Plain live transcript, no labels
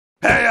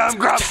Hey, I'm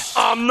Grumps.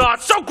 I'm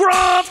not so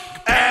Grump!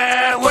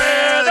 And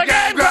we're the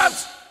Game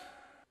Grumps.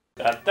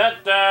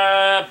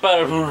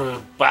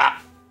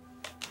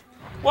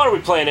 What are we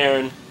playing,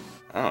 Aaron?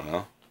 I don't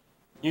know.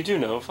 You do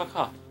know. Fuck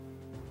off.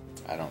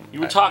 I don't. You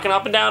were talking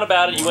up and down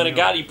about it. You went and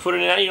got it. You put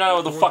it in. You don't know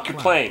what the fuck you're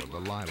playing.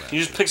 You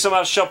just pick something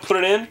out of the shelf, put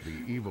it in.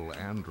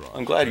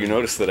 I'm glad you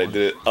noticed that I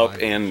did it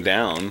up and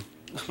down.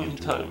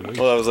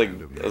 Well, I was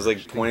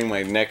like pointing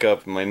my neck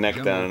up and my neck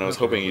down, and I was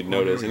hoping you'd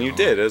notice, and you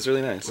did. It was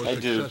really nice. I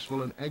do.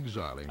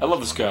 I love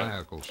this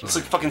guy. It's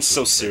like fucking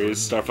so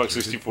serious. Starfox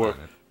 64.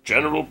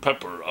 General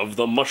Pepper of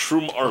the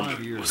Mushroom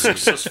Army was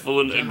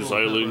successful in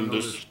exiling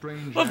this.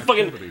 Well,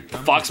 fucking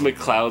Fox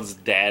McCloud's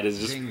dad is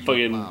just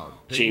fucking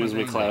James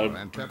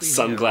McCloud.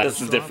 Sunglasses.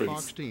 That's the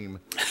difference.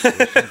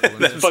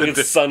 That's fucking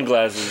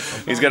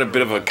sunglasses. He's got a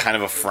bit of a kind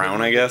of a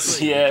frown, I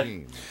guess. Yeah.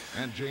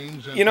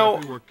 You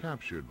know,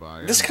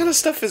 this kind of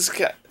stuff is.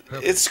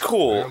 It's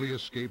cool.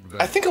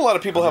 I think a lot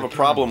of people have a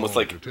problem with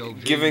like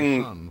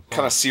giving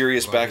kind of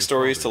serious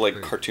backstories to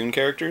like cartoon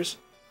characters.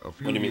 What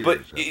do you mean?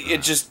 But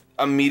it just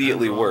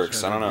immediately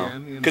works. I don't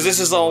know. Because this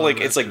is all like,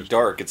 it's like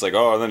dark. It's like,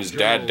 oh, and then his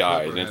dad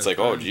died. And it's like,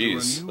 oh,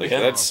 jeez. Like,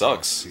 that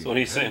sucks. So what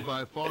are you saying?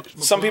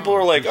 Some people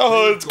are like,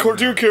 oh, it's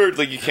cartoon character.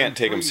 Like, you can't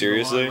take him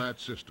seriously.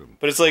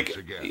 But it's like,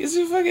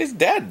 his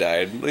dad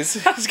died.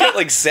 He's got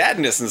like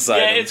sadness inside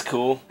him. Yeah, it's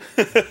cool.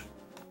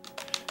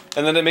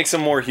 And then it makes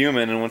him more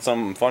human. And when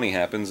something funny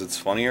happens, it's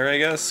funnier, I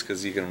guess.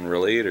 Because you can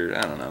relate, or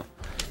I don't know.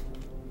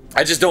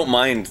 I just don't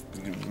mind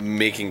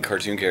making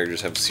cartoon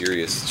characters have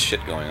serious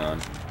shit going on.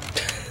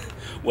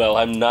 Well,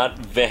 I'm not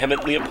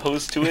vehemently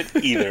opposed to it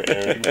either,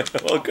 Aaron.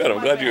 Well, good.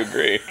 I'm glad you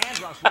agree.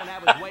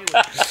 I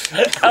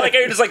like how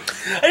you're just like,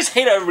 I just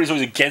hate how everybody's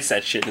always against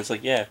that shit. And it's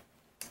like, yeah,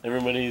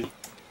 everybody's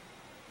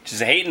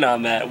just hating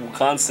on that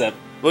concept.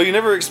 Well, you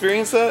never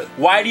experienced that?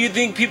 Why do you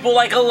think people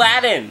like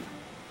Aladdin?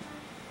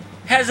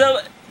 Has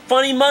a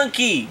funny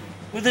monkey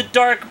with a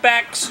dark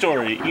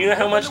backstory. You know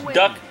how much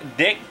duck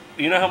dick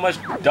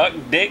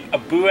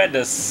Abu had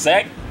to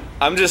suck?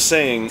 I'm just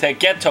saying. To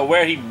get to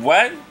where he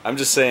went? I'm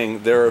just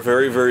saying there are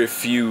very, very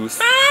few.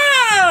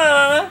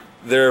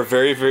 There are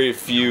very, very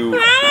few.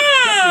 You ain't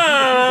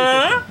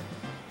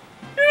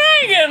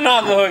getting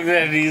off the hook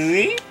that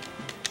easy.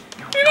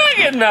 You're not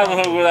getting off the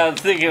hook without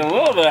thinking a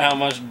little bit how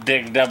much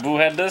dick Abu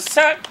had to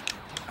suck.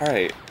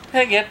 Alright.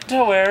 To get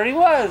to where he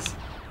was.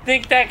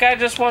 Think that guy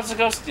just wants to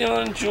go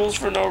stealing jewels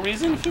for no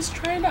reason? He's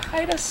trying to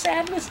hide a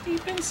sadness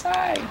deep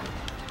inside.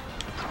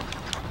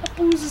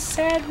 Abu's a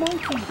sad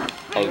monkey.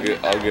 I'll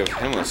give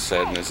him a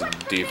sadness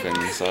deep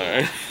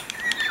inside.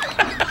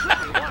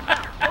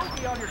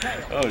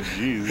 Oh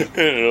jeez.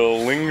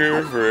 It'll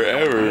linger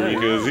forever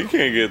because he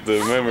can't get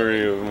the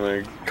memory of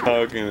my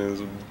cock in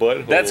his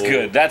butthole. That's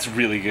good. That's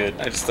really good.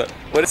 I just thought,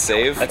 what is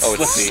save? That's oh,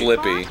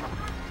 Slippy. it's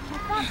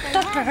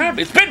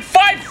Slippy. It's been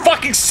 5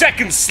 fucking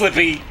seconds,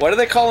 Slippy. Why do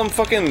they call him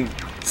fucking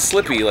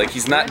Slippy? Like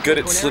he's not good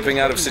at slipping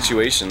out of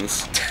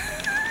situations.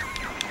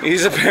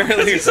 He's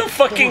apparently. He's a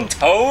fucking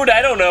toad.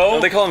 I don't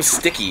know. They call him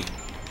Sticky.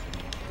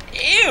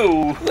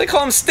 Ew. They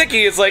call him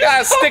Sticky. It's like,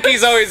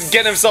 Sticky's always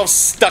getting himself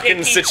stuck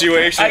in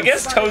situations. I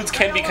guess toads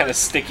can be kind of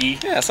sticky.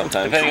 Yeah,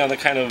 sometimes. Depending on the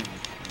kind of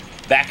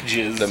back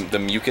jizz. The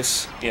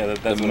mucus. Yeah,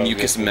 that's the what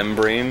mucus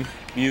membrane.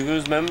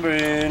 Mucus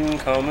membrane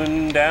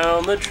coming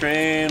down the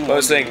train. I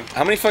was saying,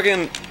 how many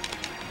fucking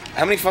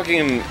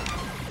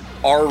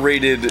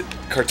R-rated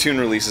cartoon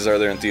releases are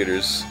there in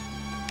theaters?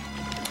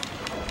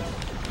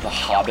 The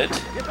Hobbit.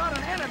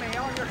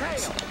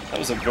 That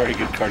was a very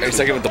good cartoon. Are you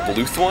talking about the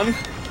Bluth one?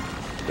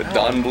 The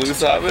Don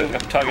Bluth Hobbit? I'm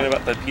talking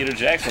about the Peter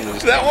Jackson one.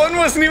 That one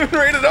wasn't even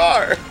rated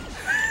R!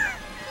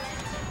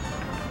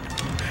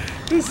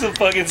 This is the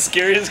fucking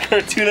scariest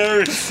cartoon I've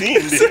ever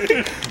seen,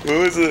 dude. What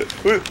was it?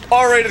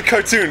 R-rated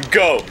cartoon,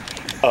 go!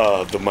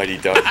 The Mighty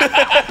Duck.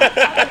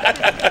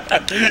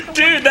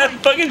 Dude, that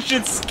fucking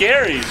shit's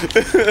scary.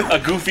 A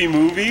Goofy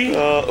movie?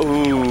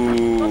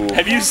 Ooh.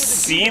 Have you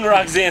seen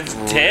Roxanne's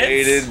tits?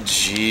 Rated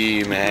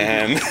G,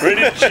 man.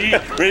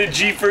 Rated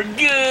G for good.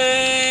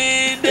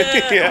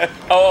 Yeah.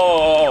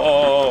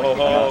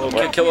 Oh.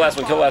 Kill the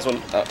last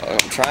one. I'm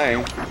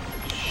trying.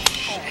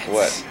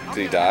 What?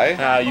 Did he die?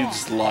 Ah, you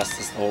just lost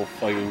this whole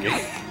fucking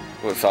game.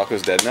 What,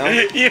 Falco's dead now?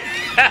 You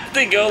have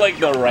to go like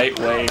the right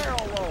way.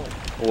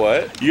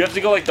 What? You have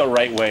to go like the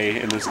right way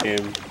in this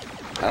game.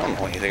 I don't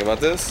know anything about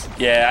this.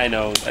 Yeah, I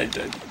know.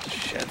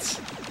 Shits.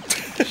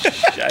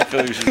 I feel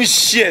like we should...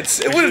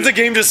 Shits! What, did the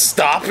game just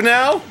stop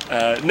now?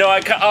 No,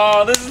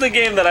 oh, this is the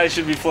game that I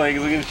should be playing,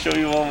 because I'm going to show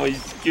you all my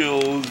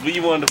skills, but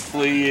you wanted to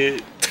play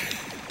it.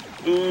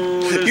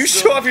 Ooh, you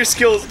show off your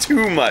skills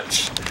too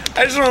much.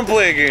 I just want to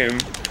play a game.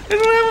 I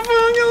just want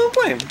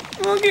to have a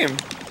fun game.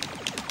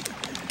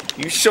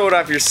 You showed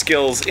off your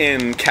skills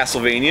in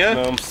Castlevania.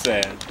 No, I'm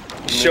sad.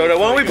 Why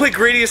don't we play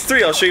Gradius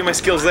 3? I'll show you my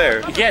skills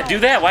there. Yeah, do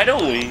that. Why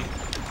don't we?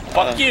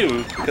 Fuck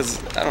you. Because,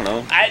 I don't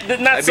know.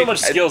 Not so much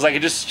skills. I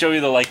could just show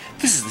you the, like,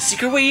 this is the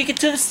secret way you get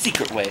to the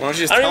secret way. Why don't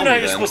you just I don't even know how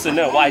me, you're then? supposed to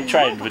know. Well, I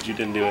tried, but you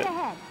didn't do it.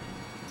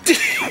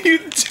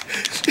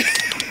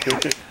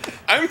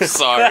 I'm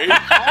sorry.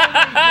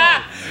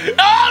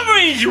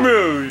 Orange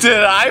moon!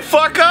 Did I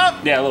fuck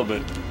up? Yeah, a little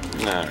bit.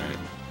 Alright.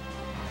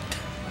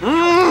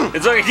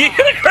 It's like, you're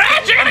gonna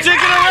crash! You're gonna Drinking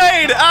crash!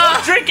 a raid!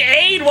 Don't drink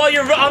aid while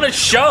you're on a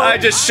show! I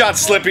just shot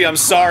Slippy, I'm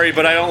sorry,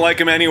 but I don't like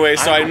him anyway,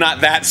 so I'm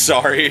not that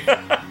sorry.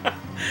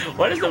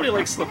 Why does nobody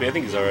like Slippy? I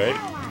think he's alright.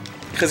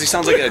 Because he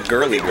sounds like a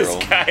girly girl.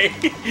 This guy,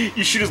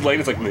 you shoot his leg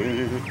and it's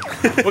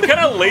like, what kind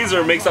of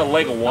laser makes that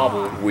leg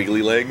wobble?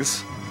 Wiggly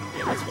legs.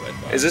 Yeah, that's what I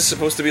thought. Is this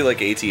supposed to be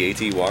like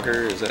AT-AT Walker?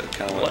 Is that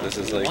kind of what this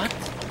is like? What?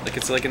 Like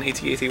it's like an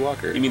AT-AT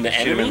Walker. You mean the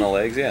Shoot enemy? him in the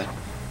legs, yeah.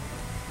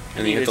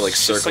 And then you have to like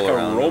circle like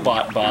around. a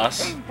robot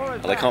boss. I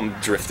like how I'm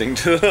drifting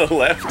to the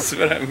left,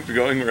 but I'm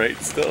going right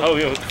still. Oh,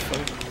 yeah, what the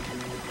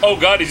fuck? Oh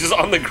god, he's just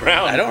on the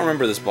ground. I don't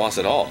remember this boss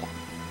at all.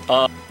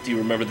 Do you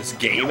remember this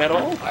game at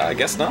all? I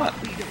guess not.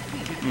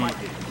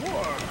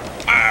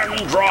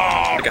 Android!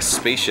 Like a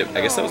spaceship.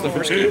 I guess that was the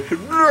first game.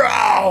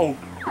 No!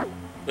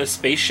 The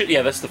spaceship?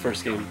 Yeah, that's the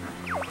first game.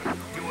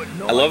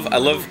 I love,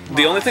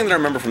 the only thing that I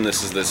remember from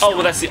this is this. Oh,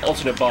 well, that's the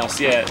alternate boss.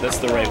 Yeah, that's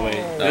the right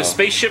way. The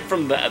spaceship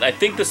from I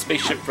think the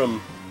spaceship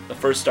from the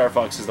first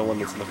Starfox is the one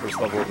that's in the first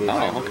level of this.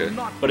 Oh, okay.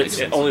 But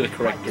it's only the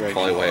correct direction.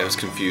 Probably why I was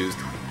confused.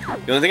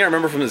 The only thing I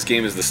remember from this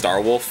game is the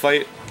Star Wolf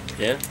fight.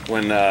 Yeah?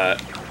 When,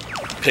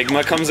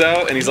 Pigma comes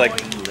out and he's like,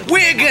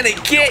 "We're gonna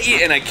get you,"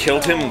 and I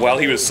killed him while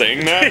he was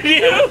saying that.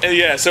 And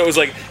yeah, so it was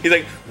like, he's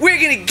like,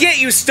 "We're gonna get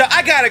you stuff.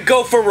 I gotta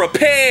go for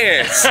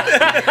repairs."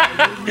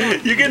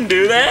 You can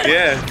do that?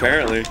 Yeah,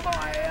 apparently.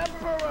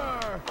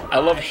 I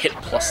love hit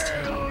plus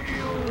 10.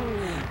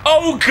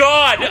 Oh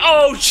god!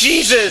 Oh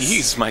Jesus!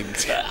 Jeez, my.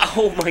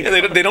 Oh my god!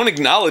 Yeah, they don't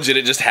acknowledge it.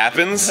 It just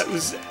happens.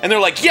 And they're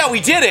like, "Yeah, we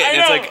did it." And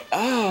it's like,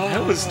 oh,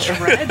 that was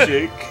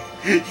tragic.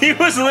 He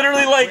was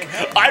literally like,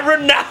 I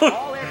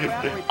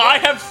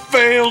have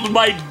failed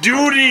my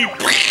duty!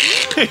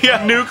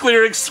 Yeah.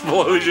 Nuclear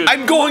explosion.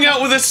 I'm going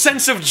out with a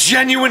sense of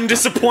genuine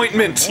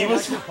disappointment. He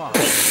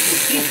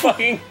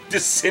fucking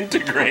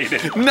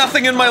disintegrated.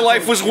 Nothing in my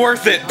life was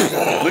worth it.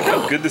 Look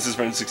how good this is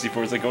for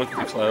N64. It's like going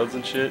through the clouds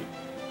and shit.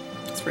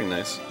 It's pretty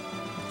nice.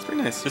 It's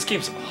pretty nice. This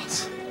game's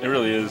awesome. It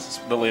really is.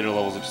 The later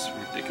levels are just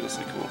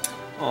ridiculously cool.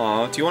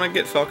 Aw, do you want to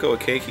get Falco a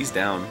cake? He's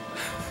down.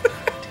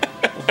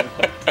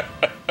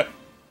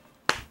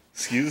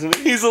 Excuse me?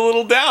 He's a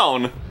little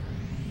down.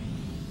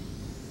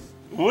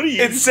 What are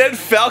you? It said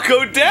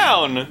Falco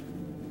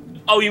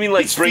down. Oh, you mean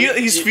like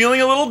he's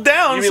feeling a little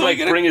down. You mean so like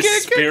bring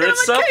his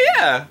spirits up?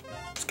 Yeah.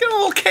 Let's get a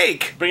little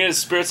cake. Bringing his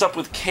spirits up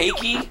with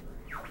cakey?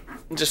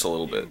 Just a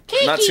little bit.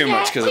 Not too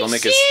much, because it'll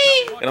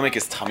make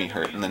his tummy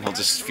hurt, and then he'll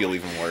just feel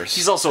even worse.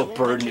 He's also a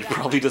bird, and he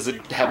probably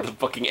doesn't have the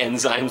fucking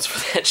enzymes for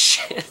that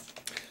shit.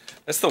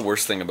 That's the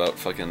worst thing about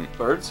fucking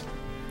birds.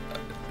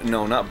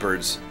 No, not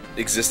birds.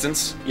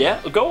 Existence.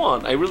 Yeah, go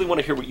on. I really want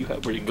to hear what you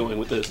have. Where you're going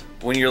with this?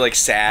 When you're like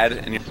sad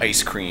and you're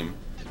ice cream,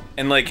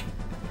 and like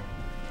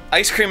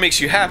ice cream makes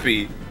you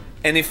happy,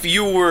 and if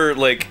you were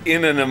like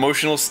in an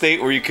emotional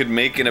state where you could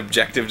make an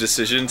objective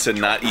decision to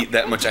not eat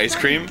that much ice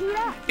cream,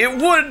 it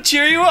would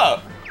cheer you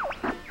up.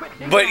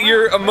 But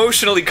you're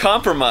emotionally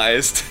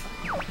compromised,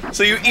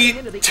 so you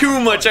eat too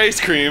much ice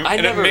cream,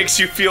 and it makes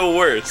you feel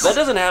worse. That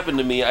doesn't happen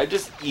to me. I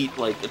just eat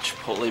like a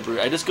Chipotle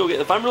burrito. I just go get.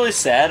 If I'm really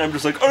sad, I'm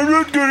just like, I'm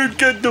not gonna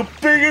get the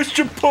biggest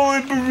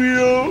Chipotle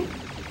burrito.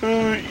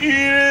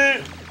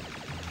 Eat it.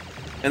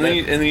 And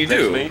then you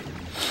do. Me.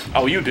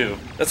 Oh, you do.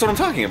 That's what I'm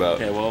talking about.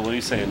 Yeah. Well, what are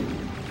you saying?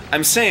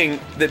 I'm saying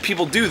that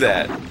people do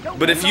that,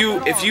 but if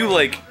you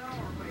like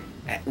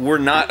were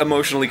not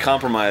emotionally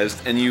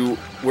compromised and you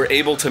were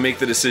able to make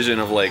the decision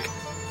of like,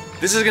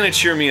 this is gonna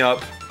cheer me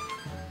up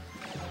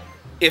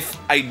if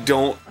I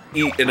don't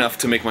eat enough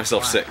to make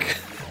myself sick.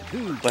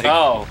 Like,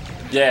 oh,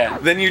 yeah.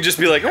 Then you just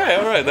be like,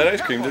 alright, that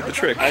ice cream did the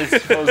trick. I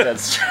suppose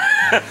that's true.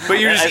 But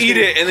you just eat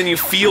it and then you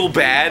feel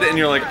bad and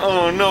you're like,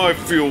 oh no, I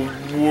feel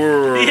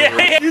worse.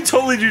 Yeah, you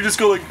totally do just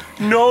go like,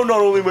 no, not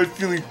only am I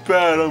feeling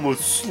bad, I'm a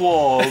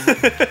slob.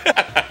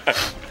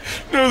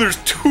 No, there's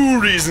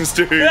 2 reasons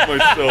to hate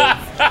myself.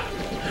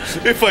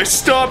 If I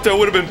stopped, I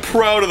would have been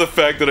proud of the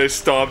fact that I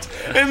stopped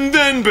and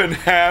then been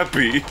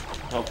happy.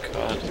 Oh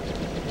god.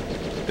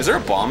 Is there a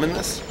bomb in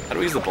this? How do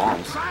we use the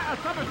bombs?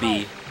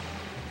 B.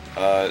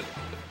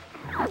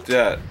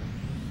 Yeah.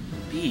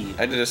 B.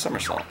 I did a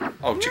somersault.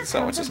 Oh, check this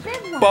out. What's this?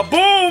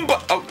 Ba-boom!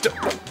 Oh,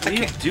 what are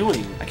you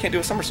doing? I can't do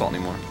a somersault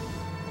anymore.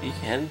 You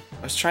can.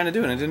 I was trying to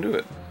do it and I didn't do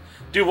it.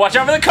 Dude, watch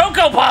out for the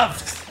Cocoa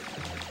Puffs!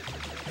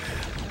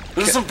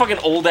 This is some fucking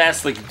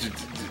old-ass, like,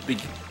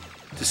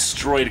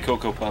 destroyed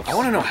Cocoa Puffs. I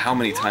want to know how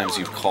many times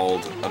you've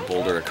called a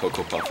boulder a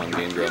Cocoa Puff on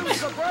Game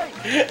Grumps.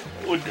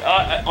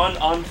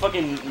 On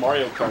fucking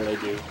Mario Kart, I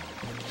do.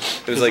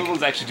 It was like, those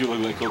ones actually do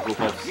look like Cocoa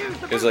Puffs.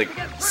 It was like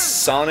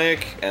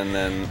Sonic, and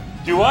then...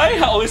 Do I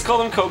always call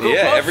them Cocoa Puffs?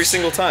 Yeah, every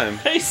single time.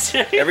 Are you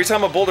serious? Every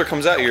time a boulder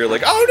comes out, you're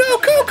like, oh no,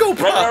 Cocoa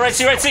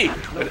Puffs! Right, see.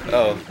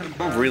 Oh,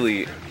 I'm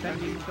really...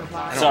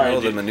 I don't know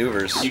the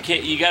maneuvers. You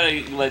can't. You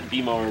gotta let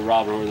BMO or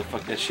Rob or whoever the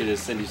fuck that shit is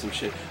send you some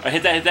shit. Alright,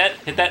 hit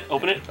that,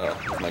 open it. Oh,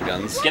 with my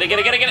guns. Get it. Get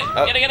it.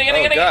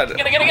 God.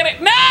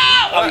 No!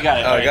 Oh, you got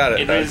it. Oh, I got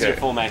it. It raises your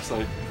full max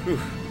load.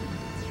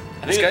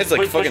 This guy's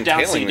like fucking down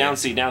tailing C, me. down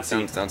C. Down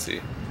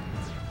C.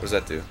 What does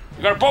that do?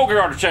 You got a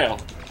poker on your tail.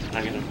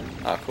 I get it.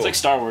 Ah, cool. It's like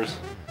Star Wars.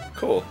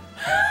 Cool.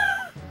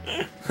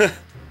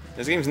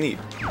 This game's neat.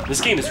 This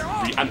game is,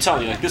 I'm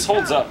telling you, like, this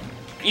holds up.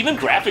 Even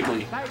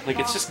graphically. Like,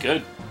 it's just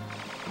good.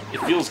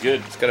 It feels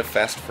good. It's got a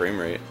fast frame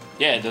rate.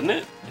 Yeah, doesn't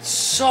it? It's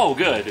so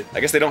good.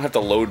 I guess they don't have to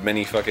load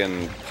many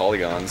fucking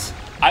polygons.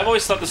 I've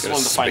always thought this is Got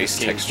one of the finest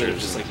space games.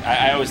 textures. Just like,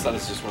 I always thought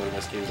this was just one of the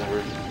best games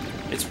ever.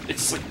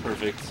 It's like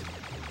perfect.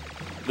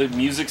 The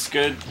music's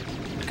good,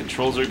 the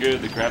controls are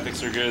good, the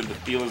graphics are good, the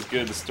feel is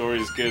good, the story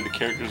is good, the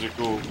characters are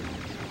cool.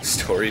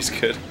 Story's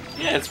good.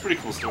 Yeah, it's a pretty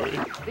cool story.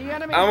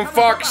 I'm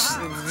Fox.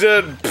 For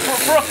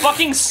a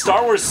fucking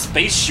Star Wars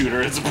space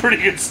shooter, it's a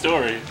pretty good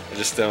story. I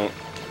just don't.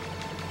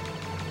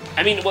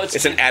 I mean, well,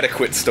 It's an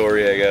adequate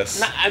story, I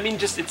guess. Not, I mean,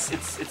 just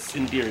it's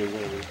endearing.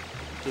 Whatever. It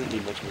doesn't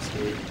need much of a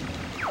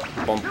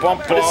story. Bum,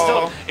 bum,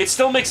 But it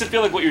still makes it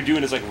feel like what you're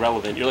doing is like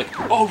relevant. You're like,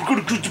 oh, we're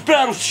gonna get the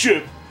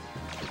battleship.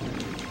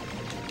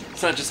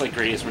 It's not just like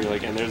Gradius where you're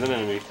like, and there's an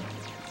enemy.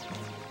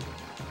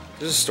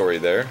 There's a story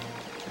there.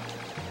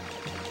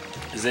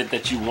 Is it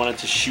that you wanted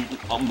to shoot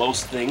on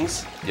most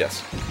things?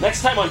 Yes.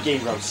 Next time on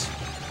Game Grumps.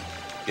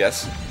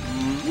 Yes.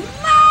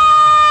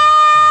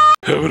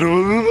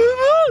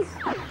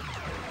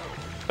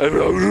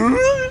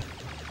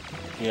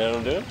 Yeah, I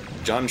don't do it?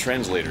 John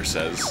Translator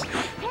says.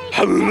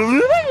 You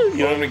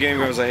know how many Game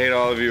Grumps I hate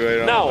all of you. I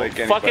don't No, like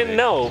anybody. fucking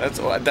no. That's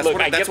Look,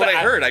 what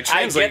I heard. I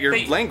translate get your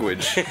the-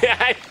 language.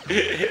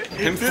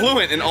 I'm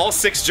fluent in all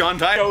 6 John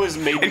Show titles,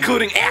 is made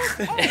including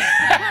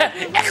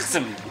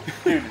Exum.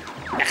 Dude,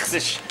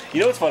 Exish. You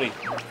know what's funny?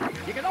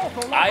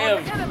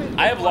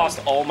 I have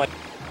lost all my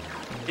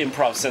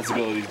improv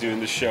sensibilities doing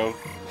this show.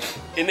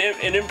 In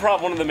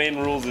improv, one of the main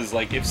rules is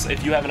like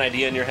if you have an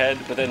idea in your head,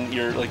 but then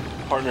your like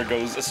partner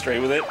goes astray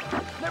with it,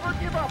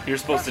 you're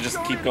supposed to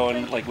just keep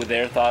going like with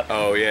their thought.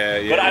 Oh yeah,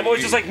 yeah. But I'm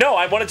always just like, no,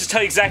 I wanted to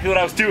tell you exactly what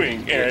I was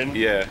doing, Aaron.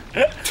 Yeah.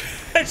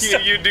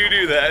 you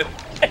do that.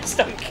 I just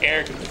don't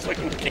care because it's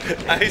fucking game.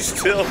 I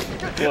still.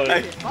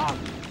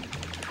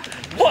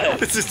 What?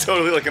 This is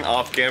totally like an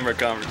off-camera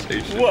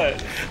conversation.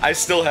 What? I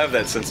still have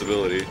that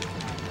sensibility.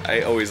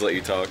 I always let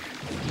you talk.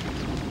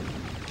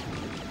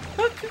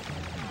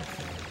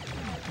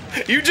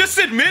 You just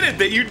admitted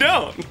that you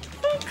don't.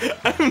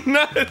 I'm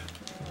not.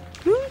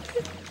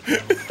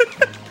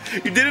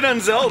 You did it on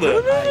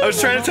Zelda. I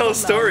was trying to tell a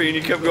story and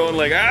you kept going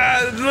like,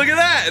 ah, look at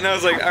that. And I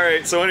was like, all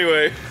right, so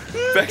anyway,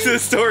 back to the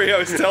story I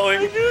was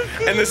telling.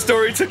 And the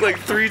story took like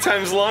 3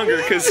 times longer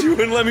because you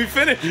wouldn't let me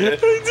finish it. I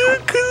do it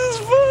because it's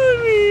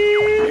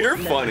funny. You're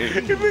funny.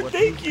 But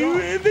thank you.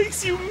 It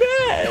makes you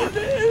mad.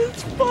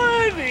 It's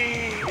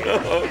funny.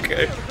 Oh,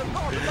 okay.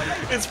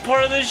 It's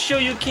part of the show.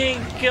 You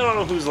can't get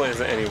on whose land is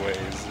it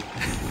anyways.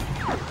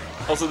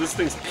 Also, this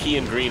thing's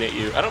peeing green at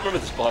you. I don't remember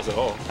this boss at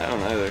all. I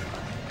don't either.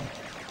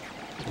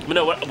 But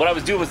no, what I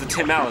was doing was the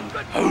Tim Allen.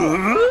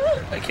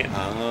 I can't.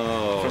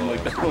 Oh. From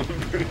like that one.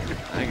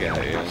 I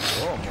got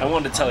you. I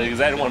wanted to tell you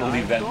because I didn't want to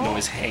leave that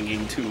noise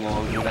hanging too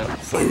long.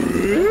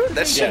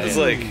 That shit is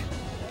like.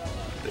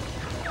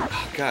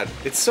 Oh, God,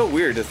 it's so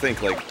weird to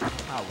think like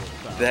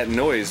that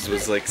noise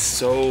was like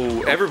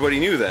so. Everybody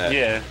knew that.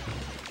 Yeah.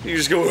 You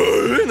just go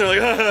and they're like,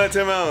 haha,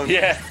 Tim Allen.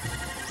 Yeah.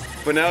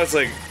 But now it's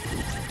like,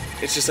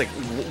 it's just like,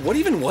 what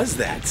even was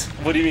that?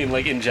 What do you mean,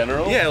 like in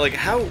general? Yeah, like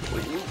how?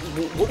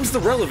 What was the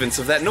relevance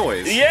of that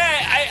noise? Yeah,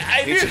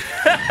 I do.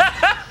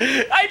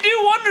 I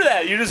do wonder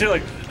that. You just hear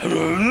like,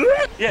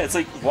 yeah, it's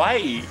like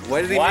why?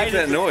 Why did he make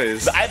that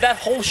noise? That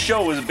whole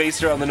show was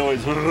based around the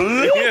noise.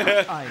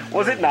 Yeah.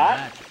 Was it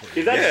not?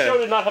 If that Yeah. show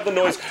did not have the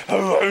noise,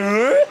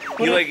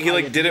 He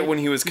like did it when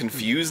he was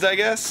confused, I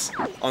guess,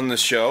 on the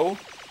show.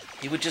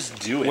 he would just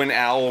do it. When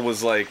Al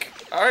was like,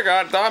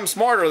 I'm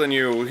smarter than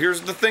you.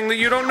 Here's the thing that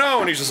you don't know,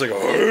 and he's just like,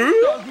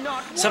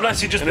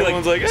 Sometimes he'd just and be like,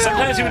 everyone's like,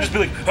 sometimes he would just be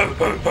like,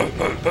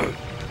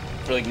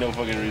 for like no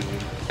fucking reason,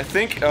 I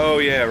think, oh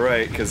yeah,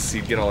 right, because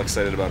he'd get all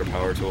excited about a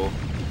power tool.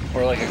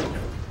 or like a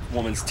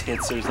woman's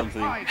tits or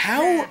something.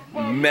 How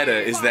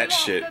meta is that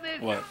shit?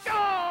 What?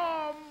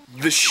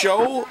 The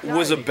show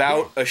was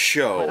about a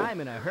show,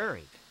 I'm in a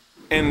hurry.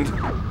 and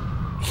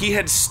he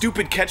had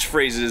stupid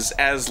catchphrases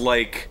as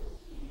like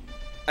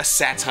a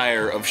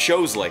satire of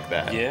shows like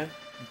that. Yeah.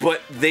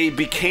 But they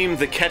became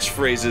the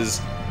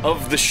catchphrases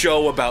of the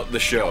show about the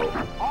show.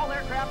 All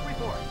aircraft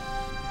report.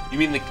 You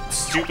mean the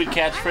stupid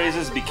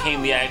catchphrases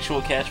became the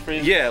actual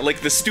catchphrase? Yeah, like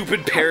the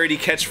stupid parody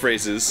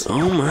catchphrases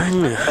Oh my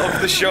god.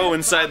 of the show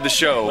inside the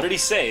show. What did he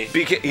say?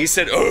 He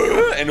said,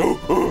 and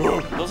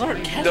Those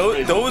aren't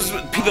catchphrases. those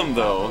them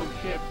though.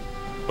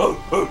 What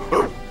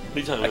are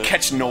you talking A about?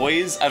 catch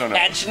noise? I don't know.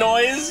 Catch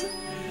noise?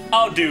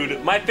 Oh,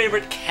 dude, my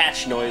favorite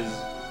catch noise.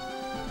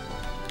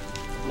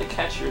 I'm gonna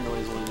catch your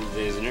noise one of these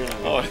days, and you're not.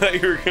 Oh, I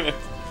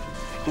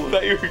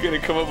thought you were gonna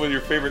come up with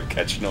your favorite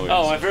catch noise.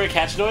 Oh, my favorite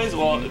catch noise?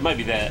 Well, it might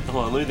be that.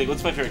 Hold on, let me think.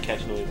 What's my favorite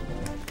catch noise?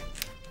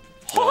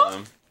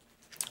 Is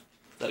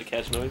that a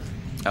catch noise?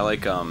 I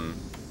like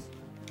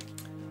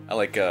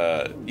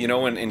you know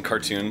when in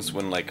cartoons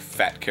when like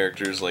fat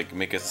characters like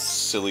make a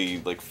silly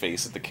like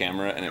face at the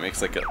camera and it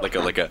makes like a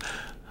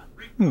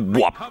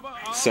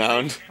whop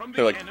sound.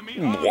 They're like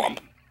whomp.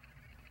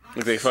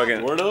 Like they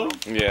fucking. Gordo?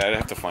 Yeah, I'd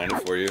have to find it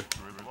for you.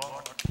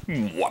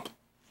 What?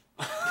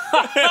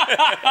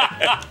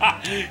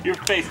 Your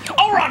face.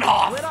 Oh, run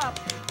off!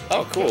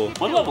 Oh, cool.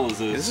 What level is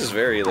this? This is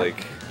very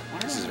like.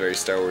 This is very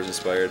Star Wars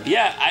inspired.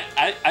 Yeah,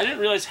 I didn't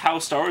realize how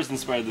Star Wars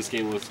inspired this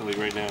game was like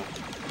right now.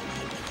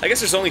 I guess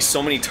there's only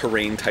so many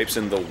terrain types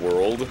in the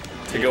world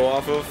to go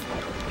off of.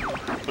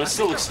 But it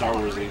still looks Star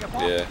Warsy.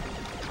 Yeah.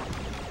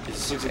 It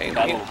just looks like the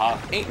Battle of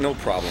Hoth. Ain't no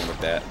problem with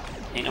that.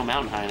 Ain't no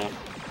mountain high enough.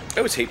 I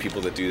always hate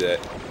people that do that.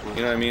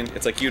 You know what I mean?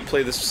 It's like you'd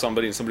play this with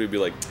somebody and somebody would be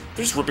like,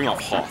 they're just ripping off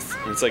Hoth.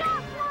 And it's like,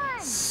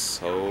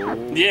 so...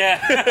 Yeah,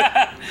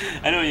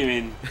 I know what you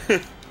mean.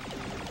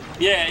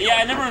 Yeah,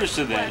 I never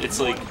understood that. It's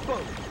like,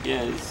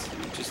 yeah, it's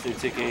just they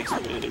take a...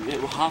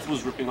 Hoth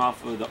was ripping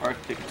off of the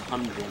Arctic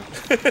tundra.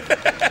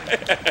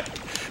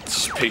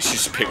 She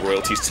used to pay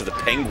royalties to the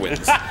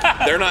penguins.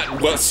 They're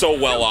not so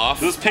well off.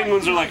 Those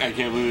penguins are like, I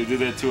can't believe they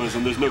did that to us,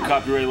 and there's no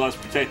copyright laws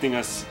protecting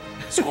us.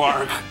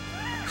 Squark.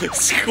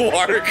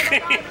 Squark.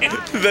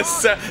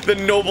 the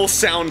noble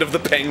sound of the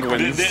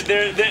penguins.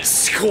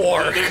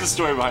 Squark. There's a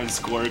story behind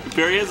Squark.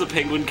 Barry has a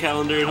penguin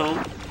calendar at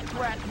home,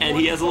 and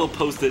he has a little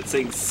post-it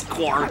saying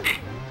Squark,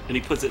 and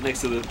he puts it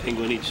next to the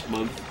penguin each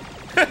month.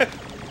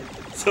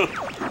 So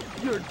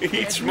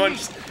each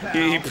month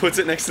he puts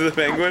it next to the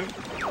penguin.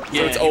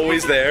 Yeah, so it's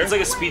always there. It's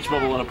like a speech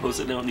bubble on a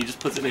post-it note, and he just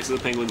puts it next to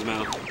the penguin's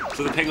mouth.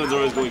 So the penguins are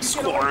always going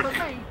Squark.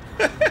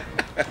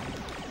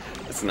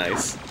 That's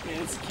nice.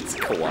 Yeah, it's cute. It's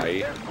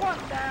kawaii.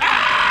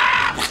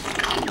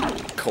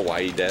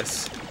 Kawaii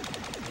des.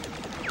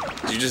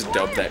 Did you just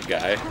dub that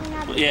guy?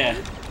 Yeah.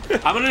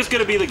 I'm just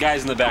gonna be the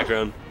guys in the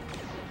background.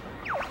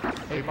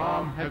 A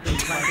bomb has been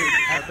planted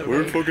at the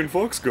Where'd fucking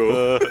Fox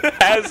go?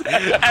 As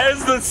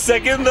the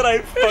second that I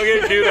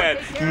fucking do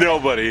that,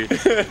 nobody.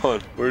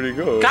 Hold on. Where'd he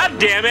go? God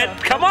damn it!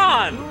 Come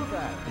on!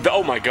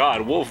 Oh my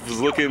God, Wolf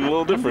is looking a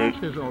little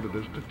different.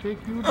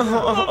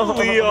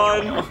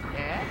 Leon.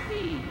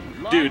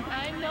 Dude,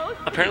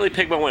 apparently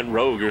Pigma went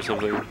rogue or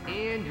something.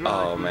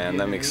 Oh man,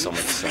 that makes so much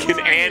sense.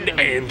 And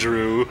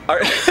Andrew.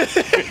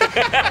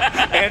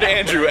 And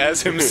Andrew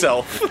as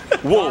himself.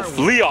 Wolf,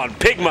 Leon,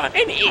 Pigma,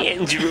 and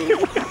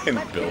Andrew. And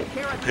Bill.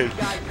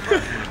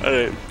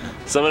 Alright,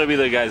 so I'm gonna be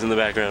the guys in the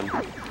background.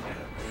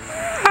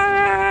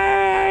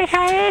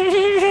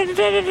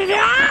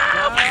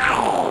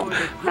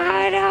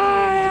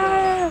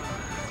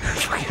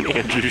 Fucking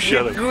Andrew,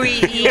 shut up.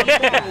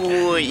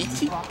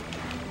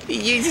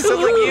 It just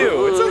sounds like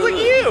you. It sounds like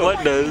you. What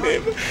does?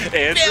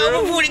 Andrew?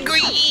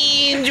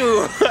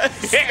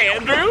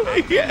 Andrew?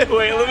 Yeah.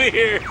 Wait, let me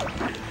hear.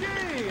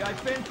 Gee,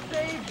 I've been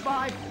saved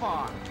by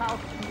Fox. How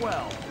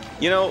swell.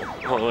 You know,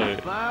 Oh,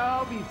 wait.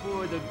 Bow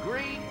before the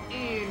great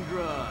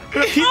Android.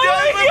 he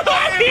does.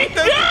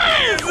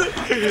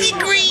 The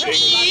great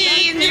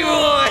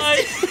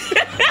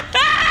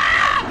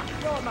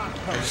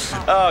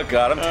Oh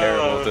god, I'm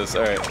terrible at this.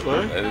 All right,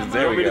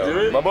 there we You want me to do go.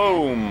 it?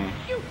 Ba-boom.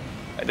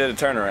 I did a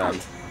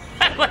turnaround.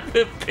 I like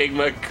the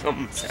Pigma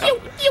comes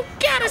out. You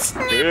gotta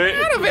snap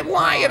out of it,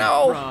 Lion-O.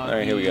 All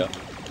right, here we go.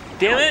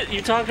 Damn it,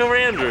 you talked over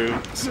Andrew.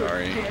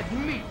 Sorry. Dead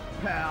meat,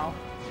 pal.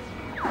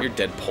 You're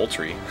dead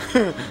poultry.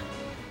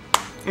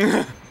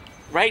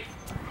 Right?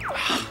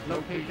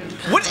 Location.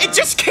 What? It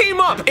just came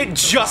up. It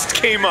just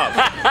came up.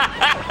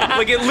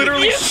 Like it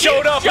literally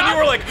showed up, and you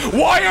were like,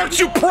 "Why aren't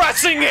you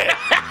pressing it?"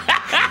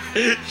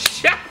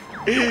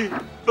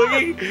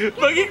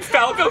 Fucking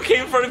Falco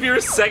came in front of you for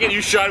a second,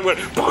 you shot and went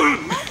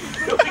boom!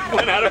 Like,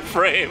 went out of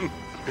frame.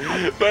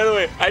 By the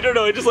way, I don't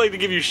know, I just like to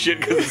give you shit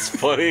because it's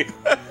funny.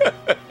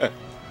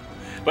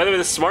 By the way,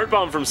 the smart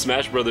bomb from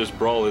Smash Brothers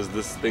Brawl is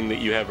this thing that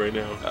you have right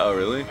now. Oh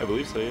really? I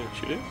believe so, yeah.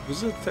 Shoot it.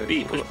 Who's it?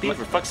 B, push B,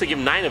 for fuck's sake, you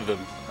have 9 of them.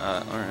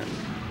 All right.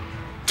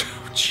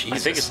 Jesus. I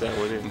think it's that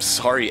one, yeah. I'm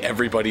sorry,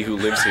 everybody who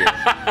lives here.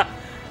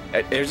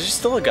 Is there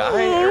still a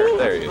guy? Or,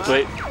 there he is.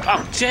 Wait.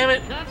 Oh, damn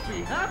it! That's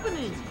be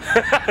happening.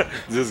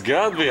 This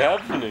can't be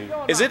happening.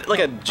 Is it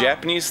like a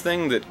Japanese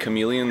thing that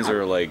chameleons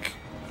are like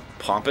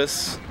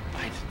pompous?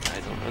 I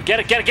don't know. Get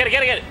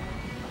it!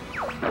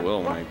 I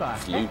will when I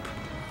loop.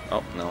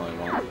 Oh, no, I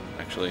won't.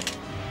 Actually,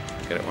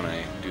 get it when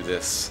I do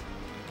this.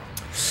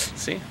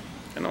 See?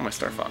 I know my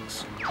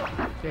Starfox.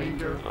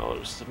 Danger. Oh,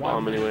 there's the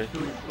bomb anyway.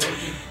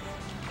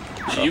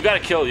 You gotta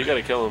kill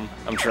him.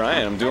 I'm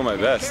trying. I'm doing my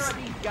best.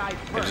 I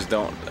just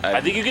don't. I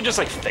think you can just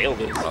like fail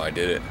this. Oh, I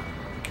did it.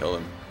 Killed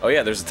him. Oh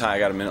yeah, there's a tie. I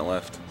got a minute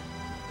left.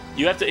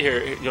 You have to,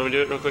 here, you want me to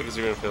do it real quick because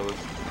you're gonna fail this.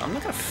 I'm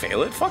not gonna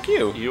fail it. Fuck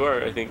you. You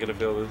are, I think, gonna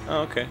fail this.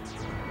 Oh, okay.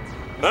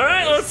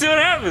 Alright, let's see what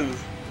happens.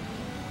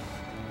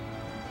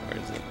 Where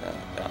is it?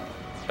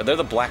 They're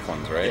the black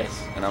ones, right?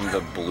 Yes. And I'm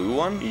the blue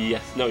one?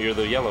 Yes, no, you're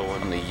the yellow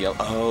I'm one. the yellow.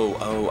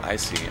 Oh, I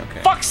see.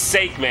 Okay. Fuck's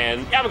sake, man!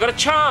 You haven't got a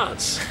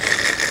chance!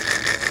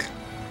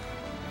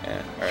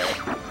 Yeah,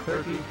 alright.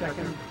 30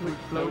 seconds to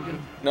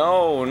explosion.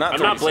 No, not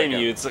 30 I'm not blaming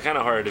seconds. you, it's kind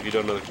of hard if you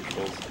don't know the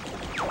controls.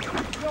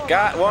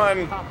 Got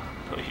one!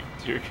 No,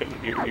 you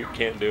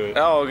can't do it.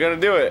 Oh, gonna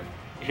do it.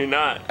 You're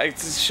not.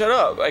 Shut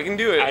up. I can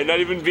do it. I'm not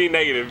even being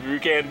negative. You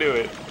can't do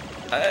it.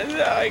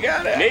 I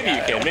got it. Maybe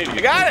you can. Maybe you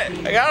I got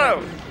it. I got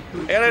him.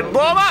 And I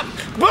blow him up!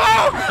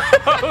 Boom!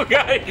 Oh,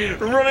 God,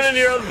 running into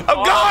your own I'm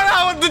going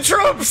out with the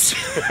troops!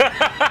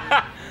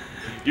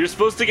 You're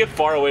supposed to get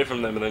far away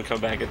from them and then come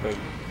back at them.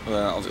 Well,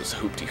 then I'll just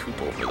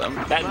hoop-de-hoop over them.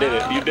 That did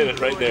it. You did it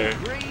right there.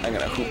 I'm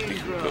gonna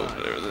hoop-de-hoop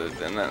over them,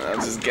 and then I'll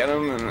just get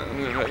them.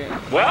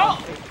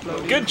 Well,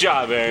 good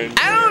job, Aaron.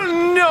 I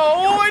don't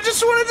know. I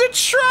just wanted to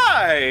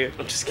try.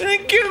 I'm just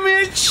kidding. Give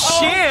me a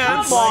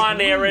chance. Come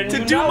on, Aaron.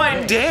 To do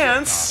my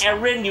dance.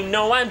 Aaron, you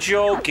know I'm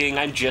joking.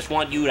 I just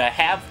want you to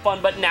have fun,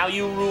 but now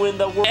you ruin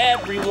the world.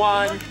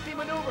 Everyone,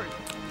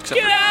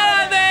 get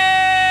out of there!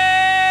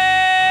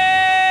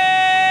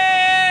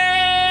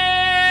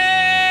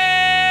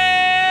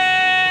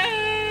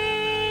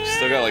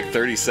 Still got like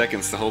 30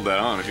 seconds to hold that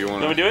on if you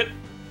want to. Let me do it?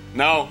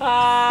 No. No.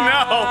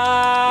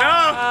 No.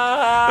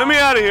 Let me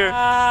out of here.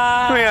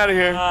 Let me out of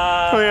here.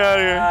 Let me out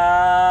of here.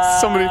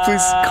 Somebody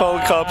please call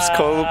the cops,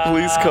 call the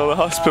police, call the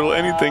hospital,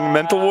 anything.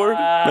 Mental ward?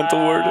 Mental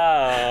ward?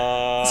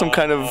 Some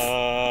kind of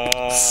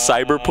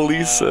cyber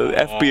police,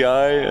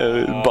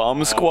 FBI,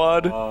 bomb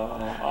squad?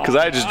 Because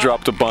I just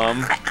dropped a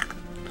bomb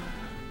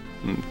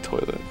in the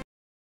toilet.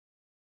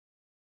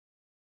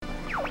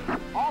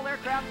 All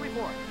aircraft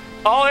report.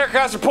 All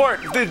aircraft report!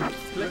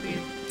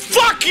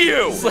 Fuck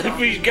you!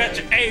 Slippy got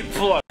your A+.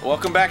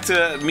 Welcome back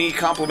to me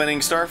complimenting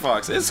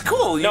Starfox. It's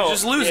cool, you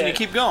just lose and you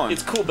keep going.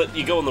 It's cool, but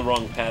you go on the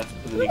wrong path.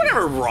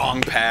 Whatever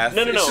wrong path.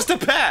 No, no, no. It's just a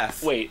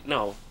path. Wait,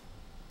 no.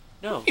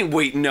 No.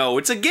 Wait, no,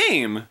 it's a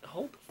game.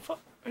 Hold the fuck.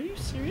 Are you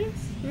serious?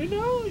 Right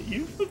now?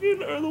 You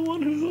fucking are the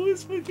one who's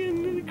always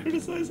fucking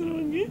criticizing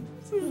on games?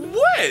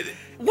 What?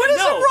 What is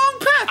the wrong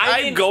path?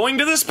 I'm going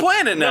to this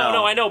planet now.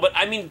 No, I know, but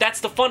I mean, that's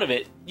the fun of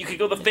it. You could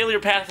go the failure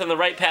path and the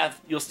right path,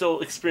 you'll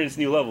still experience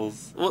new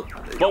levels. Well,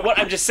 but what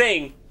I'm just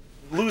saying,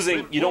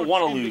 losing, you don't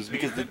want to lose,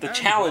 because the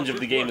challenge of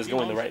the game is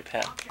going the right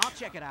path. I'll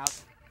check it out.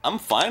 I'm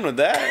fine with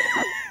that.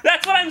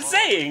 That's what I'm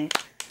saying!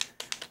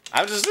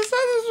 I'm just,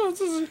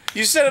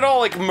 you said it all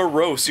like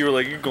morose. You were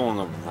like, you're going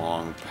the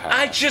wrong path.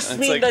 I just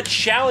mean the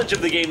challenge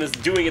of the game is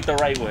doing it the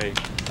right way.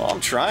 Well, I'm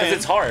trying. Because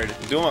it's hard.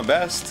 I'm doing my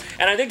best.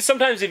 And I think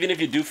sometimes even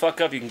if you do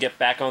fuck up, you can get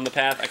back on the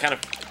path. I kind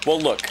of...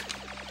 Well, look.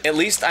 At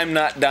least I'm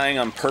not dying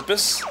on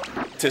purpose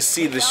to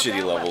see the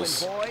shitty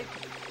levels.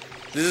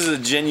 This is a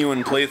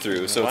genuine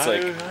playthrough, so it's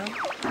like...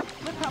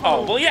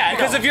 Oh, well, yeah,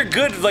 because if you're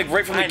good, like,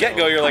 right from the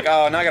get-go, you're like,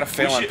 oh, now I gotta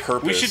fail on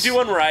purpose. We should do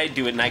one where I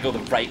do it and I go the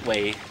right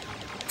way.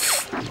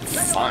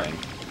 Fine.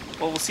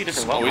 Well, we'll see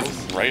different levels.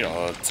 levels. Right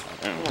all the time.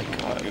 Oh my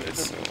god.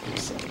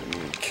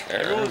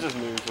 Everyone's just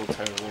moving so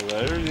terrible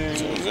about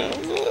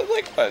everything.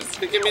 Like what?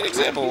 Give me an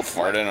example.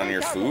 Farting on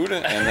your food,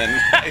 and then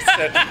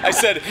I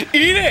said,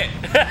 eat it!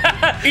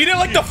 Eat it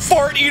like the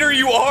fart eater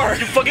you are!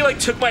 You fucking like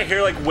took my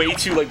hair like way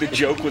too, like the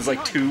joke was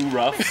like too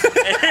rough.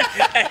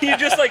 and you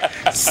just like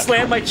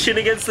slammed my chin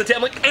against the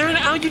table. I'm like, Aaron,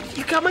 ow, you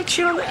got my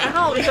chin on the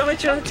you got my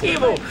chin on the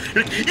table.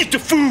 You're like, eat the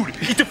food,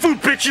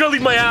 bitch, you don't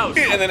leave my house.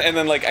 And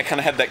then like I kind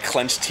of had that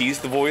clenched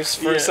teeth voice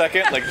for a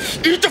second, like,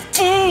 eat the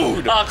food!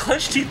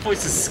 Clenched teeth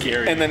voice is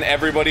scary. And then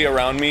everybody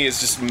around me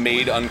is just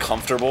made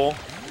uncomfortable.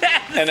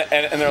 and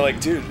they're like,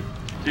 dude,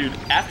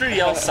 after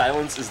yell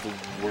silence is the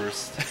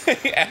worst.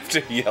 After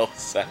yell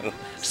silence.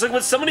 Just like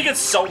when somebody gets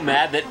so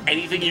mad that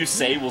anything you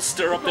say will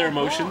stir up their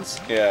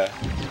emotions. Yeah.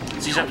 So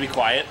you just have to be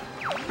quiet.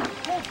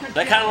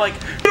 That kind of like,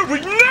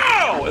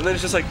 no! And then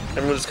it's just like,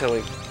 everyone's just kind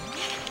of like...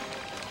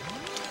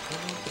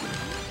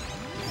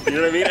 You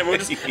know what I mean?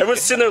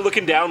 Everyone's sitting there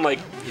looking down like,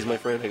 he's my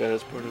friend, I gotta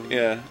support him.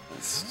 Yeah.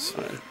 It's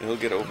fine. He'll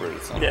get over it.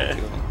 It's not I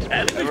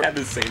think we've had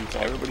the same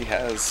talk. Everybody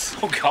has.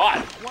 Oh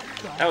god!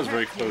 That was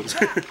very close.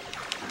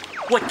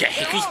 What the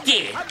heck is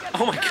that?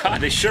 Oh my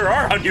god, they sure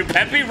are on you,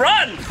 Peppy!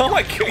 Run! Oh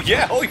my god,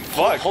 yeah, holy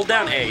fuck. Hold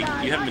down A.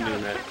 You haven't been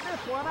doing that.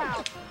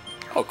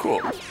 Oh,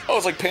 cool. Oh,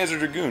 it's like Panzer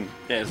Dragoon.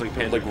 Yeah, it's like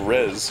Panzer. Like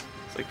Rez.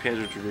 It's like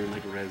Panzer Dragoon,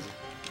 like Rez.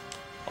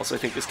 Also, I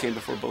think this came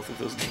before both of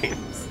those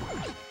games.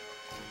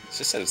 It's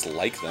just that it's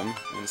like them.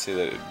 I wouldn't say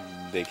that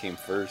they came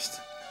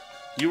first.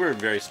 You were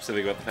very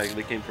specific about the fact that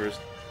they came first.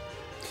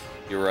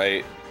 You're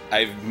right.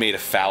 I've made a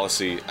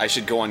fallacy. I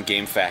should go on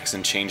GameFAQs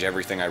and change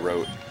everything I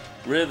wrote.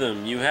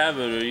 Rhythm, you have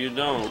it or you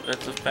don't.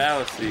 That's a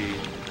fallacy.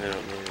 I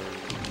don't know.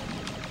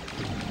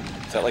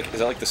 Is that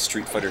like the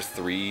Street Fighter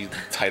 3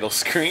 title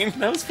screen?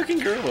 That was fucking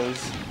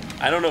Girls.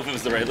 I don't know if it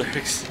was the right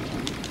lyrics.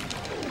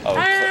 Oh,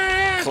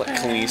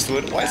 Clint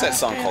Eastwood? Why is that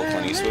song called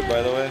Clint Eastwood,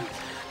 by the way?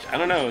 I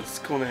don't know. It's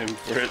a cool name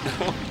for it,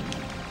 though.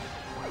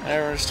 I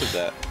never understood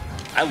that.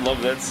 I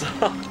love that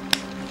song.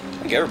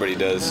 I think everybody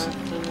does.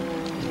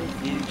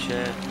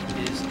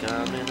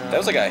 That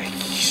was like a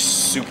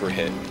super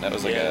hit. That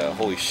was like a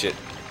holy shit.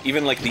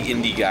 Even like the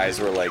indie guys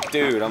were like,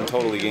 dude, I'm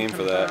totally game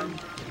for that.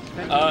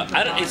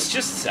 It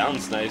just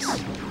sounds nice.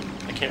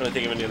 I can't really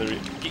think of any other.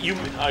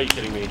 Are you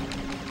kidding me?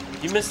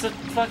 You missed the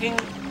fucking.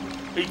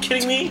 Are you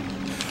kidding me?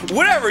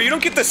 Whatever. You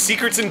don't get the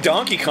secrets in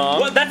Donkey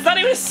Kong. Well, that's not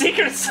even a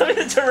secret. It's something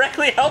that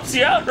directly helps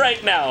you out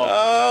right now.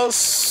 Oh,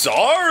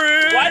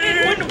 sorry.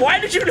 Why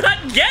did you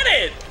not get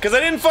it? Because I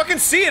didn't fucking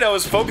see it. I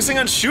was focusing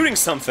on shooting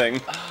something.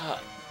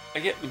 I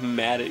get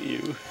mad at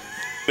you.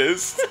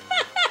 This.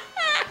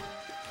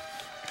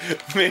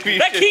 Maybe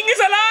That king is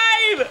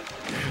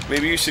alive!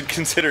 Maybe you should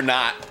consider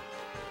not.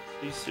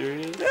 Are you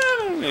serious?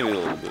 Maybe a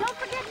little bit. Don't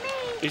forget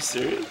me. Are you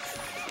serious?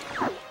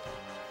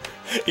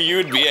 You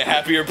would be a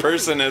happier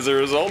person as a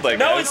result, I guess.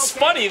 No, it's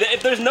funny that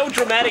if there's no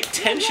dramatic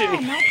tension. Yeah,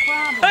 no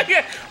problem.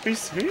 Okay, are you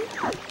serious?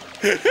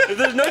 If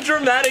there's no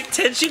dramatic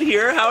tension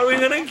here, how are we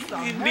gonna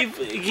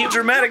keep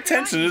Dramatic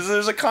tension is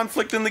there's a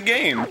conflict in the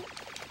game.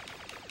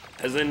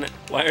 As in,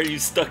 why are you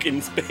stuck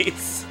in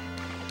space?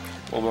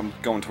 Well, I'm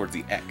going towards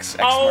the X.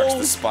 X marks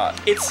the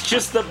spot. It's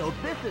just the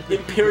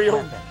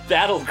Imperial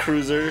battle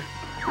cruiser.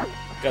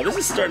 God, this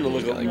is starting to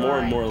look more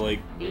and more like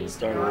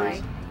Star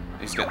Wars.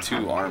 He's got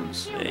 2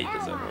 arms. Yeah, he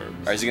does have arms.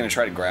 Alright, is he gonna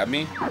try to grab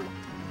me?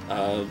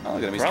 Oh, look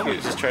at him, he's Probably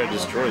cute. just try to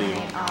destroy you.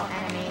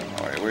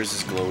 Alright, where's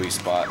this glowy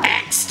spot?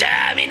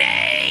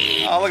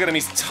 Exterminate! Oh, look at him,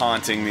 he's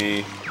taunting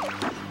me.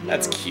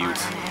 That's cute.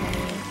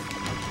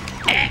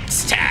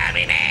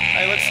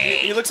 Exterminate!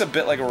 He looks a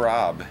bit like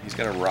Rob. He's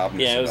got a Rob.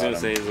 Yeah, I was gonna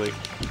say, he's like...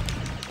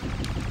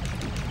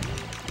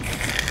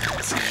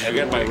 I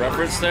got my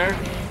reference there?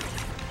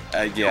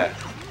 Yeah.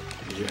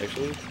 Did you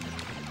actually?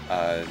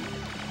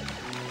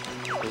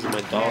 It was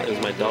my doll. It was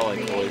my doll-like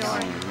voice.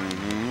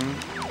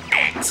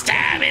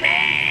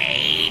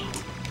 Exterminate!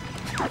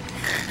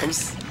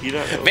 You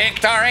don't know.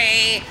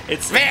 Victory!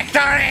 It's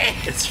Victory!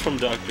 It's from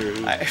Doctor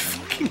Who. I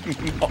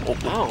fucking know.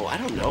 Oh, I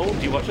don't know. Do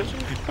you watch that show?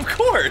 Of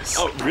course.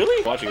 Oh,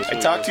 really? Watching it. I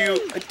talked to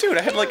you, dude.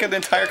 I had like an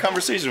entire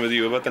conversation with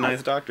you about the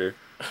Ninth Doctor.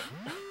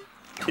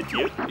 Did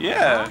you?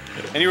 Yeah,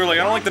 and you were like,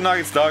 I don't like the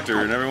Ninth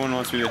Doctor, and everyone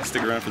wants me to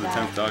stick around for the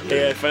 10th Doctor.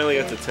 Yeah, I finally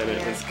got to Tenet.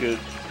 That's good.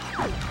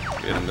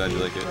 Good, I'm glad you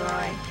like it.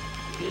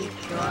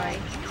 Destroy.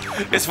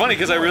 It's funny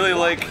because I really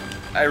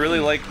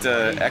liked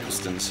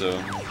Eccleston, so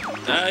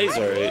He's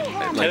alright.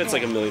 Tenet's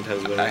like a million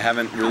times better. I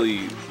haven't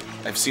really.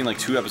 I've seen like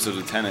 2 episodes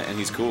of Tenet, and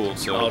he's cool.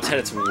 So Oh,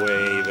 Tenet's way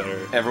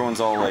better. everyone's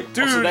all like,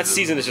 dude. Also, that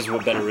season is just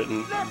better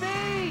written.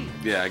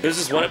 Yeah. I There's guess.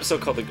 this one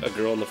episode called A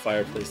Girl in the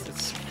Fireplace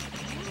that's...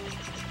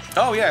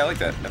 Oh yeah, I like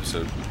that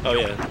episode. Oh,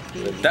 yeah.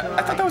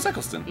 I thought that was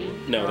Eccleston.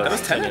 No, That was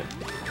that's Tenet.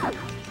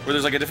 Where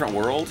there's like a different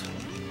world,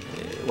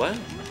 What?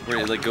 where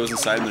it like goes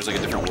inside and there's like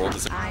a different world.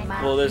 It's like,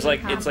 Well, there's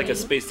like, it's like a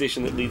space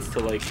station that leads to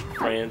like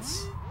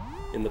France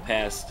in the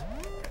past.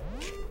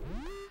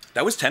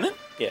 that was Tenet.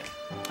 Yeah.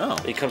 Oh,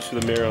 It comes through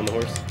the mirror on the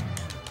horse.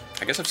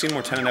 I guess I've seen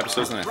more Tenet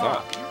episodes than I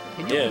thought.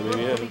 Yeah,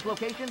 maybe, yeah.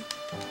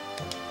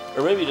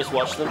 Or maybe you just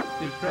watch them.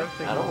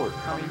 I don't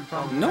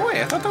work. No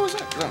way, I thought that was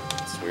it. Oh,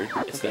 that's weird.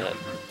 It's that.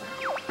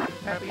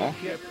 Well,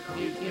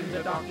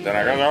 then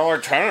I guess I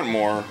like Tenet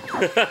more.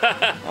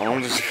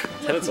 I'm just...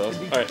 Tenet's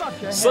awesome.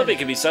 Alright. Slippy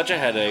can be such a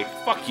headache.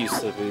 Fuck you,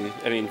 Slippy.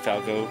 I mean,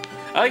 Falco.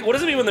 What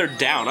does it mean when they're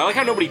down? I like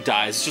how nobody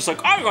dies. It's just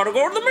like, I gotta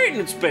go to the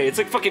maintenance bay. It's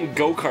like fucking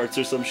go-karts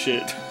or some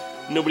shit.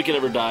 Nobody can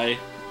ever die.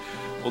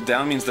 Well,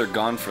 down means they're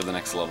gone for the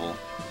next level,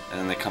 and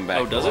then they come back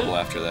Oh, does the level it?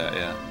 after that.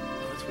 Yeah.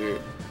 That's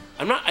weird.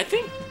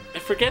 I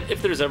forget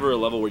if there's ever a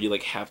level where you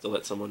like have to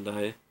let someone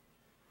die.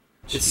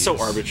 It's so Jeez.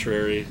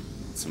 arbitrary.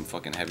 Some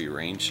fucking heavy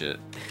rain shit.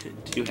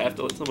 Do you have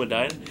to let someone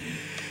die?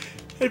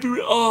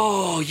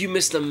 Oh, you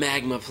missed the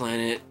magma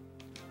planet.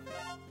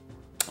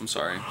 I'm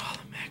sorry, Oh,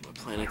 the magma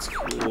planet's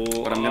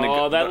cool. But I'm gonna oh,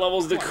 go- that but-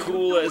 level's the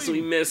coolest.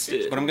 We missed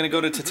it. but I'm gonna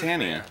go to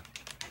Titania.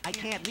 I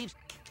can't leave.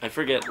 I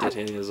forget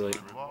Titania's like.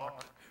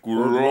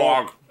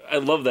 It's I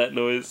love that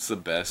noise. the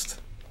best.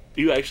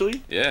 You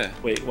actually? Yeah,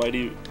 Wait, why do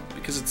you?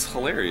 because it's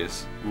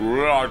hilarious.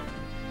 Does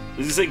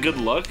he say good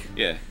luck?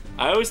 Yeah.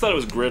 I always thought it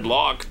was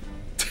gridlock.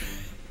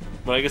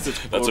 But I guess it's.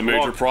 That's a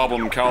major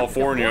problem in The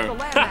California.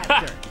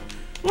 Landmaster.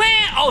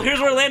 Oh, here's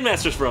where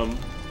Landmaster's from.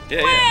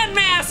 Yeah, yeah.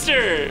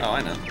 Landmaster! Oh,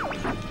 I know.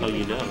 Oh,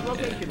 you know.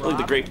 Location, Look, the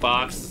Rob. great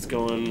box that's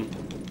going.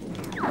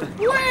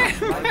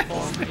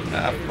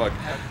 Ah, fuck.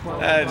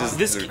 I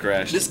just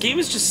crashed. This game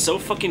is just so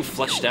fucking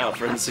fleshed out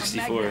for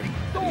N64.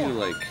 You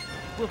like?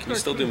 Can you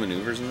still do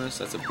maneuvers in this?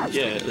 That's a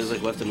Yeah, there's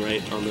like left and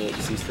right on the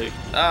C stick.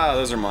 Ah,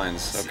 those are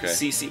mines. Okay.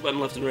 C button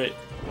left and right.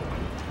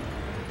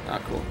 Ah,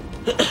 cool.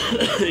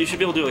 You should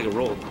be able to do like a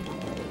roll.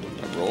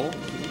 A roll?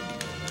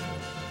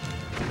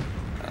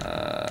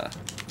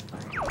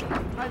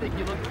 I think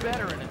you look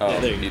better in it. Oh, Yeah,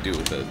 there you you do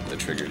with the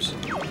triggers.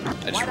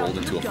 I just Why rolled don't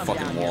into you a come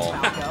fucking down here, wall.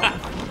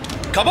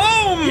 Falco?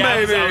 Kaboom, Yeah, I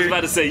was baby!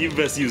 about to say you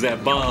best use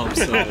that bomb.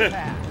 So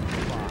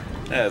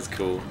That's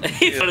cool.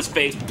 he put his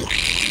face.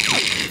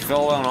 It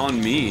fell down on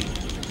me.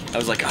 I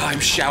was like, oh, I'm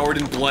showered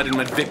in blood in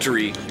my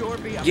victory. Sure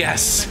be a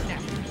Yes. pain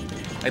in the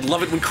neck. I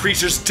love it when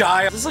creatures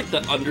die. This is like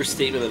the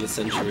understatement of the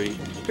century.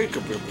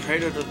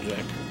 Predator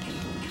Jack.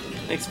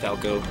 Thanks,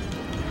 Falco.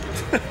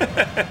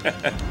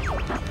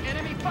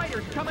 Enemy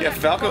fighters coming Yeah, at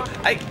you, Falco. Bob.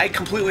 I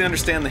completely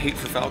understand the hate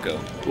for Falco.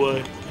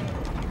 What?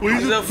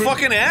 He's a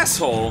fucking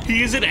asshole.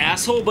 He is an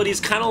asshole, but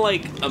he's kind of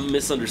like a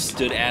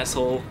misunderstood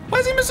asshole. Why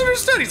is he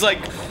misunderstood? He's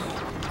like,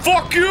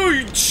 fuck you,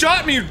 you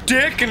shot me, you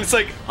dick. And it's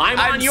like, I'm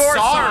on your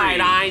sorry.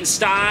 side,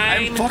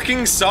 Einstein. I'm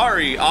fucking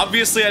sorry.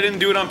 Obviously, I didn't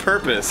do it on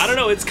purpose. I don't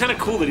know. It's kind of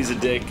cool that he's a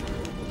dick.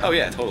 Oh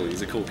yeah, totally.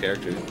 He's a cool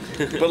character.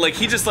 But like,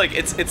 he just like,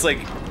 it's like,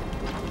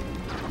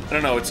 I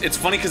don't know. It's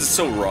funny because it's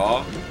so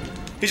raw.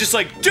 He's just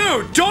like,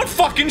 dude, don't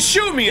fucking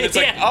shoot me. And it's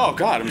like, oh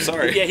god, I'm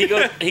sorry. Yeah,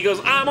 he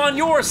goes, I'm on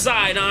your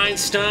side,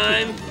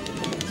 Einstein.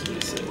 That's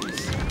what he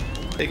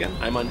says. Say again?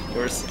 I'm on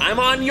your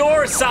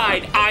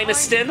side,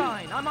 Einstein.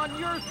 I'm on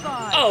your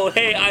side. Oh,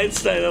 hey,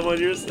 Einstein, I'm on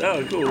your side.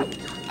 Oh, cool.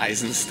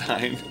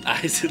 Eisenstein.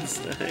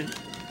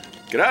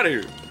 Get out of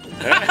here.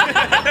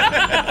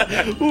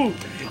 Ooh,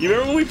 you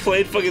remember when we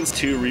played fucking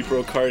 2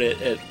 Repro Card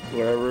at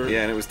wherever?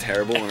 Yeah, and it was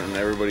terrible and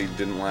everybody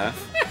didn't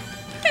laugh.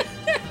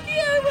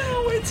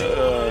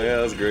 Yeah,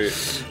 that was great.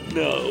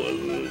 No, it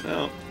wasn't.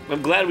 No.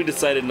 I'm glad we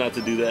decided not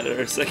to do that at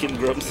our second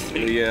Grumps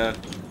thing. Yeah.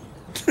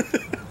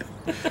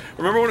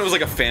 Remember when it was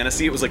like a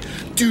fantasy? It was like,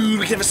 dude,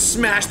 we can have a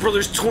Smash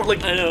Brothers tour,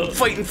 like,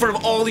 fight in front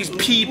of all these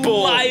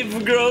people.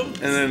 Live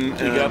Grumps. And then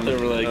we got there,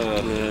 we're like,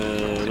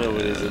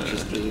 nobody's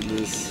interested in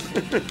this.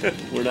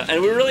 We're not,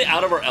 and we were really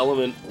out of our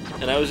element.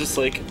 And I was just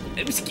like,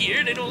 I'm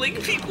scared. I don't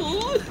like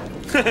people.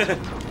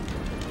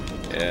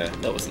 Yeah,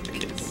 that wasn't the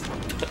case.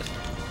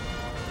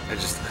 I've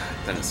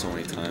done it so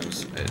many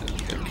times.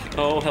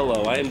 Oh,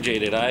 hello. I am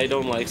jaded. I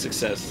don't like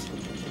success.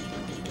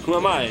 Who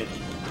am I?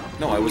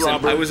 No, I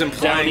was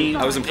implying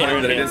that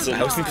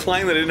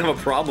I didn't have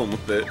a problem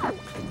with it.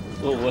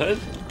 Well, what?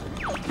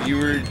 You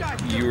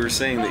were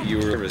saying that you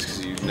were nervous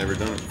because you've never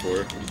done it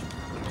before.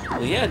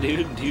 Well, yeah,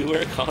 dude. Do you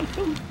wear a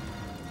condom?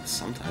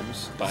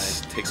 Sometimes. Bye.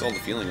 It takes all the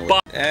feeling away.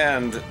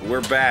 And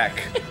we're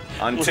back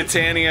on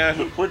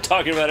Titania. We're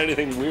talking about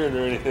anything weird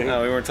or anything.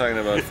 No, we weren't talking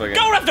about fucking...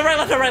 Go left to right,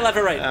 left to right, left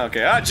to right!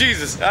 Okay. Ah,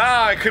 Jesus!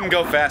 Ah, I couldn't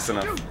go fast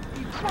enough.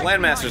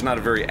 Landmaster's not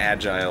a very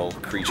agile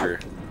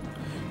creature.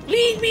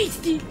 Lead me,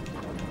 Steve!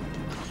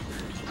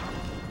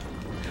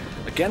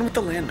 Again with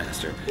the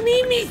Landmaster.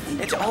 Lead me!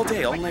 It's all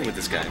day, all night with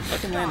this guy.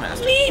 Fucking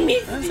Landmaster. Lead me!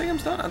 I think I'm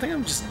done. I think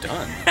I'm just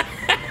done.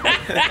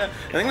 I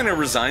think I'm gonna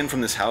resign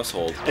from this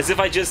household. As if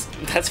I just...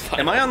 That's fine.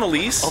 Am I on the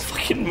lease? I'll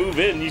fucking move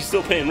in. You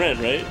still paying rent,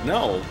 right?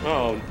 No.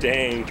 Oh,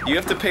 dang. You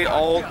have to pay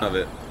all of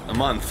it a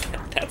month.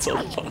 That's a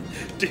lot.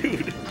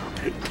 Dude,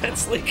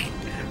 that's like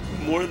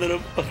more than a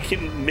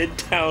fucking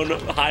midtown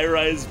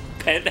high-rise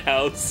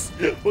penthouse.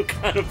 What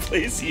kind of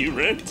place are you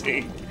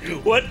renting?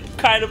 What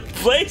kind of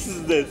place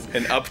is this?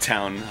 An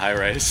uptown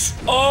high-rise.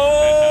 Oh!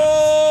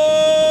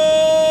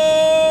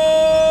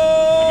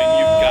 I mean,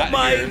 you got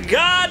my here.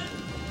 God!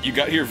 You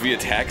got here via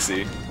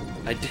taxi.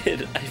 I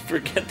did. I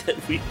forget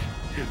that we...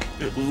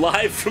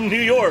 Live from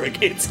New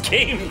York, it's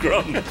Game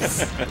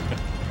Grumps.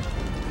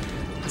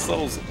 This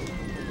level's,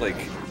 like...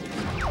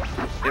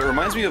 It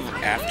reminds me of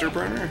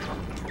Afterburner.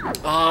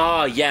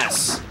 Ah,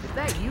 yes.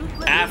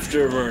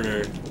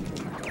 Afterburner.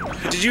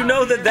 Did you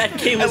know that that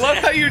game was... I love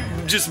how you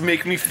just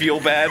make me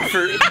feel bad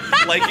for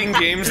liking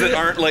games that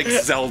aren't like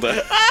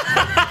Zelda.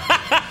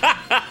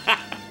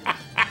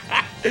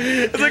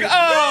 It's like,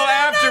 oh,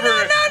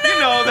 Afterburner. You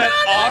know, that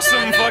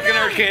awesome fucking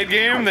arcade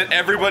game that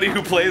everybody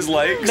who plays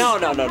likes? No.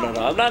 I'm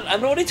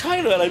not what are you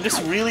talking about? I'm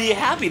just really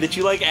happy that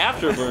you like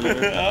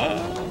Afterburner.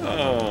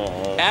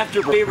 Oh.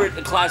 After favorite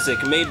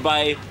classic made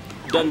by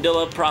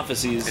Dundilla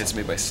Prophecies. It's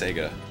made by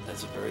Sega.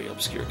 That's a very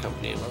obscure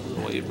company. I don't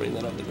know why you'd bring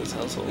that up in this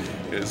household.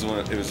 It was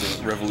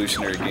a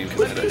revolutionary game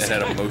because it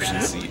had a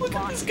motion seat. Look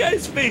at this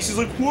guy's face. He's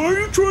like, why are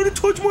you trying to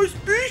touch my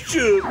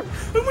spaceship?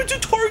 I went to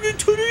Target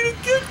today to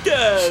get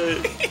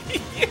that.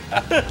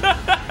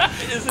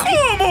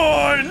 Come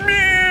on,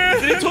 man!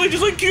 And he totally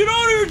just like, get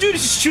out of here, dude.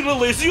 He's just shooting a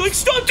laser. You're like,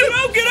 stop, get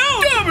out, get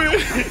out! Damn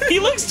it! He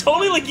looks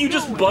totally like you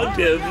just bugged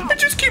him. I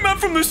just came out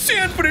from the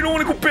sands, but I don't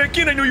want to go back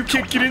in. I know you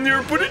can't get in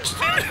there, but it's...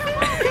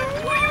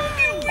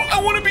 I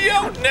want to be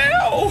out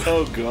now!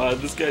 Oh god,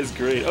 this guy's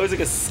great. Oh, he's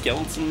like a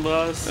skeleton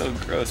boss. Oh,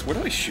 gross. Where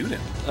do I shoot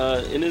him?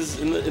 In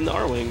the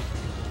R-wing.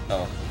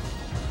 Oh.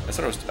 That's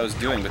what I was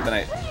doing, but then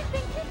I...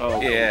 Oh.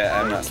 Yeah,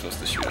 I'm not supposed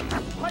to shoot him.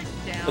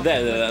 But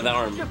the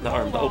arm,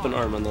 the open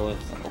arm on the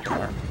left. Open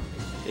arm?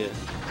 Yeah,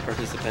 or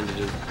his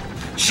appendages.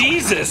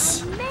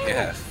 Jesus!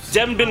 Yeah.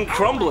 Dem been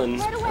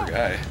crumbling. Poor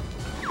guy.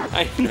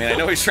 I mean, I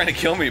know he's trying to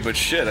kill me, but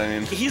shit, I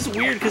mean... He's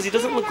weird because he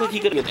doesn't look like he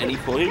could at any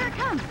point.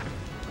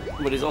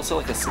 But he's also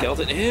like a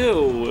skeleton.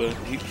 Ew!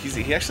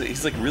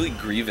 He's like really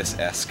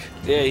Grievous-esque.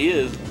 Yeah, he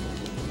is.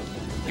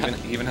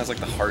 He even has like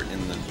the heart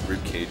in the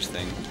ribcage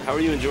thing. How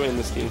are you enjoying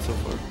this game so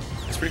far?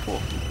 It's pretty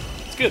cool.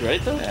 It's good,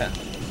 right, though? Yeah.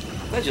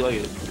 Glad you like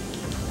it.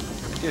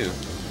 I do.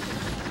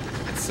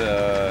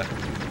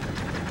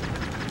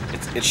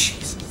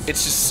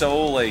 It's just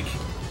so like,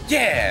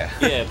 yeah.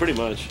 Yeah, pretty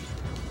much.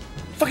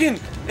 Fucking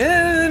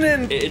yeah,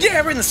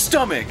 right in the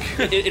stomach.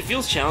 It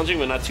feels challenging,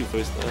 but not too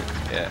first though.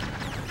 Yeah.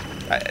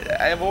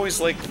 I've always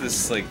liked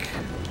this like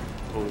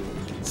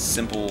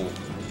simple,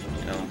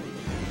 you know.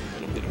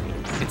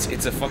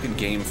 It's a fucking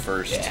game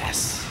first.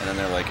 Yes. And then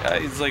they're like,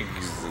 he's a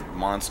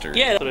monster.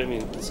 Yeah, that's what I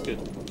mean. It's good.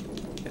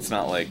 It's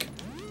not like,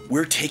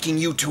 we're taking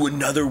you to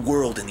another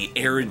world in the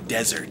arid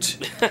desert.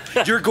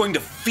 You're going to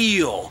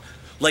feel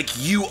like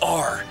you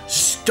are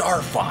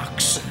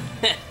Starfox.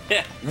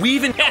 We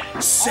even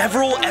have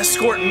several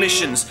escort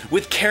missions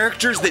with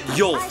characters that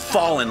you'll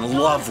fall in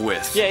love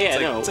with. Yeah,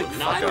 no. It's like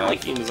I don't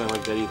like game design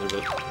like that either,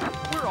 but...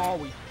 You're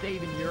always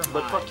saving your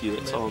But hide. fuck you,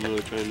 that's all I'm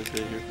really trying to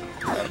say here.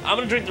 I'm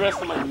gonna drink the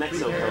rest of my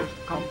Nexo Coke.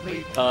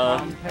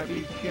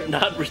 Complete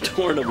Not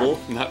returnable.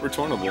 Not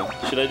returnable.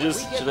 Should I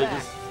just...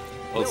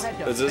 Well,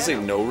 does it say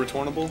no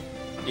returnable?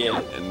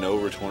 Yeah. And no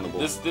returnable.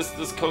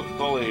 This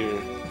Coca-Cola here,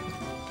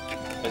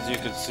 as you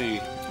can see,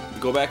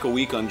 Go back a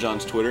week on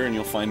John's Twitter and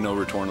you'll find no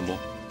returnable.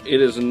 it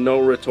is no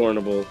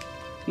returnable.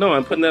 No,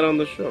 I'm putting that on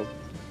the show.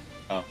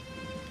 Oh,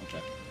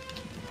 okay.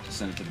 Just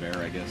send it to Bear,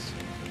 I guess.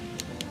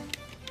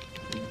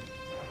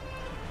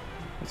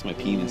 That's my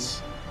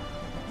penis.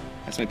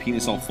 That's my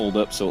penis all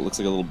folded up so it looks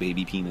like a little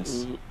baby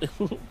penis.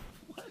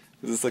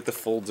 This like the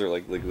folds are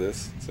like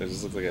this, so it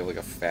just looks like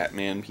a fat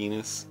man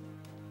penis.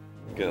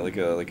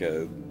 Like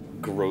a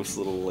gross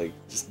little like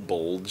just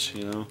bulge,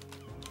 you know.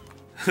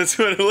 That's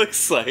what it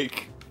looks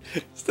like.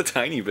 Just a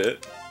tiny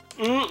bit.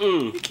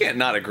 You can't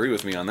not agree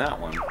with me on that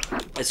one.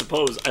 I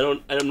suppose.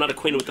 I'm not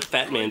acquainted with the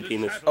fat man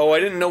penis. Oh, I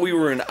didn't know we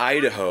were in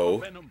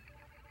Idaho.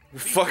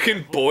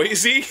 Fucking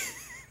Boise?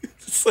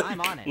 It's like, I'm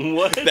on it.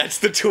 What? that's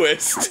the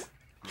twist.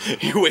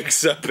 He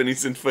wakes up and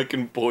he's in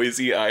fucking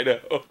Boise,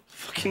 Idaho.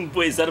 Fucking,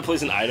 wait, is that a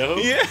place in Idaho?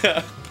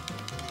 Yeah.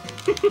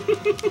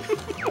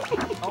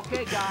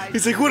 Okay, guys.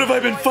 He's like, what have I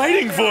been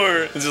fighting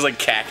for? It's just like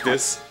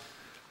cactus.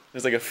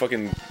 There's like a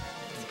fucking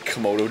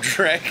Komodo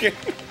dragon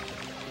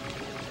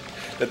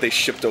that they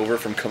shipped over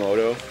from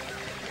Komodo.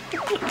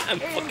 I'm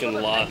fucking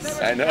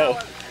lost. I know.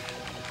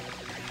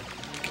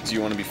 Do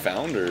you want to be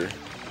found, or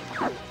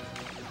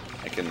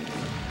I can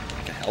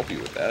help you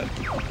with that?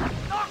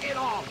 Knock it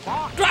off,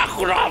 Fox.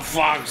 Knock it off,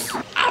 Fox!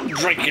 I'm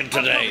drinking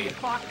today!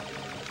 Fox.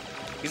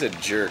 He's a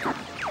jerk.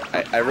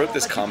 I wrote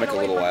this comic a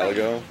little while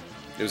ago.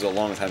 It was a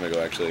long time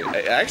ago, actually.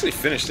 I actually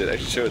finished it. I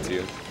should show it to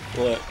you.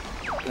 What?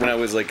 When I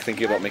was like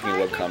thinking about making a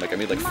webcomic, I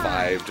made like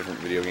 5 different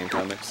video game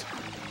comics,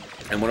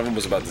 and one of them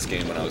was about this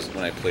game when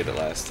I played it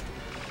last,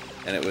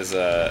 and it was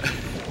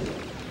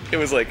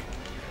like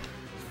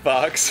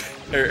Fox,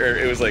 or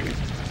it was like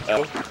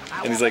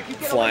and he's like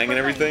flying and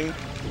everything,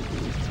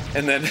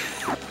 and then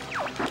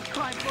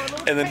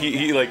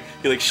he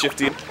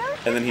shifted,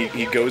 and then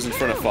he goes in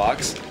front of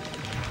Fox,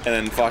 and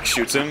then Fox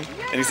shoots him,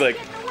 and he's like,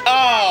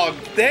 oh,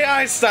 hey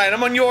Einstein,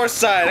 I'm on your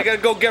side. I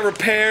gotta go get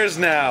repairs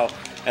now.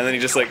 And then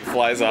he just like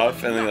flies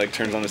off, and then he like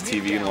turns on his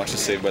TV and watches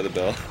Saved by the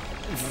Bell.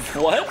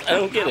 What? I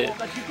don't get it.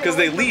 Because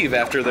they leave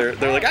after they're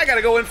like, I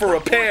gotta go in for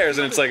repairs,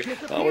 and it's like,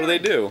 oh, what do they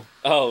do?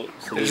 Oh,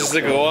 so They just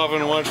like go off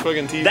and watch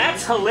fucking TV.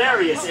 that's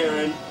hilarious,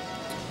 Aaron.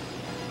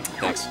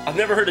 Thanks. I've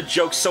never heard a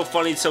joke so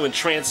funny, so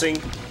entrancing,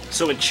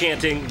 so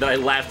enchanting that I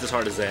laughed as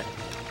hard as that.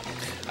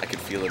 I could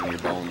feel it in your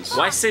bones.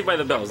 Why Saved by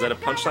the Bell? Is that a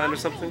punchline or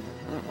something?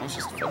 I don't know, it's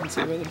just fucking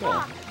Saved by the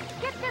Bell.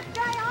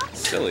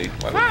 Silly.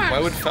 Why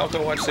would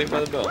Falco watch Saved by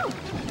the Bell?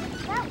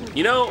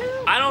 You know,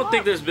 I don't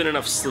think there's been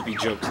enough Slippy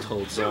jokes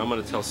told, so I'm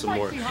gonna tell some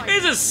more.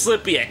 Isn't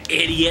Slippy an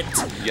idiot?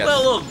 Yes. That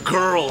little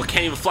girl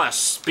can't even fly a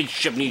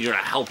spaceship, need you to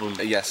help him.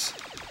 Yes.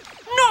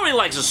 Nobody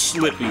likes a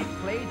Slippy.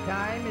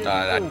 Playtime is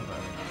I- over.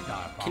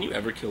 Can you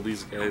ever kill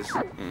these guys?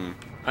 How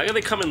can they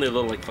come in their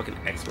little, like, fucking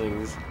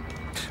X-Wings?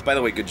 By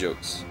the way, good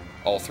jokes.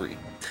 All 3.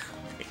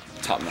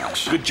 Top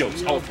notch. Good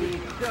jokes, all three.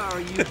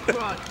 Sorry you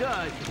brought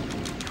us.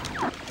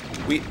 Fuck.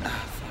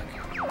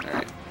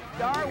 Alright.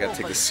 I gotta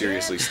take this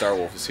seriously.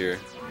 Starwolf is here.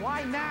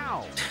 Why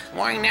now?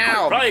 Why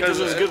now? Probably 'cause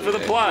it was good for the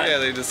plot. Yeah,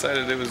 they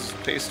decided it was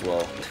paced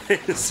well.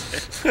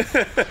 This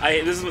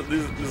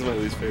is my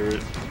least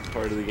favorite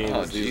part of the game.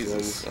 Oh, is these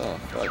Jesus. ones.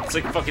 Oh, fuck. It's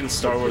like fucking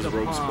Star Wars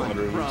Rogue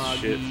Squadron and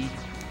shit.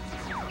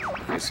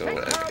 Okay, so I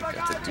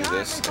got to do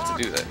this. I have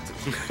to do that.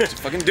 Just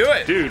fucking do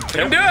it! Dude,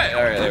 Fucking do it!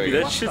 Alright, there we Dude,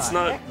 go. that shit's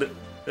not...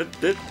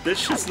 That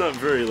shit's not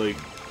very, like...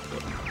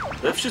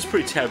 That shit's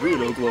pretty taboo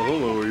in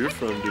Oklahoma, where you're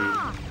from, dude.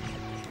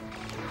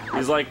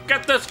 He's like,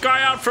 get this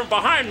guy out from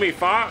behind me,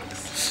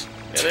 Fox!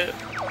 Get it?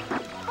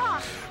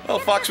 Well,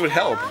 Fox would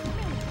help.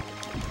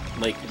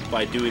 Like,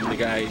 by doing the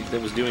guy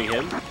that was doing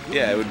him?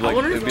 Yeah, it would like. I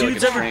wonder it'd if be like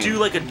dudes a ever train. do,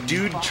 like, a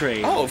dude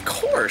train. Oh, of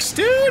course,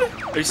 dude!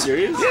 Are you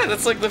serious? Yeah,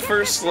 that's like the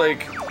first,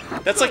 like...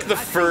 That's like the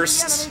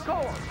first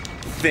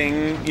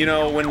thing, you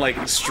know, when,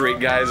 like, straight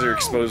guys are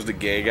exposed to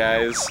gay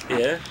guys.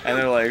 Yeah? And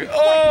they're like,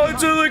 oh,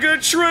 it's like a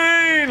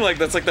train! Like,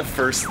 that's like the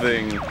first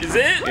thing. Is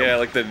it? Yeah,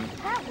 like the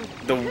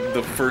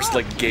first,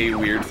 like, gay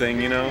weird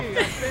thing, you know?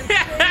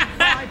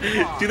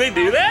 Do they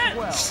do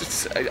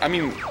that? I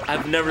mean,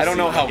 I've never I don't seen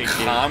know like how a gay-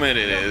 common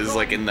it is,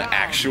 like, in the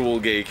actual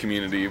gay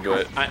community,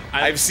 but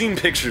I've seen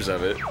pictures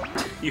of it.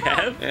 You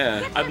have?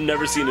 Yeah. I've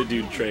never seen a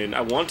dude train.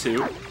 I want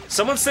to.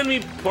 Someone send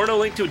me porno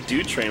link to a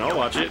dude train. I'll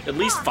watch it. At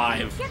least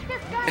 5.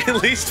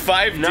 At least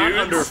 5 Not dudes?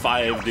 under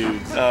 5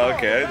 dudes. Oh,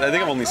 okay. I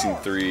think I've only seen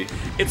 3.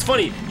 It's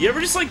funny. You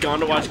ever just like gone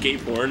to watch gay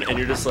porn and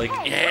you're just like,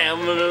 yeah,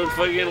 I'm gonna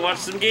fucking watch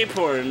some gay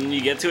porn, and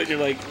you get to it and you're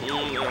like, no.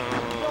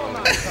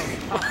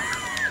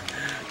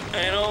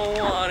 I don't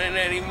want it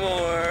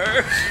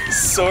anymore.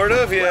 Sort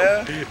of,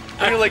 yeah.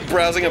 When you're like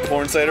browsing a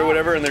porn site or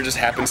whatever, and there just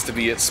happens to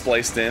be it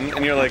spliced in,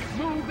 and you're like,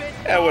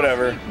 yeah,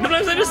 whatever.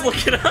 Sometimes I just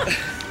look it up.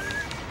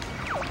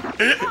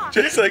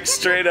 Just like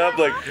straight up,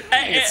 like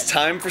it's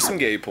time for some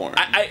gay porn.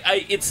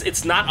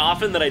 It's not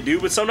often that I do,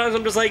 but sometimes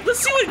I'm just like, let's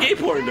see what gay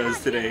porn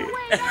does today.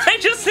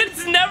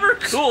 It's never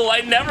cool.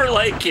 I never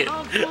like it.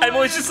 I'm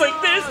always just like,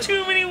 there's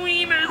too many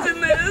wieners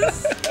in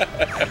this.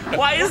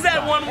 Why is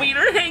that one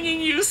wiener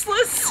hanging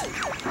useless?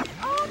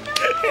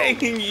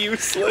 Hanging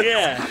useless.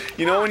 Yeah.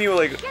 You know when you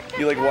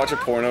watch a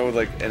porno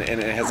with and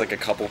it has like a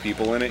couple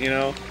people in it, you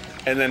know?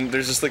 And then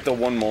there's just like the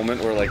one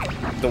moment where like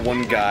the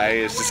one guy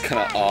is just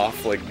kind of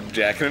off, like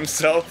jacking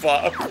himself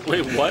off.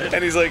 Wait, what?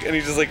 And he's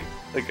just like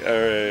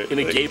alright. In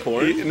a gay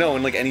porn? No,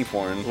 in like any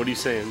porn. What are you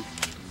saying?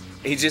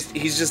 He's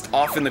just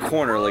off in the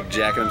corner, like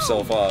jacking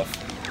himself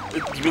off.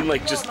 You mean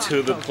like just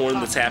to the porn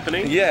that's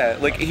happening? Yeah,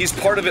 like he's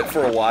part of it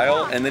for a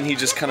while, and then he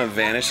just kind of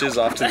vanishes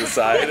off to the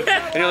side,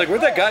 and you're like,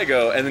 where'd that guy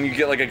go? And then you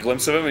get like a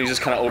glimpse of him, and he's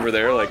just kind of over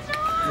there, like.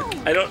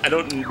 I don't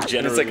generally.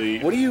 And it's like,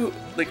 what do you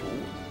like?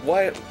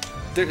 Why?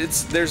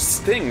 There's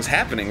things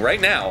happening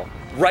right now.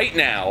 Right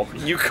now,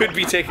 you could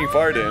be taking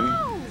part in,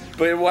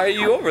 but why are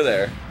you over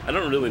there? I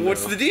don't really know.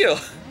 What's the deal?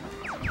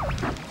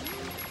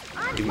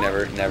 You've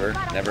never in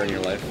your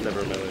life?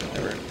 Never in my life.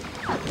 Never.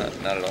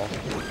 Not at all.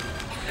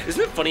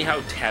 Isn't it funny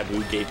how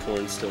taboo gay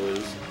porn still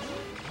is?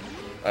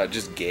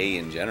 Just gay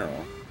in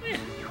general. Yeah.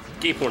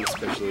 Gay porn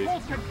especially.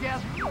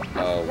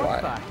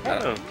 Why? I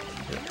don't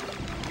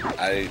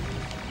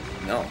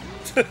know.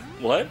 No.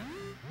 What?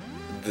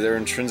 They're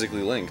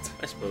intrinsically linked.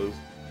 I suppose.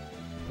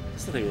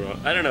 There's nothing wrong.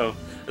 I don't know.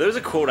 There was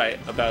a quote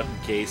about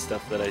gay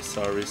stuff that I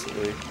saw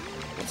recently.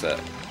 What's that?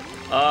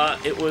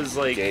 It was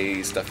like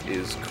gay stuff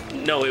is cool.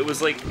 No, it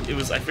was I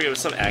forget, it was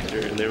some actor,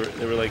 and they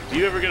were like, do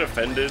you ever get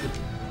offended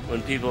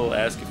when people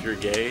ask if you're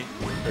gay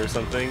or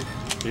something?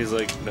 And he's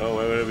like, no,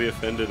 why would I be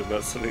offended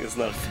about something that's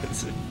not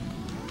offensive?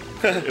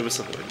 It was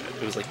something like that.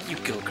 It was like, you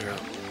go, girl.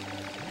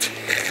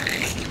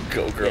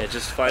 Go, girl. Yeah,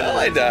 just find. Oh,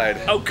 I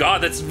died. Oh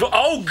God,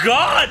 oh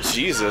God!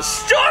 Jesus.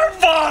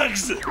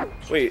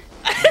 Starfox! Wait.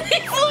 He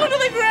flew into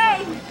the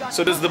ground.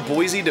 So does the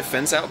Boise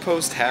Defense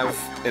Outpost have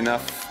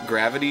enough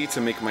gravity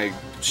to make my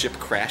ship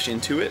crash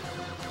into it?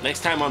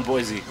 Next time on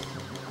Boise.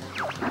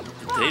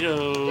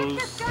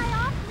 Potatoes.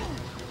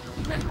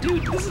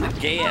 Dude, this is a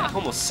gay ass,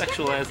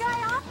 homosexual ass.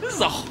 This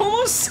is a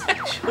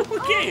homosexual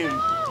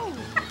game.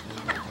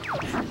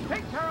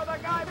 Take care of the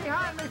guy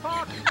behind me,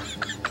 Fox.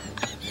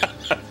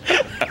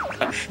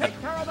 Take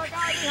care of the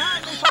guy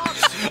behind me,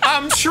 Fox.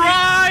 I'm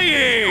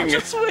trying!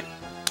 Just wait.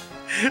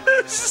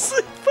 It's just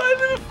like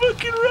 5 in a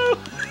fucking row.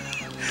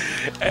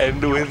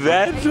 And with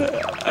that,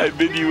 I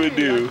bid you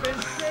adieu.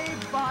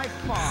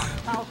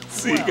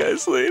 See you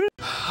guys later.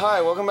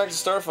 Hi, welcome back to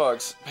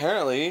Starfox.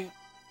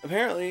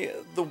 Apparently,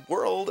 the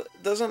world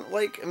doesn't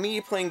like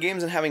me playing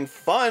games and having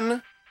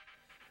fun.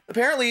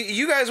 Apparently,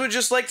 you guys would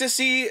just like to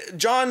see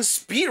John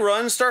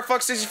speedrun Star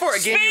Fox 64, a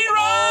game you've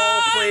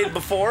all played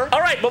before.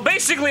 Alright, well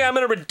basically I'm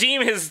gonna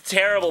redeem his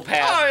terrible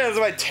path. Oh yeah, that's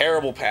my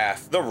terrible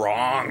path. The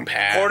wrong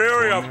path.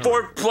 Cordelia,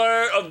 4th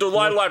player of the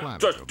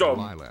Lilac system.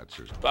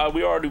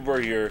 We already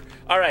were here.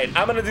 Alright,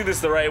 I'm gonna do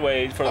this the right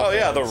way. For the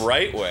yeah, the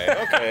right way.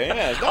 Okay,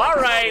 yeah.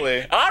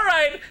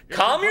 Alright,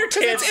 calm your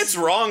tits. It's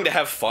wrong to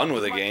have fun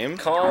with a game.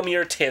 Calm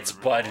your tits,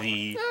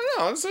 buddy.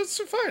 No, it's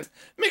fine.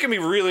 Making me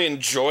really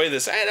enjoy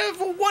this. I had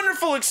a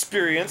wonderful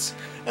experience,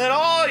 and then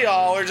all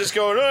y'all are just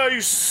going, oh,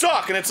 you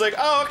suck, and it's like,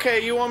 oh,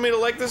 okay, you want me to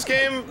like this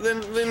game?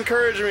 Then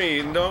encourage me,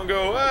 and don't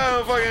go,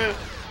 oh, fucking,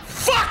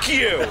 fuck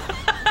you!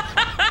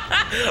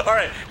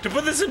 Alright, to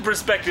put this in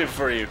perspective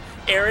for you,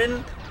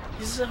 Aaron,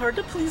 he's hard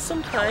to please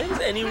sometimes,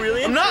 and he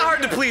really I'm not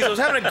hard to please, I was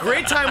having a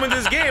great time with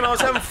this game, I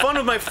was having fun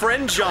with my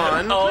friend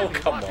John. Oh,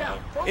 come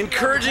on.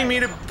 Encouraging me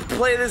to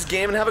play this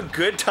game and have a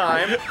good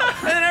time, and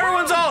then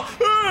everyone's all,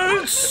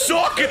 oh, I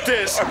suck at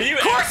this! Of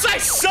course I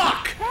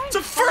suck! It's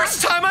the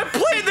first time I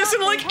played this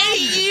in like 8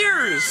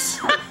 years!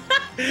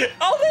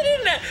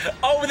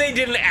 They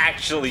didn't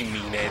actually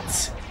mean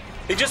it.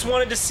 They just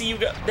wanted to see you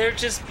go. They're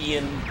just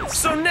being.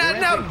 So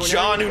now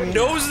John, who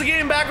knows the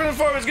game backwards and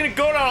forwards, is gonna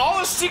go down all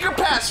the secret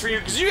paths for you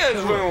because you guys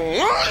want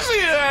to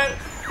see that.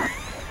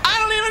 I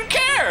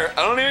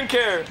don't even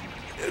care.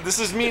 This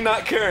is me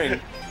not caring.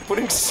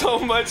 Putting so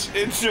much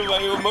into my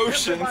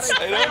emotions.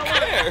 I don't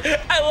care.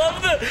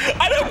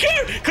 I don't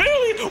care.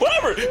 Clearly,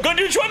 whatever. Go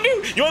do what you want to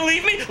do. You want to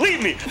leave me?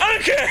 Leave me. I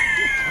don't care.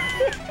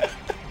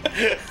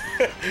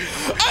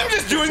 I'm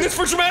just doing this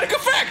for dramatic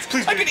effect.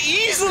 Please, I could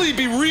easily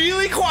be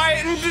really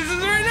quiet and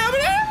right now, but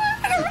it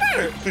doesn't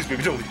matter. Please,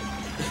 baby, don't leave.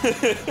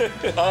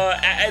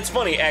 It's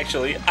funny,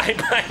 actually.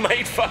 I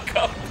might fuck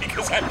up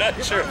because I'm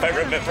not sure if I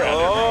remember.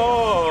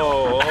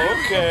 Oh,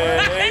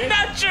 okay. I'm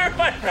not sure if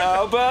I remember.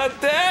 How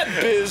about that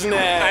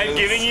business? I'm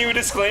giving you a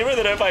disclaimer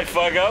that if I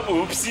fuck up,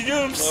 oopsie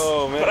doops.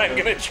 Oh, man. But I'm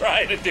gonna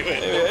try to do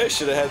it. Maybe I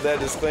should have had that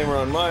disclaimer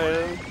on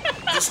mine.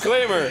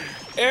 Disclaimer,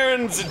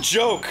 Aaron's a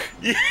joke.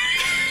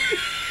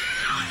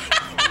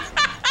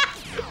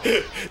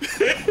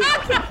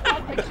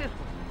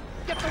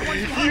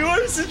 You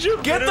are such a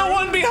Get the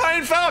one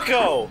behind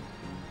Falco!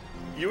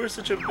 You are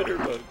such a bitter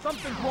bug.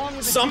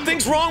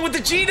 Something's wrong with the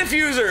G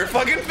diffuser!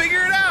 Fucking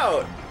figure it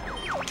out!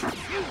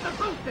 Use the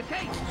boost to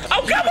take.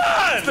 Oh, come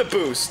on! What's the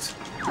boost?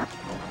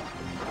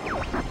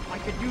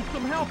 could use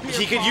some help here.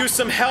 He could use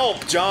some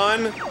help,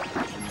 John.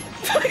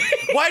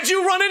 Why'd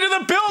you run into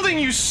the building,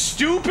 you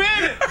stupid?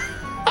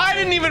 I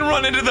didn't even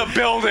run into the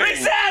building.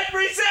 Reset!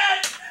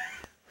 Reset!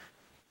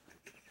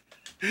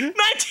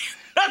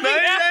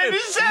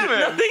 1997.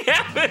 Nothing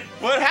happened.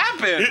 What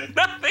happened?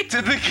 Nothing.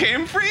 Did the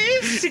game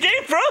freeze? The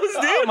game froze,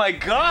 dude. Oh my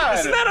god.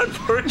 Isn't that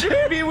unfortunate?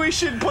 Maybe we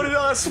should put it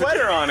on a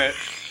sweater on it.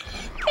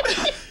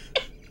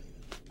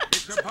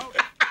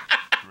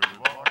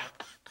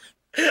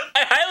 I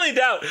highly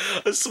doubt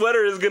a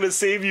sweater is gonna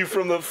save you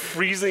from the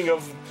freezing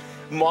of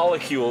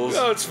molecules.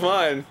 No, it's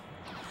fine.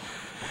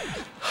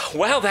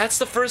 Wow, that's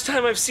the first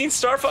time I've seen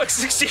Starfox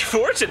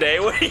 64 today.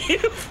 What do you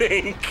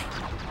think?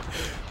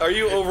 Are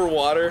you over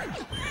water?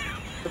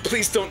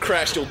 Please don't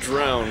crash, you'll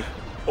drown.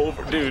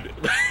 Dude.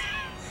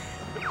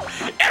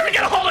 Ever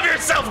get a hold of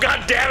yourself,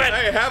 goddammit!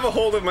 I have a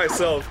hold of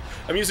myself.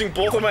 I'm using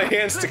both of my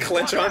hands to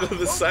clench onto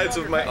the sides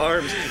of my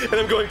arms, and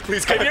I'm going,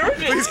 please God,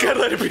 please God,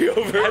 let it be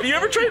over. Have you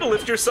ever tried to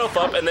lift yourself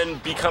up and then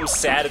become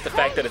sad at the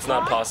fact that it's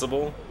not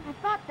possible? I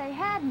thought they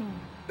had me.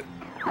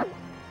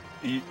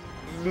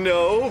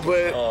 No,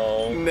 but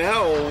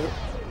now,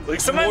 Like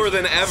sometimes, more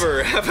than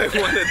ever, have I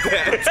wanted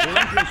that.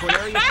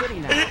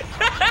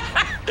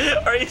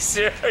 Are you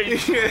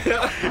serious?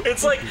 Yeah.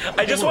 It's like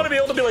I just want to be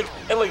able to be like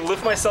and like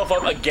lift myself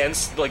up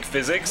against like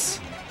physics,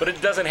 but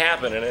it doesn't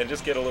happen, and I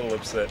just get a little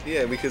upset.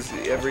 Yeah, because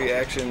every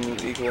action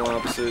equal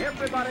opposite.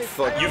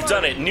 Fuck. You've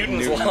done it,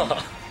 Newton's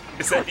law.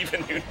 Is that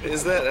even Newton?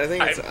 Is that? I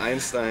think it's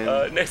Einstein.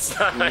 It's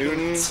not.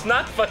 Newton? It's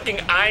not fucking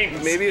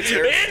Einstein. Maybe it's They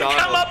didn't Aristotle.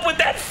 come up with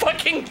that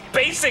fucking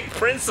basic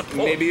principle.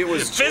 Maybe it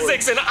was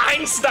physics in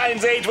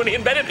Einstein's age when he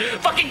invented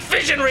fucking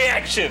fission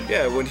reaction.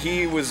 Yeah, when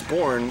he was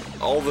born,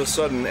 all of a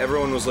sudden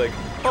everyone was like,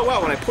 "Oh wow,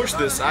 when I push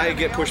this, I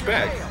get pushed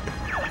back."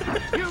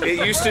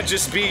 It used to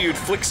just be you'd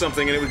flick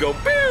something and it would go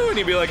boo, and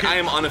you'd be like, "I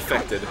am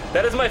unaffected."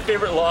 That is my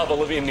favorite law of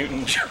Olivia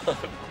Newton-John.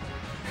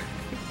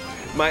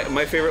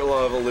 My favorite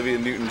law of Olivia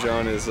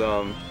Newton-John is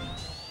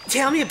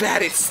tell me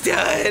about it,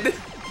 stud.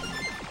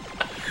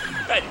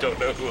 I don't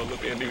know who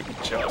Olivia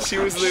Newton-John is. She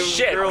was the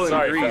Shit, girl in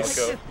sorry, Grease.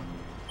 Falco.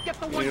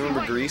 Do you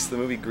remember Grease, the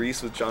movie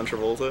Grease with John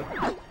Travolta?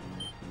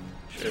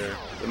 Sure.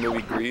 The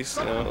movie Grease,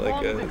 you know,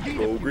 like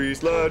oh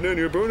Grease lightning,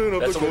 you're burning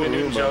up That's the Olivia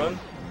Newton-John?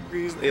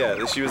 Grease.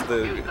 Yeah, she was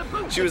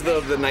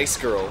the nice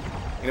girl.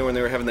 You know, when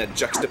they were having that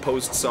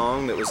juxtaposed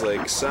song that was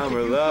like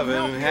summer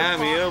lovin', have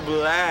me a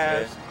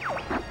blast.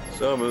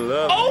 Summer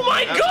lovin'. Oh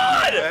my have me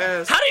god! a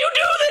blast. How do you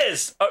do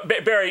this?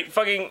 Barry,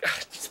 fucking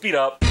speed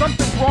up.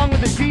 Something's wrong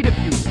with the G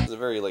diffuser. It's a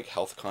very like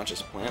health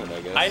conscious planet, I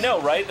guess. I know,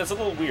 right? That's a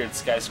little weird.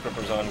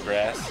 Skyscrapers on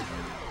grass.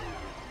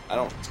 I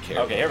don't care.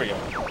 Okay, here we go.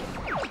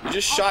 You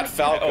just shot I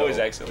Falco. always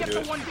accidentally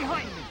Get do the it. one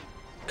behind me.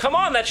 Come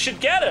on, that should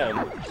get him.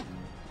 All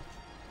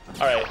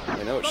right.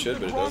 I know it should,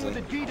 but it Something's wrong with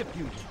the doesn't. G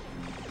diffuser.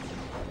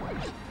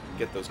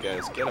 Get those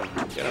guys. Get them.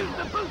 Get them.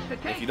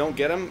 If you don't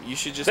get them, you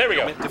should just. There we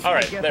go. commit defeat. All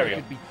right, there we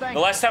go. The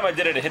last time I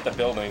did it, it hit the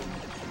building.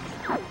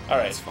 All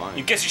right. That's fine.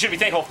 You guess you should be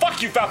thankful.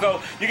 Fuck you,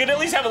 Falco. You can at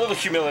least have a little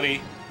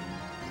humility.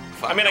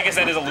 I mean, I guess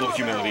that is a little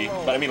humility,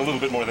 but I mean a little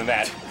bit more than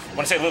that.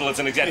 When I say little, it's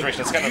an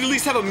exaggeration. It's kind You of at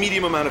least have a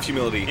medium amount of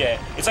humility. yeah.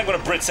 It's like when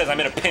a Brit says I'm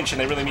in a pinch,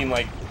 and they really mean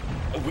like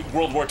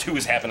World War II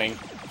is happening.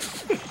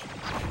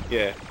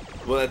 Yeah.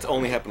 Well, that's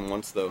only happened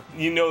once, though.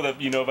 You know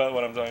about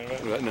what I'm talking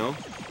about. What? No.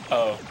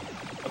 Oh.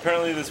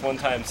 Apparently this one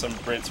time some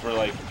Brits were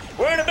like,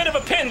 we're in a bit of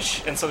a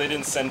pinch, and so they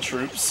didn't send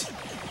troops.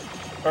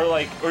 Or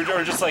like, or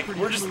just like,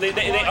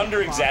 they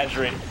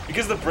under-exaggerate.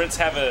 Because the Brits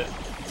have a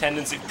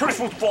tendency, pretty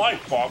smooth flying,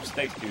 Fox,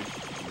 thanks dude.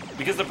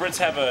 Because the Brits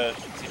have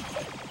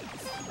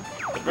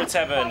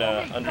an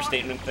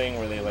understatement thing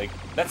where they like,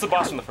 that's the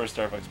boss from the first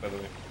Starfox, by the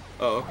way.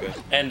 Oh, okay.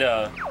 And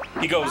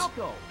he goes,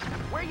 Falco,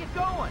 where you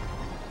going?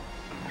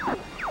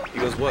 He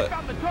goes, what?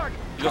 Found the target.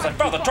 I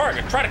found the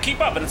target, try to keep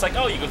up, and it's like,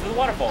 oh, you go through the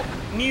waterfall.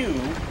 New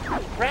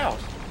route.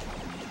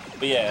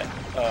 But yeah,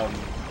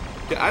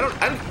 I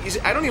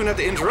don't even have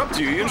to interrupt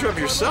you. You interrupt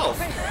yourself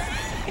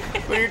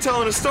when you're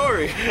telling a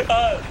story.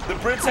 the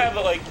Brits have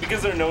like,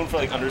 because they're known for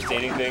like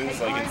understating things,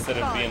 like instead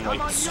of being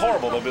like, this is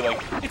horrible, they'll be like,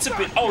 it's a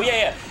bit, oh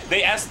yeah.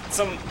 They asked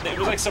it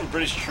was like some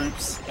British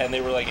troops, and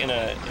they were like in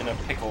a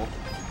pickle.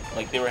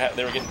 Like they were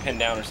getting pinned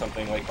down or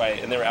something, like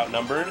and they were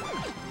outnumbered.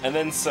 And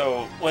then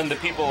so when the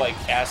people like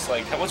asked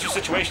like, what's your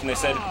situation? They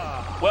said,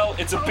 well,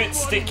 it's a bit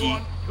sticky.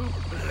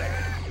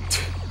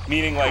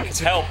 Meaning like,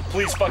 help,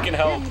 please fucking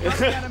help.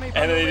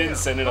 And they didn't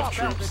send enough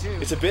troops.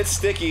 It's a bit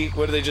sticky.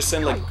 What did they just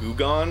send, like,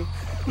 Gugon?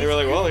 They were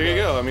like, well, there you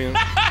go. I mean,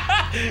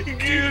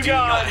 do you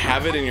not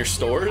have it in your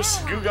stores?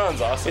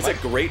 Gugon's awesome. It's a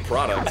great I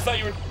product. thought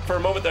you were, for a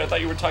moment there, I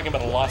thought you were talking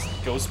about a lost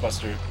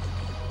Ghostbuster.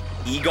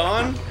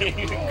 Egon?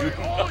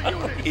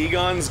 Gugon.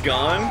 Egon's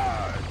gone?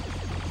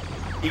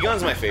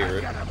 Egon's my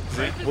favorite.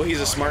 Well,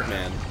 he's a smart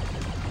man.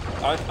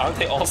 Aren't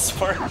they all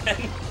smart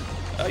men?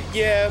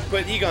 Yeah,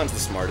 but Egon's the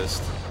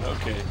smartest.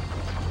 Okay.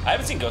 I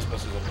haven't seen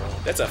Ghostbusters in a while.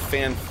 That's a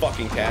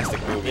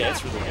fan-fucking-tastic movie. Yeah,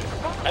 it's really good.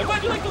 I'm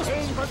glad you like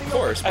Ghostbusters. Of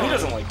course. Who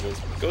doesn't like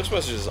Ghostbusters?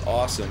 Ghostbusters is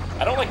awesome.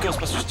 I don't like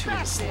Ghostbusters 2 in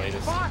the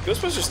slightest.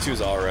 Ghostbusters 2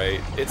 is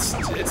alright. It's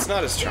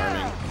not as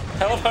charming.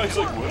 I love how he's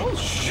like, well,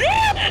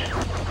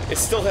 shit! It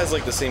still has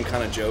like the same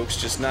kind of jokes,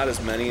 just not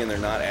as many, and they're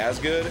not as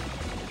good.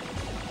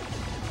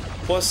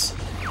 Plus,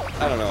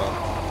 I don't know.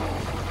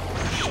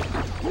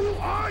 Who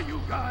are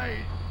you guys?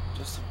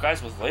 Just some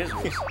guys with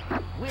lasers.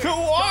 Who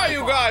are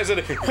you guys?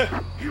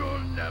 You'll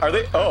never. Are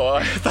they? Oh,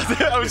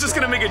 I was just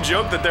gonna make a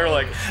joke that they're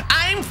like,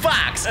 I'm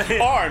Fox,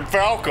 I'm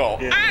Falco,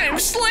 I'm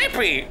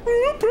Slippy.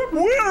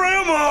 Where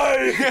am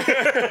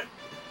I?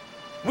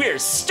 We're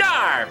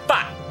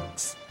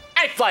Starfox.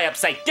 I fly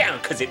upside down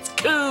because it's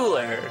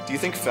cooler. Do you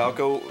think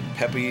Falco,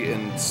 Peppy,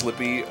 and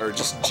Slippy are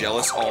just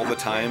jealous all the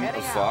time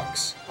of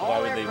Fox?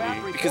 Why would they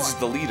be? Because he's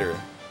the leader.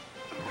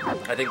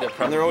 I think they're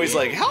probably. And they're always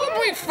like, help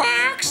me,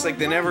 Fox! Like,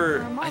 they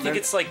never... I think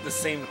it's like the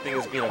same thing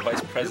as being a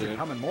vice president.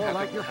 more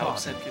like your How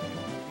father. upset people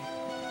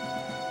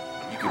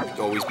You could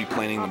always be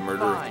planning the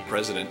murder of the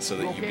president so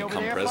that you Okay over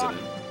become there,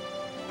 president.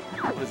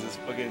 What is this,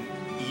 fucking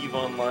Eve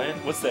Online?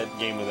 What's that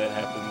game where that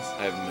happens?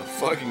 I have no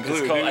fucking clue,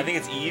 It's called, dude. I think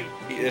it's Eve.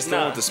 It's the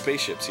one with the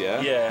spaceships,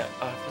 yeah? Yeah,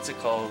 what's it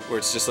called? Where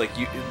it's just like,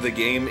 the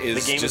game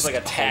is The game just is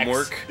like a tax.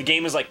 homework. The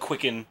game is like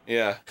Quicken.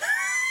 Yeah.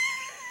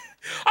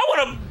 I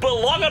want to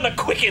log on to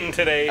Quicken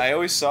today. I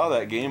always saw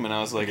that game and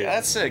I was like,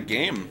 that's a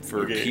game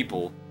for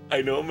people.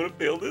 I know I'm gonna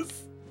fail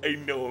this. I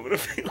know I'm gonna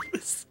fail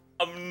this.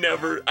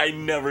 I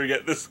never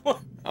get this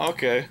one.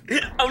 Okay.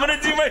 I'm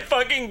gonna do my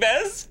fucking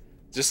best.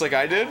 Just like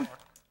I did?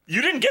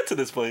 You didn't get to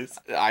this place.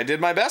 I did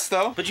my best,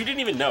 though. But you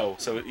didn't even know,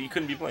 so you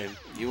couldn't be blamed.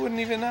 You wouldn't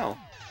even know.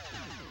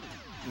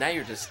 Now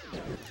you're just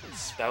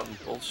spouting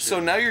bullshit. So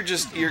now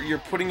you're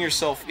putting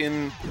yourself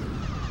in...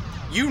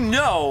 You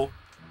know,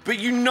 but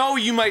you know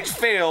you might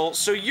fail,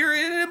 so you're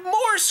in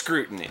more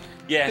scrutiny.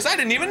 yeah. Because I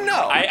didn't even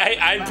know.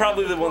 I'm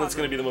probably the one that's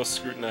gonna be the most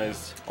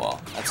scrutinized. Well,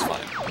 that's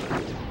fine.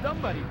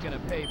 Somebody's gonna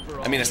pay for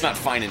all I mean, it's not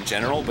fine in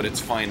general, but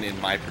it's fine in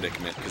my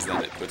predicament, because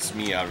then it puts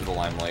me out of the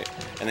limelight,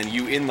 and then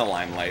you in the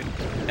limelight,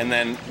 and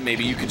then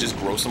maybe you could just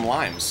grow some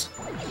limes.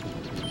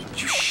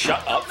 Would you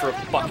shut up for a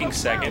fucking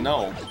second?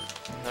 No.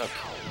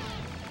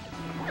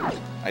 Okay.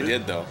 I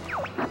did, though.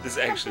 This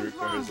actually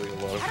requires like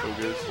a lot of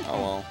focus. Oh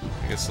well,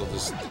 I guess I'll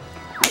just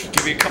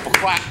give you a couple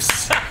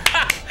claps.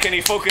 Can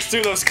you focus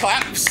through those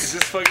claps? Is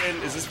this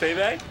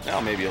payback? No,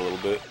 maybe a little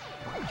bit.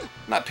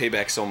 Not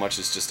payback so much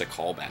as just a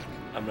callback.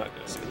 I'm not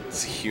gonna say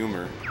It's this.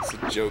 humor. It's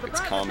a joke. It's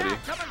comedy.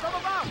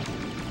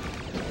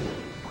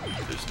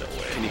 There's no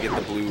way. Can you get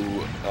the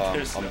blue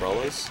There's no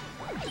umbrellas?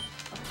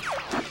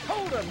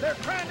 Hold them, they're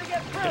trying to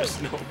get through.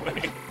 There's no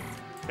way.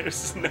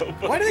 There's no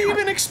way. Why do they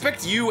even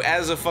expect you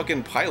as a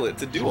fucking pilot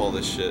to do all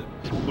this shit?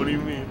 What do you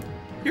mean?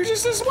 You're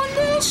just this one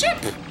little ship!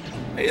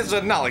 It's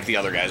not like the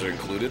other guys are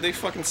included. They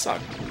fucking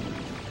suck.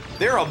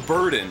 They're a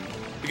burden.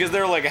 Because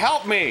they're like,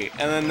 help me!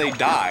 And then they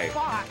die.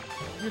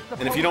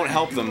 And if you don't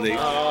help them, they...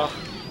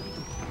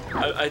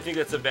 I think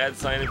that's a bad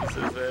sign if he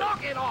says that.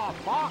 Knock it off,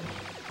 Fox.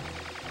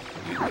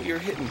 You're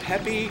hitting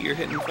Peppy, you're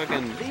hitting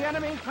fucking... The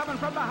enemy's coming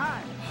from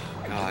behind.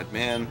 God,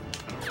 man.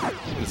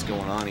 What is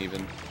going on,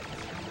 even?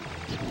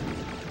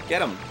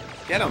 Get him!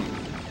 Get him!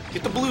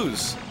 Get the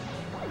blues!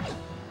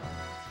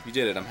 You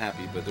did it, I'm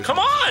happy, but there's... Come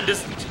on!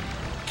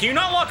 Can you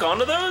not lock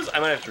onto those? I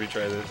might have to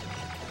retry this.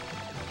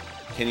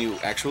 Can you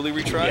actually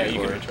retry? Yeah,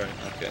 you or... can retry.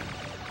 Okay.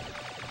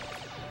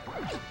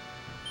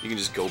 You can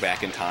just go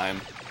back in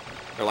time.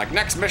 They're like,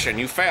 next mission,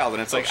 you failed,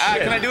 and it's like,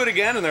 shit. can I do it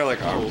again? And they're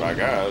like, oh my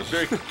gosh. Can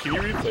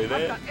you replay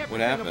that? What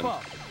happened?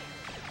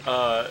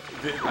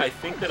 I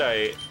think that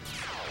I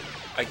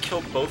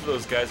killed both of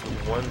those guys with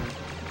one...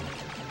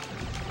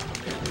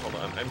 Man, hold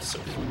on, I'm so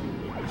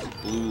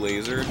focused. Blue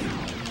laser.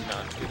 I'm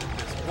not good at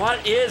this.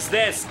 What is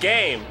this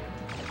game?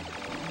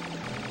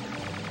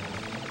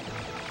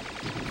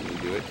 Can you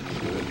do it? Can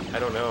you do it? I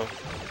don't know.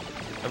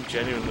 I'm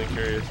genuinely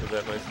curious of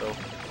that myself.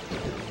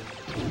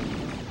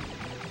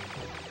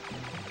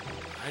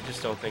 I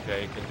just don't think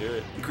I can do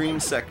it. Green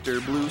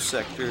sector, blue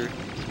sector.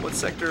 What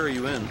sector are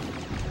you in?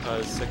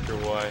 Sector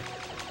Y.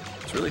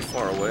 It's really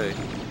far away.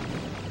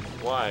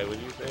 Why would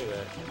you say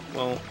that?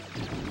 Well,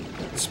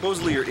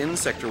 supposedly you're in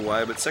Sector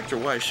Y, but Sector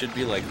Y should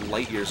be like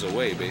light years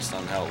away based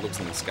on how it looks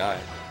in the sky.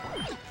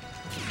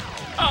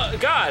 Oh,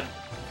 God!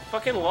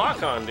 Fucking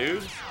lock on,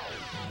 dude.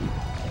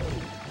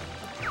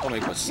 Don't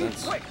make much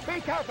sense. Quick,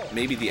 be careful.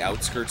 Maybe the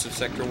outskirts of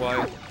Sector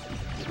Y?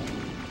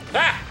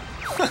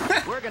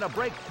 Ah! We're gonna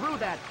break through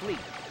that fleet.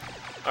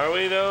 Are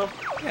we, though?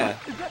 Yeah,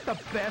 Is that the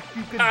best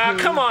you can Ah, do?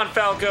 come on,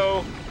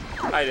 Falco!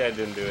 I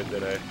didn't do it,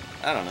 did I?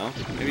 I don't know.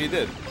 Maybe you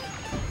did.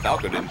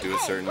 Falco didn't do it,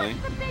 certainly.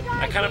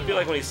 I kind of feel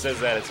like when he says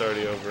that, it's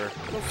already over.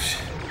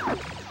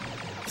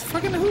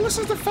 Fucking, who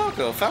listens to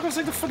Falco? Falco's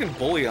like the fucking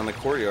bully on the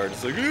courtyard.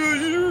 It's like,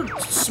 you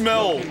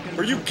smell.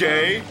 Are you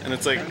gay? And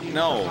it's like,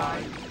 no.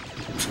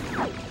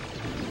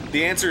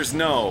 The answer is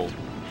no.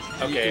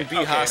 Okay, You can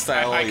be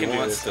hostile all you can do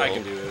want this. still. I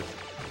can do this.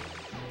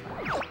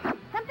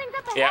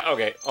 Yeah,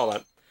 okay, hold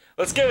on.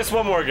 Let's give this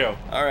one more go.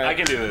 All right. I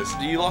can do this.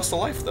 You lost a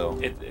life, though.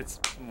 It's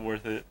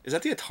worth it. Is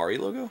that the Atari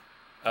logo?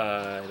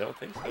 I don't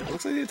think so. It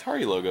looks like the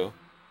Atari logo.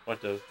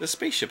 What does? The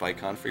spaceship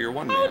icon for your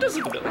one man. Oh, it does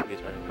look a bit like the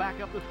Atari. Back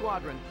up the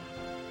squadron.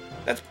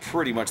 That's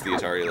pretty much the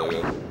Atari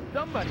logo.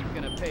 Somebody's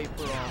gonna pay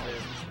for all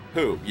this.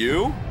 Who?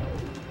 You?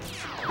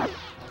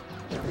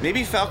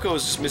 Maybe Falco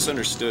is just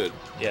misunderstood.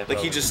 Yeah, like he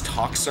probably. just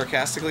talks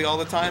sarcastically all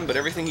the time, but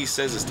everything he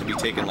says is to be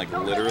taken like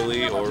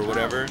literally or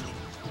whatever.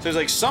 So he's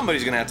like,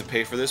 somebody's gonna have to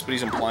pay for this, but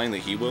he's implying that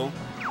he will.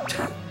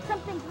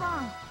 Something's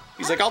wrong.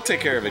 He's like, I'll take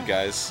care of it,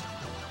 guys.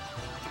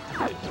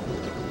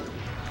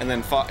 And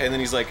then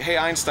he's like, hey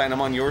Einstein,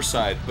 I'm on your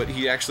side, but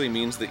he actually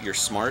means that you're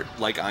smart,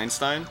 like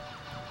Einstein.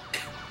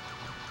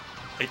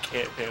 I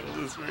can't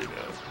handle this right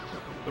now.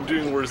 I'm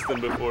doing worse than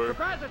before.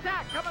 Surprise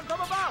attack coming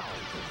from above!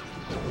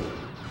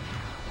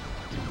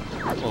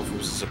 Well, if it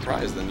was a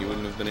surprise, then you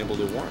wouldn't have been able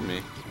to warn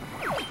me.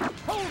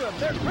 Hold them!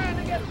 They're trying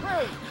to get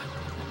through!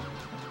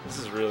 This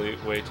is really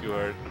way too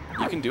hard.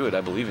 You can do it.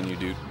 I believe in you,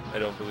 dude. I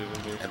don't believe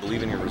in you. I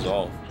believe in your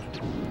resolve.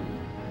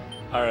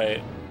 All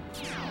right.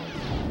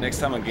 Next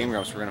time on Game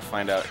Grumps, we're gonna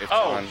find out if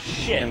Oh, John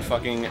shit. can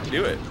fucking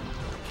do it.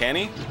 Can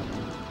he?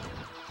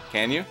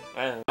 Can you?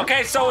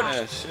 Okay, so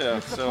Yeah,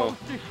 so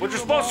what you're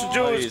supposed to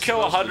do is kill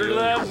 100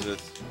 of them.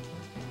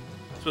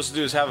 Supposed to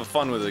do is have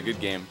fun with a good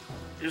game.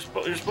 You're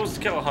supposed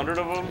to kill 100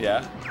 of them.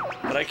 Yeah.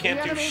 But I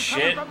can't do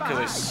shit because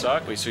I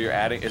suck. Wait, so you're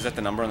adding? Is that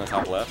the number on the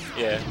top left?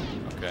 Yeah.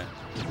 Okay.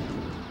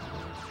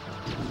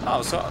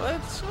 Oh, so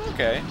that's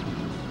okay.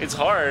 It's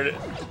hard.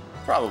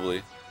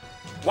 Probably.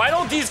 Why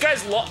don't these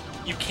guys lock?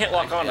 You can't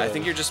lock on. I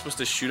think you're just supposed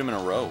to shoot them in a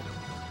row.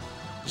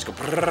 Just go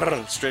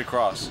brrrr, straight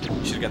across. You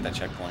should have got that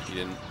checkpoint. You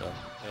didn't, though.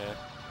 Yeah.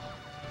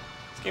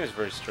 This game is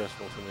very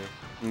stressful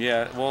to me.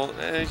 Yeah. Well,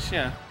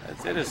 yeah,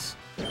 it is.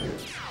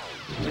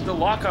 Like, the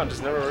lock-on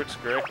just never works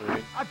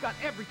correctly. I've got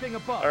everything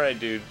above! Alright,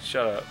 dude,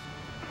 shut up.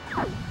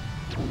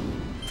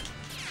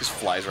 Just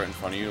flies right in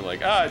front of you,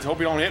 like, I hope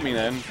you don't hit me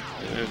then.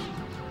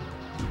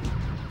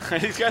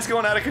 These guys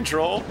going out of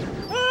control.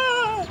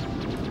 Ah!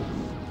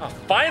 Oh,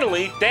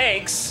 finally!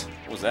 Thanks!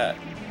 What was that?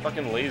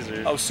 Fucking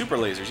lasers. Oh, super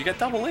lasers. You got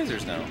double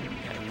lasers now.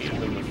 I needed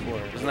them before.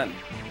 Doesn't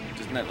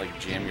that like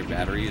jam your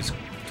battery as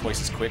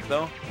twice as quick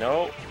though?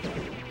 No.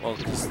 Well,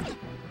 'cause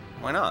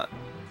why not?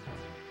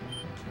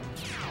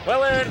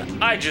 Well,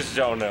 Aaron, I just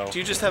don't know. Do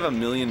you just have a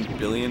million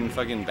billion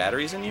fucking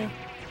batteries in you?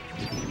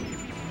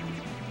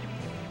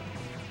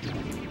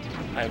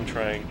 I'm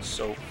trying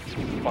so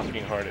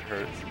fucking hard it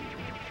hurts.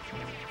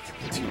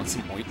 Do you want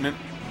some ointment?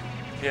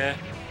 Yeah.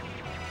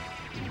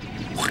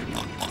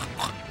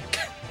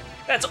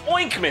 That's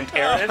ointment,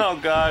 Aaron! Oh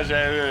gosh,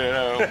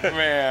 oh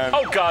man.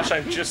 Oh gosh,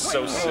 I'm just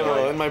so Oh,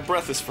 silly. and my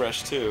breath is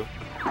fresh too.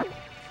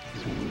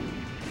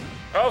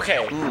 Okay,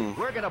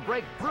 We're gonna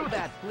break through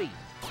that fleet!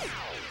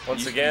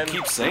 once again. You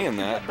keep saying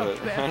that, but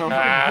I don't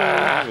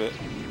Ah. believe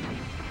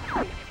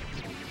it.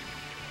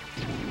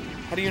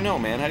 How do you know,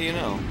 man? How do you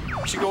know?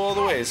 You should go all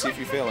the way and see if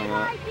you fail or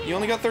not. You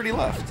only got 30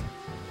 left.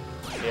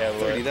 Yeah,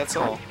 30, but that's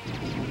all.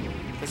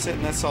 That's it,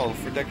 and that's all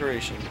for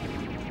decoration.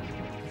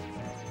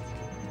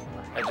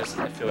 I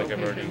feel like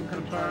I'm already.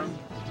 Confirmed.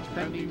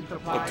 Spending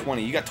supply. Look,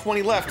 20. You got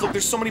 20 left. Look,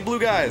 there's so many blue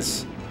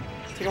guys.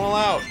 Take them all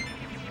out.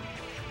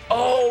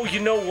 Oh, you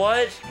know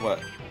what? What?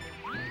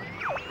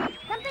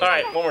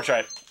 Alright, one more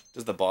try.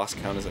 Does the boss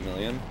count as a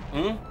million?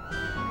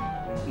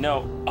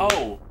 No.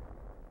 Oh.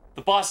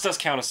 The boss does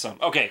count as some.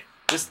 Okay,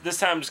 this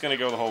time I'm just gonna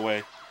go the whole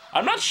way.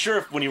 I'm not sure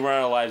if when you run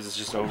out of lives it's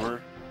just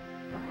over.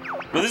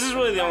 But this is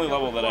really the only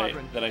level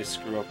that I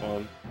screw up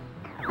on.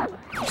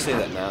 You say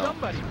that now.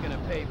 Somebody's gonna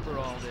pay for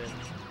all this.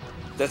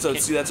 That's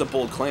a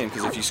bold claim,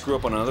 because if you screw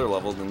up on another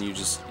level, then you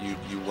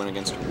went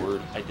against your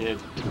word. I did.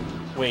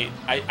 Wait,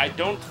 I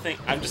don't think.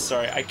 I'm just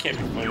sorry. I can't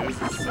be funny.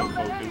 This is so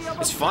focused.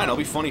 It's fine. I'll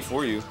be funny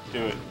for you.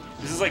 Do it.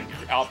 This is like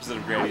opposite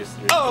of Gradius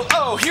 3.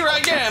 Oh, here I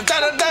am! Da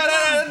da da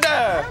da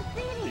da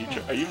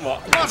da! Are you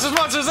mocking?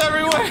 Monsters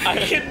everywhere! I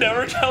can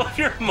never tell if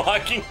you're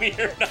mocking me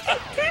or not.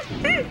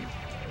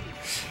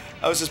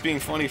 I was just being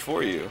funny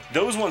for you.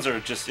 Those ones are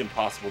just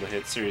impossible to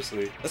hit.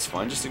 Seriously. That's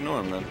fine. Just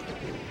ignore them then.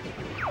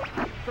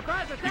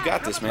 Surprise attack You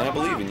got this, coming man. I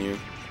from believe in you.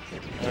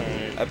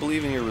 Alright. I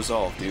believe in your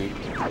resolve, dude.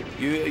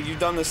 You've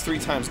done this 3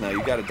 times now.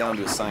 You got it down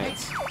to a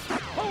science. above.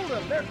 Hold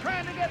them! They're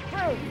trying to get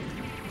through!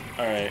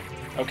 Alright.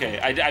 Okay,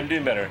 I'm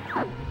doing better.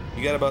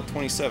 You got about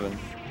 27.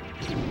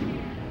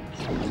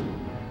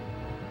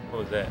 What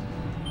was that?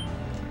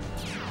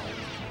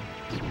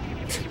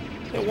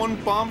 That one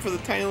bomb for the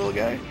tiny little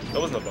guy.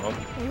 That wasn't a bomb.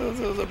 That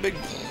was a big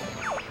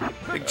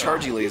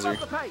chargy laser.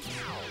 Keep up the pace.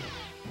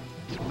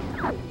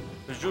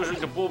 There's usually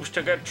the boobs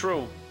to get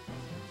through.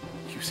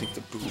 Using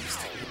the boobs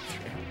to get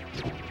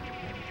through.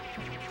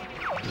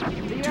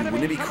 The Dude, enemy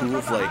wouldn't it be coming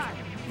cool from if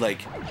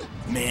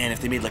behind. man, if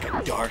they made like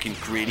a dark and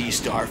gritty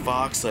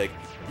Starfox, like,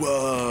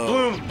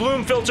 whoa.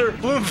 Bloom filter.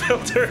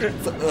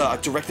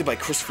 Directed by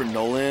Christopher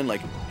Nolan,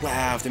 like,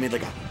 wow, if they made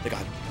like a Oh,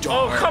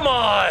 dark. come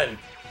on!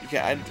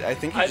 Yeah, I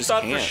think you I just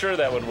thought can't. for sure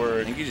that would I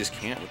work. think you just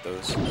can't with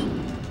those.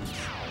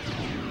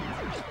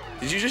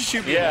 Did you just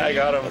shoot me? Yeah, I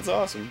got him. That's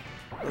awesome.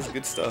 That's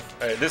good stuff.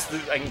 Alright, this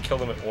I can kill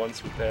them at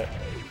once with that.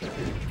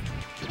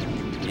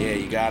 Yeah,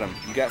 you got him.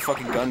 You got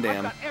fucking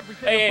Gundam. Got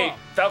everything Hey, above.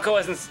 Falco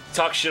hasn't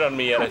talked shit on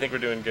me yet. I think we're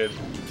doing good.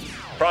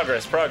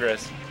 Progress.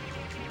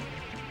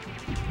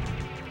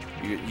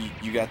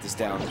 You got this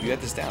down. You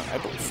got this down.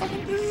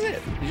 Fucking, this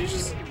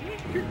is it.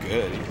 You're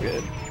good. You're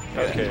good.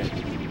 Yeah. Okay.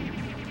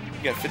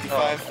 You got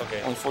 55. Oh,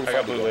 okay. Only 45 I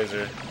got to blue go.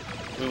 laser.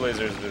 Blue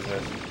laser is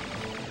business.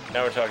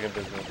 Now we're talking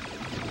business.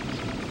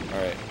 All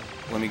right.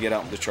 Let me get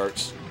out the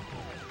charts.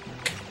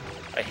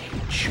 I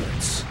hate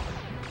charts.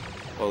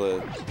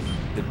 Well,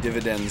 the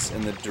dividends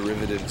and the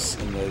derivatives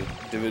and the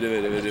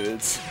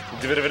dividends.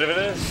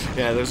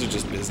 Yeah, those are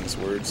just business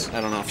words.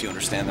 I don't know if you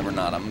understand them or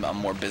not. I'm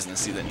more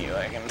businessy than you.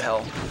 I can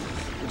tell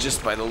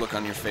just by the look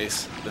on your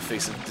face, the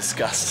face of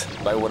disgust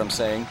by what I'm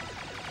saying.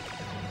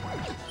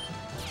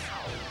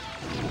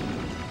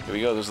 Here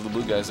we go. Those are the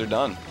blue guys. They're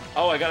done.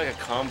 Oh, I got like a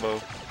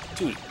combo.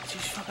 Dude, there's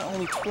fucking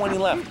only 20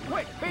 left.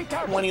 Wait, be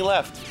careful. 20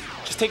 left.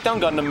 Just take down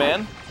Gundam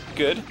Man.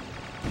 Good.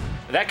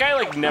 That guy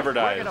like never We're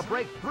dies. gonna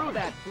break through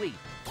that fleet.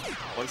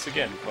 Once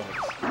again,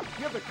 folks.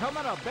 You're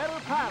becoming a better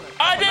pilot.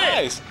 I did it!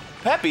 Nice.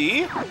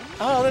 Peppy.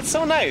 Oh, that's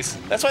so nice.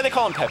 That's why they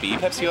call him Peppy. He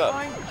peps you up.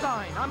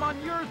 Fine, I'm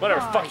on your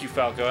Whatever, side. fuck you,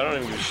 Falco. I don't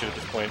even give a shit at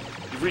this point.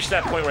 You've reached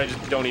that point where I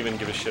just don't even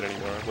give a shit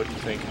anymore. What do you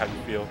think? How do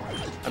you feel?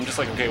 I'm just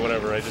like, okay,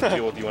 whatever. I just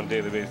deal with you on a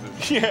daily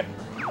basis. Yeah.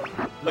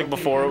 Like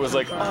before, it was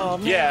like, oh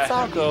man, Yeah.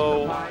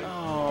 Falco.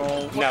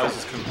 Oh. Now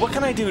it's just What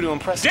can I do to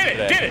impress you Did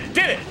today? it!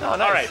 Did it! Oh,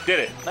 nice. All right, did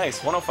it.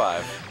 Nice.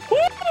 105. Woo!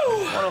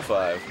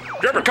 105.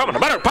 You're becoming a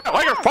better pilot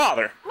like your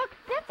father. Looks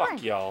different.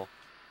 Fuck y'all.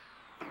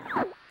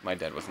 My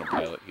dad wasn't a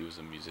pilot. He was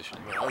a musician.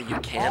 Well, you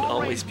can't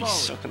always be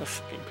stuck in the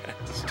fucking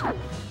past.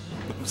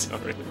 I'm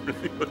sorry. I'm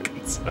really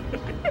fucking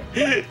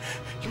sorry.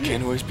 You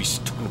can't always be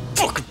stuck in the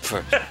fucking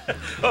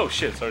past. Oh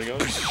shit! It's already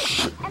going.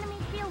 Enemy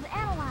field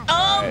analyzed.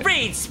 All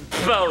right,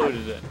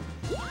 Spode.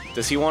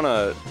 Does he want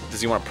a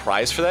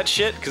prize for that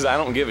shit? Because I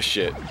don't give a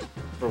shit.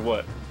 For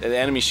what? The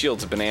enemy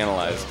shields have been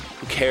analyzed.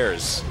 Who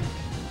cares?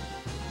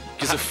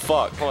 Gives a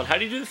fuck. Hold on. How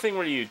do you do the thing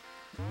where you?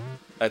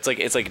 It's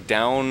like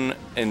down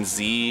and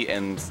Z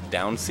and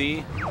down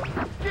C.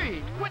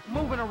 Gee, quit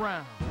moving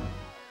around.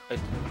 The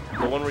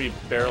one where you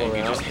barrel And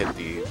you around. just hit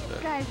the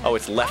Guys oh, are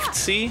it's left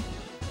C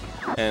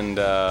and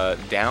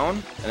down.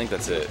 I think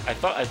that's it. I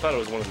thought it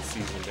was one of the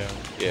C's and down.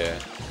 Yeah.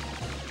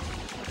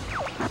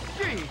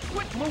 Gee,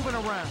 quit moving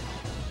around.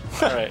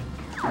 All right.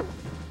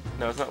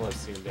 No, it's not left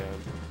C and down.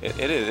 It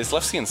is. It's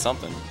left C and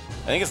something.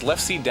 I think it's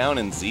left C down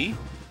and Z.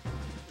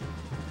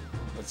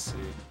 Let's see.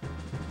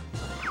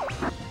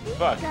 These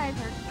Fuck. guys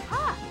are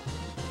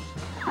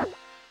tough.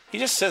 He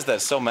just says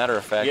that so matter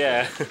of fact.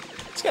 Yeah.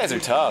 These guys are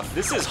tough.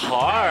 This is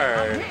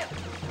hard.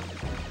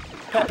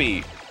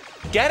 Peppy.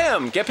 Get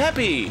him! Get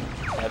Peppy!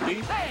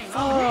 Happy?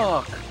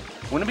 Fuck.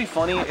 Wouldn't it be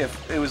funny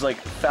if it was like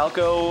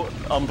Falco,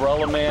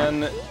 Umbrella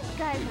Man, These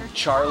guys are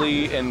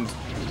Charlie, and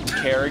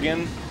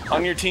Kerrigan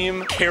on your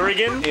team?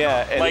 Kerrigan?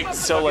 Yeah, and Like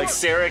so like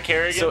Sarah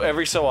Kerrigan? so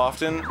every so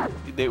often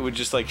they would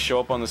just like show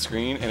up on the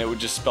screen and it would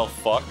just spell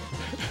fuck.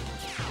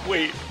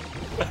 Wait.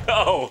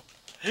 Oh.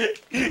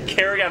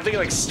 Kerrigan. I'm thinking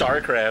like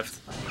StarCraft.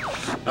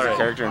 All A right.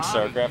 character in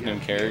StarCraft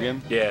named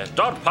Kerrigan. Yeah.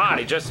 Don't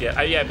party just yet.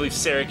 Yeah, I believe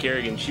Sarah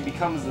Kerrigan. She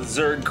becomes the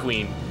Zerg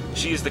Queen.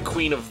 She is the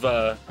Queen of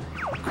Blade.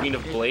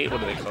 What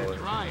do they call her?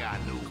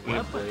 Queen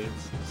of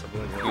Blades.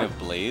 Something like that. Queen of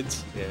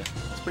Blades. Yeah.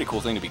 It's a pretty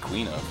cool thing to be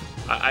queen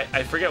of.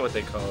 I forget what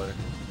they call her.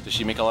 Does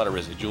she make a lot of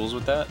residuals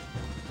with that?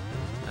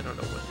 I don't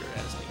know what you're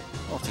asking.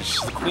 Oh,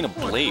 she's the Queen of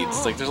Blades.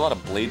 It's like there's a lot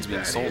of blades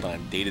being sold on a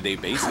day-to-day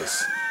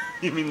basis.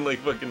 You mean like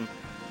fucking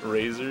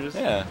razors?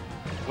 Yeah.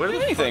 Where do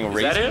Anything,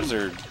 is that razors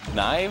him? or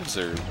knives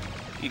or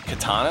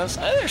katanas.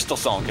 They're still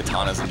selling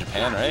katanas in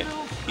Japan, right?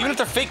 Even if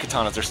they're fake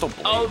katanas, they're still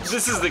blades. Oh,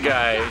 this is the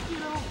guy.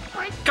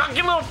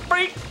 Cocky little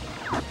freak.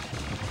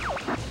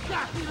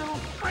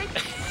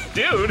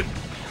 Dude,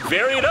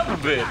 vary it up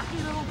a bit.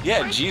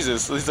 Yeah,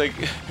 Jesus. He's like,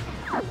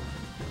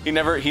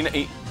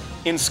 he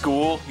in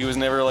school he was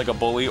never like a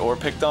bully or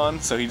picked on,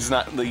 so he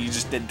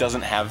just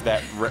doesn't have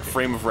that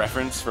frame of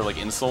reference for like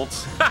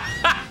insults.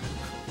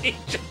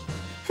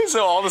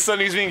 So all of a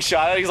sudden he's being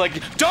shot at. He's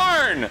like,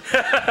 "Darn,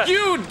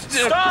 you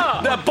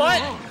Stop! the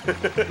butt!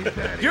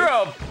 You're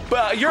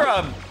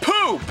a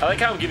poop." I like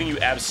how I'm giving you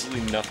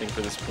absolutely nothing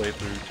for this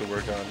playthrough to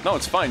work on. No,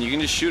 it's fine. You can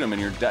just shoot him,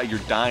 and you're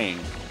dying.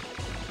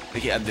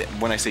 Yeah,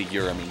 when I say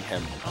you're, I mean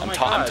him. Oh I'm my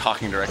God.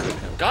 talking directly to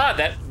him.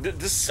 God,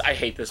 this I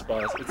hate this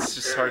boss. It's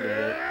just hard to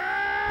hit.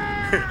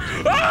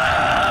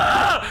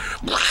 Ah!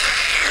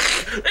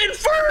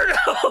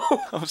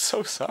 Inferno! I'm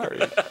so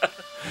sorry.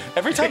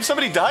 Every time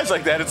somebody dies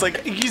like that, it's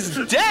like he's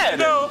dead.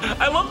 No,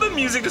 I love the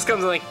music just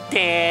comes in like,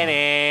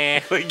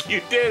 "Danny, like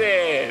you did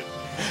it."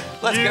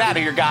 Let's get out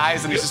of here,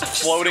 guys. And he's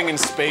just floating in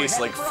space,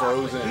 like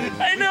frozen,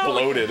 and I know.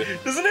 bloated.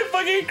 Doesn't it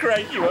fucking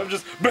crank you? I'm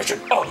just mission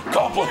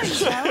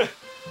accomplished.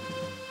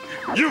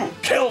 You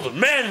killed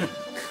men.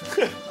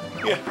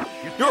 Yeah.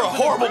 You're a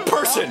horrible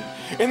person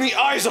in the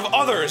eyes of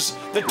others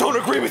that don't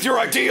agree with your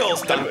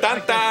ideals. Dun,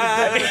 dun,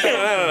 dun,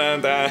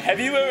 dun, dun. Have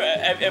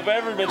I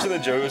ever mentioned the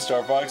joke of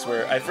Starfox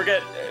where I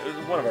forget?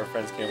 One of our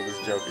friends came with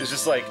this joke. It's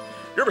just like,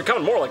 "You're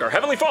becoming more like our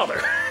heavenly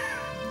father."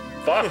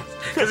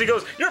 Because he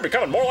goes, "You're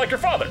becoming more like your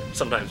father."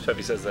 Sometimes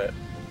Peppy says that.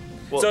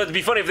 Well, so it'd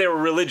be funny if they were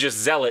religious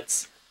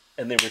zealots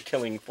and they were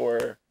killing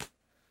for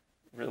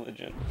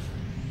religion.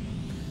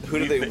 who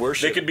do they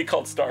worship? They could be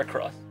called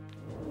Starcross.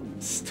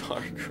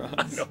 Starcross.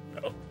 I don't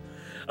know.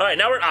 All right,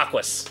 now we're at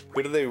Aquas.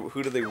 Who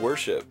do they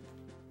worship?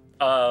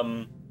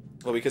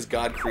 Well, because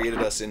God created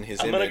us in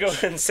His I'm image. gonna go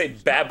ahead and say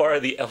Babar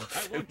the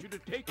elephant.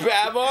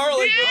 Babar,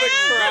 like with the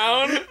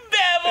crown. Babar!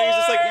 And he's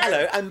just like,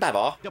 hello, I'm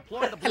Babar.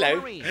 Deploy the Hello.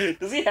 Marine.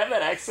 Does he have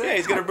that accent? Yeah,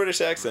 he's got a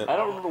British accent. I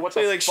don't remember what So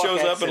the he like fuck shows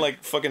up accent. and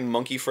like fucking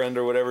monkey friend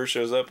or whatever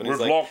shows up and he's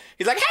We're like, long.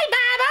 hey Babar,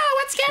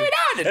 what's going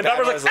on? And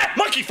Babar's Babar's like, ah,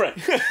 monkey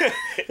friend!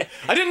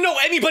 I didn't know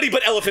anybody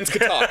but elephants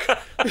could talk.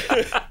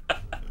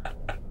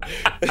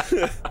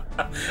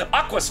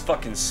 Aquas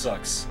fucking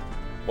sucks.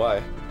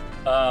 Why?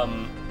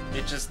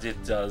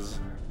 It does.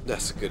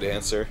 That's a good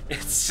answer.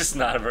 It's just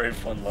not a very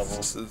fun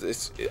level.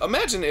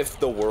 Imagine if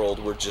the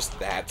world were just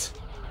that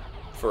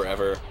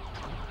forever.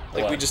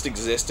 Like we What? just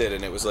existed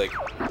and it was like,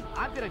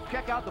 I'm gonna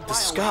check out the the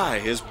sky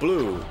is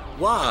blue.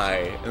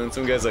 Why? And then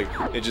some guy's like,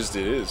 it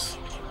is.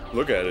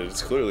 Look at it,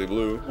 it's clearly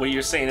blue. Wait,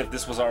 you're saying if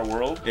this was our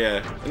world?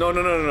 Yeah. No.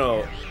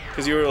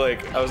 Because you were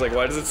like, I was like,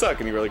 why does it suck?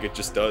 And you were like, it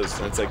just does.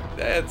 And it's like,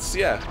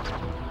 yeah.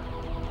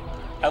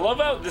 I love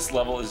how this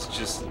level is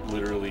just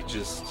literally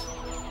just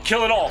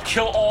kill it all,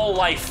 kill all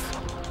life.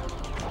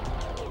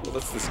 Well,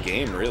 that's this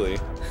game, really.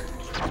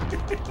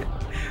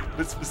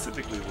 But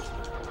specifically this one.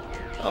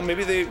 Oh,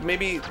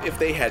 maybe if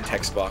they had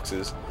text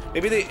boxes,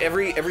 maybe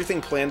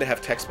everything planned to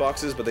have text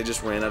boxes, but they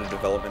just ran out of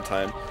development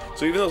time.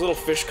 So even those little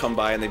fish come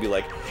by and they'd be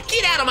like,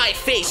 "Get out of my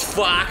face,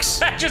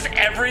 fox!" Just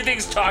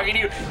everything's talking to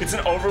you. It's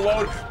an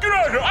overload. Get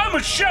out of here! I'm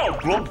a shell.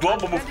 Glub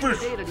glub. I'm a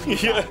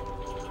fish. Yeah.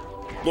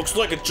 Looks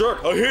like a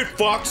jerk. I hate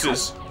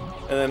foxes.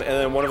 And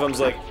then one of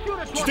them's like, "Do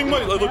you think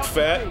I look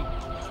fat?"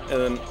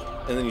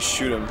 And then you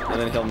shoot him, and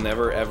then he'll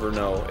never ever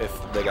know if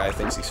the guy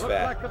thinks he's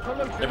fat.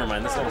 Never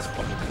mind. This level's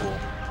fucking cool.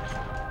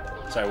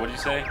 Sorry, what did you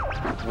say?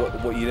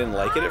 What you didn't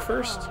like it at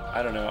first?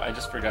 I don't know. I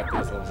just forgot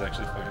that this level's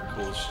actually fucking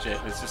cool as shit.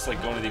 It's just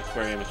like going to the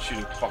aquarium and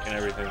shooting fucking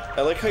everything.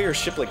 I like how your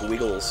ship like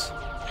wiggles.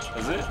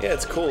 Is it? Yeah,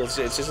 it's cool. It's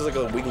just like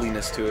a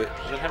wiggliness to it.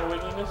 Does it have a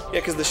wiggliness?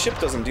 Yeah, because the ship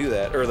doesn't do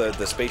that, or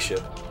the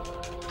spaceship.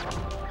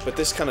 But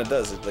this kind of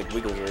does. It like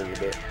wiggles a little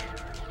bit.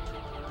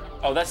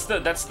 Oh, that's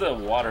the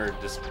water.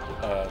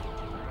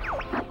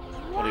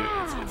 What do you,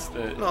 it's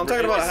the. No, I'm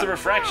talking about the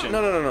refraction.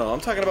 No. I'm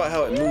talking about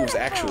how it moves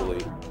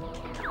actually.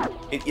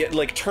 It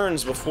like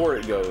turns before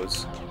it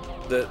goes.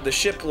 The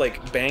ship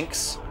like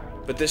banks,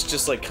 but this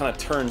just like kind of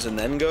turns and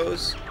then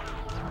goes.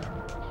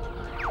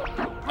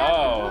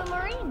 That's the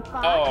Marine,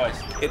 Fox. Oh, I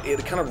see.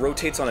 It kind of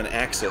rotates on an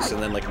axis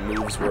and then like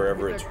moves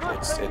wherever it's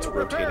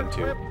rotating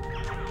to.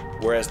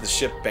 Whereas the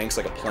ship banks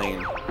like a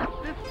plane,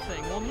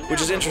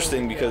 which is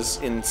interesting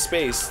because in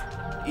space,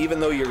 even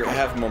though you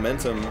have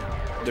momentum,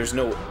 there's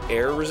no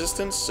air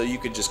resistance, so you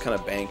could just kind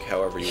of bank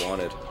however you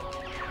wanted.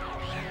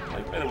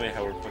 Like, by the way,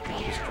 how we're fucking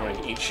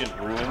destroying ancient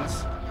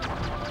ruins.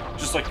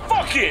 Just like,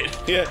 fuck it!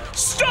 Yeah.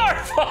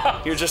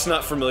 Starfox! You're just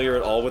not familiar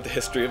at all with the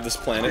history of this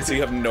planet, so you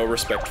have no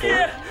respect for it.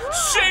 Yeah!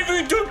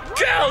 Saving the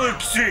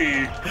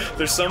galaxy!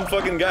 There's some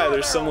fucking guy,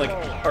 there's some like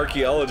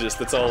archaeologist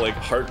that's all like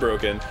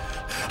heartbroken.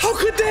 How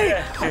could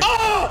they?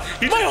 Oh!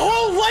 My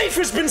whole life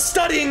has been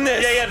studying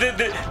this!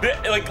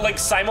 Yeah, like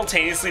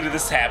simultaneously to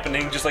this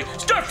happening, just like,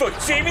 Starfox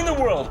saving the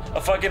world!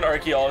 A fucking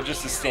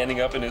archaeologist is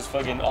standing up in his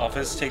fucking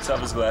office, takes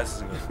off his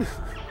glasses, and goes,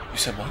 you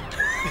said what?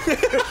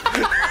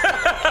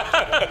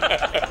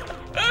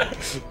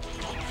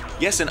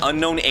 Yes, an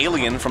unknown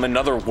alien from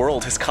another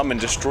world has come and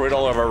destroyed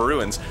all of our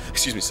ruins.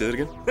 Excuse me, say that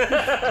again?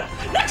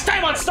 Next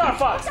time on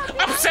Starfox,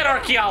 upset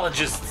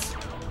archaeologists!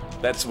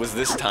 That was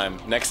this time.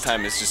 Next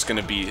time it's just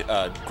gonna be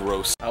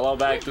gross. Hello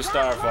back to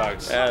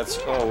Starfox.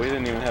 We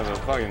didn't even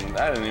have I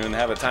didn't even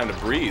have a time to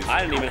breathe.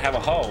 I didn't even have a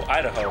hoe,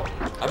 Idaho.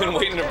 I've been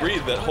waiting to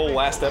breathe that whole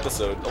last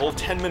episode. The whole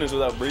 10 minutes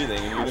without breathing.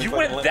 And You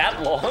went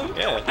that long?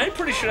 Yeah. I'm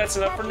pretty sure that's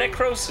enough for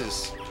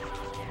necrosis.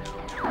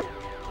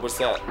 What's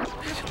that?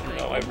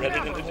 No, I read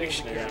it in the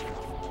dictionary.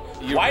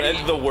 You Why read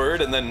did- the word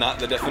and then not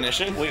the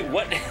definition? Wait,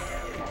 what?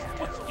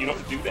 You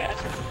don't do that?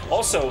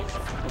 Also,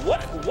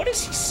 what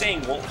is he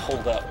saying won't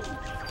hold up?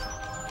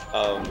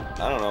 I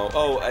don't know.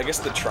 Oh, I guess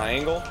the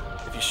triangle?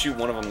 If you shoot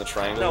one of them, the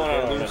triangle will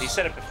No. lose. He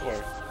said it before.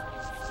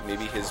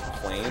 Maybe his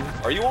plane?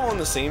 Are you all in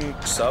the same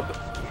sub?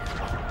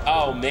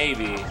 Oh,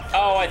 maybe.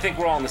 Oh, I think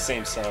we're all in the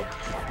same sub.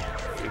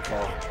 Good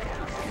call.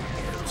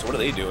 So what are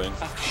they doing?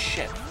 Oh,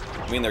 shit.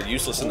 I mean, they're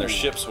useless in their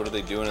ships. What are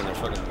they doing in their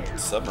fucking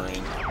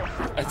submarine?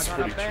 That's I got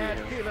a pretty bad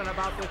true. feeling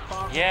about this,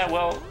 Fox. Yeah,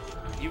 well,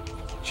 you're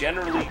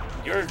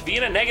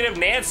being a negative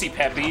Nancy,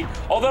 Peppy.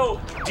 Although,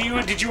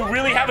 did you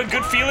really have a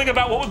good feeling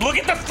about look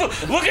at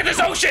this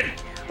ocean!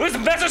 Look at the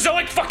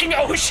Mesozoic fucking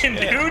ocean,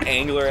 dude!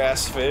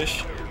 Angler-ass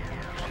fish.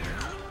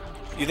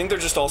 You think they're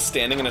just all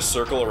standing in a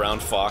circle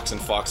around Fox,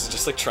 and Fox is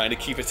just like trying to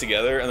keep it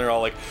together, and they're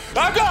all like,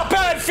 I've got a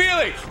bad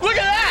feeling! Look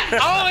at that!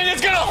 I don't think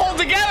it's gonna hold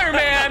together,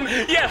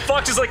 man! Yeah,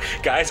 Fox is like,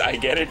 guys, I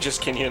get it,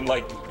 just can you,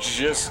 like,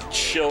 just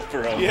chill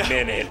for a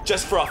minute?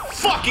 Just for a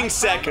fucking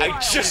sec, I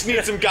just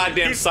need some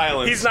goddamn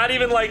silence. He's not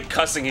even, like,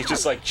 cussing, he's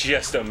just like,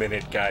 just a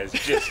minute, guys,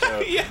 just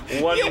a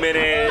 1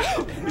 minute.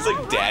 He's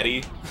like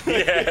daddy.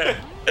 Yeah.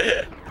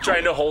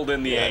 Trying to hold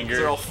in the anger.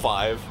 They're all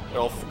 5. They're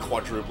all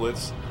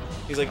quadruplets.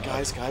 He's like,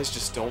 guys,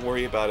 just don't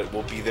worry about it.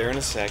 We'll be there in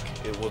a sec.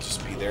 It will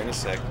just be there in a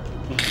sec.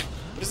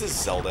 What is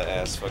this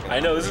Zelda-ass fucking... I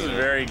know, this is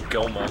very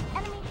Goma.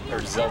 Enemy Or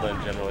field Zelda in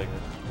down. general. Like,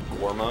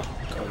 Gorma.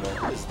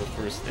 Goma is the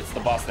first. It's the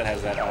boss that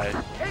has that eye.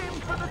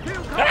 Aim for the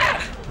cucumber!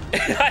 Ah!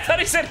 I thought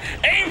he said,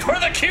 aim for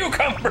the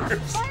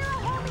cucumbers! Fire a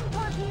homing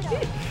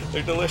torpedo.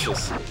 They're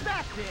delicious.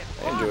 That's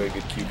it! I enjoy a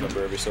good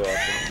cucumber every so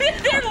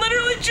often. They're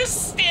literally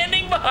just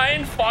standing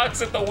behind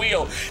Fox at the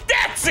wheel.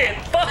 That's it,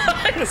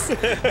 Fox!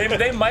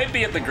 they might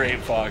be at the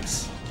Great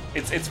Fox.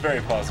 It's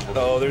very possible.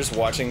 Oh, there's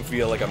watching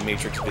via like a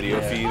Matrix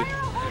video feed.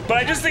 But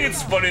I just think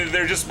it's funny that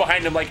they're just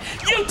behind him like,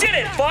 you did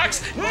it,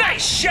 Fox!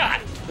 Nice shot!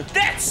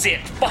 That's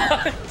it,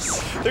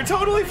 Fox! They're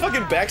totally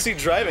fucking backseat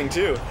driving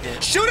too.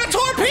 Shoot a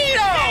torpedo!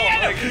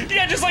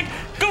 Yeah, just like,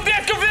 go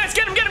fast,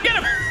 get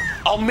him!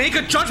 I'll make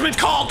a judgment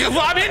call because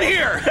I'm in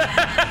here.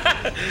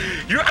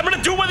 I'm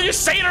gonna do it whether you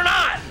say it or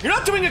not! You're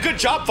not doing a good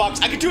job, Fox.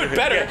 I can do it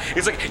better. Yeah,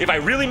 it's like, if I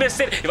really missed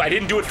it, if I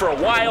didn't do it for a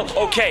while,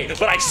 okay,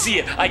 but I see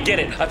it, I get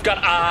it, I've got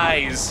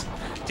eyes.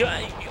 Dude,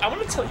 I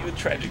want to tell you a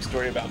tragic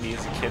story about me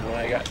as a kid when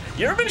I got...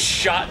 You ever been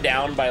shot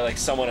down by like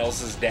someone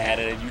else's dad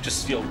and you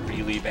just feel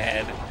really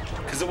bad?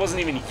 Because it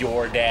wasn't even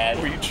your dad.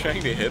 Were you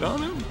trying to hit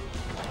on him?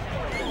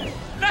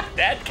 Not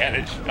that kind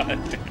of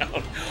shot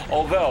down.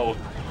 Although,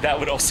 that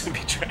would also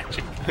be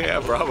tragic.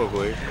 Yeah,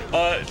 probably.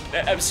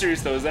 I'm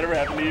serious though, has that ever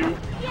happened to you?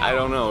 I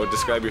don't know.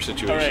 Describe your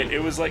situation. Alright,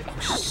 it was like,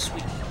 oh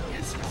sweet.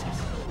 Yes.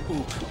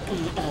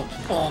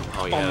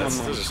 Oh yeah,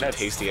 those are some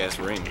tasty ass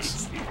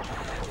rings.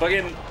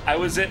 Fucking, I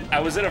was at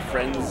a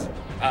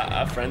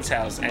friend's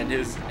house, and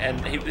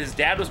his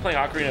dad was playing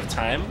Ocarina of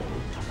Time.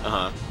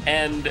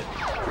 And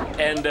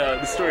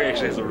the story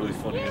actually has a really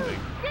funny ending.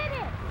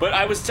 But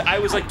I was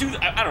like, dude,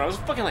 I don't know, I was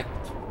fucking like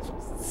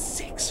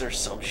 6 or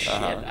some shit.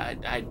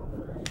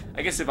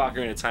 I guess if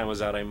Ocarina of Time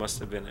was out, I must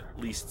have been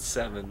at least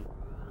 7.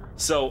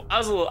 So I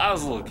was a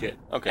little kid.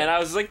 Okay. And I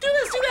was like, do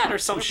this, do that, or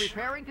some shit.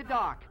 Preparing to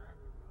dock.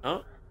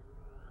 Oh.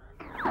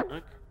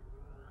 Okay.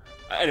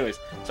 Anyways,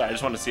 sorry, I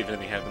just wanted to see if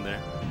anything happened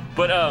there.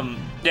 But,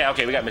 yeah,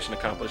 okay, we got mission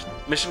accomplished.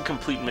 Mission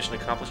complete and mission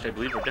accomplished, I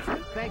believe, are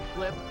different. Thanks,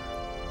 Slip.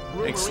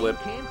 Thanks, Slip.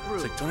 Came through.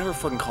 It's like, don't ever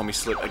fucking call me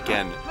Slip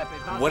again.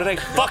 What did I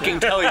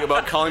fucking tell you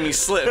about calling me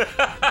Slip?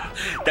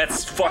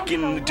 That's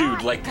fucking,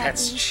 dude, like,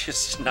 that's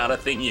just not a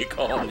thing you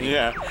call me.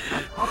 Yeah.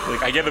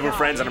 Like, I get that we're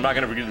friends, and I'm not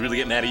gonna really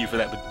get mad at you for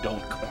that, but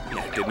don't call me.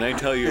 Yeah, didn't I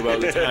tell you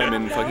about the time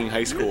in fucking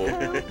high school?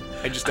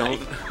 I just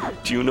don't.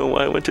 Do you know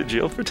why I went to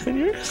jail for 10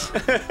 years?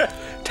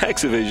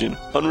 Tax evasion.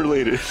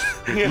 Unrelated.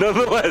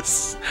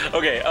 Nonetheless.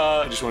 Okay,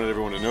 I just wanted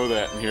everyone to know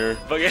that in here.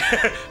 I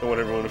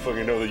want everyone to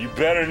fucking know that you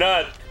better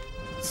not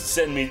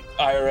send me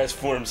IRS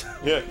forms.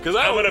 Yeah, because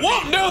I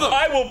won't know them!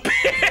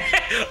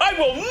 I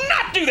will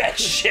not do that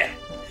shit!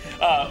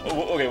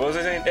 Okay, what was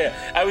I saying?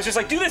 Yeah, I was just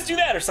like, do this, do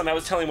that, or something. I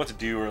was telling him what to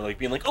do, or like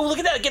being like, oh, look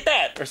at that, get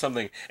that, or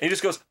something. And he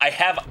just goes, I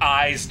have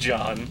eyes,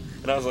 John.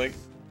 And I was like,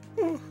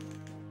 oh,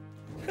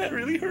 that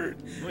really hurt.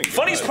 Oh,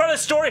 funniest part of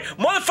the story,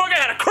 motherfucker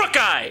had a crook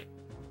eye!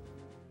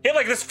 He had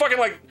like this fucking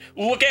like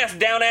look-ass,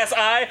 down-ass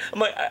eye.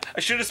 I'm like, I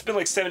should have just been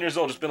like 7 years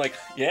old, just been like,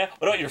 yeah,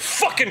 what about your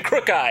fucking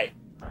crook eye?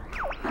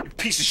 You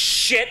piece of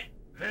shit!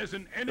 There's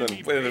an And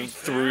enemy then base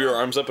threw your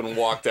arms up and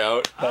walked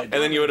out. And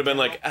then you would have been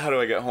like, how do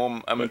I get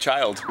home? I'm a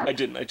child. I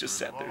didn't, I just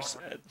sat there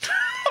sad.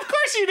 Of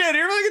course you did.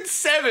 You're fucking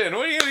 7.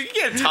 What are you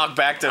can't talk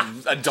back to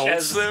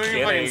adults. Just You're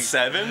kidding. fucking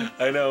 7.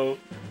 I know.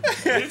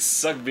 It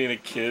sucked being a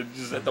kid,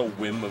 just at the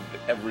whim of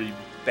every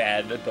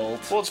bad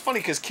adult. Well, it's funny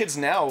because kids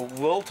now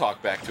will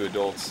talk back to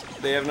adults.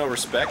 They have no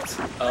respect.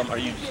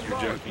 You're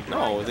joking?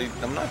 No,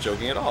 I'm not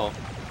joking at all.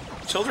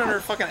 Children are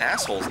fucking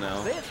assholes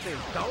now. This is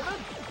donuts.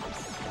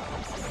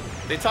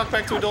 They talk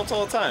back to adults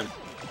all the time.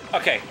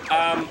 Okay,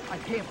 I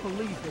can't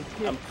believe they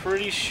did. I'm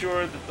pretty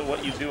sure that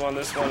what you do on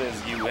this one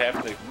is you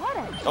have to... What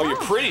a Oh, you're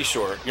pretty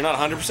sure? You're not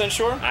 100%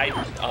 sure? I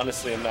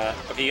honestly am not.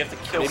 Okay, you have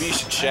to kill... Maybe you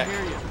should check. I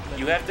hear you.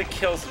 You have to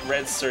kill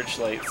red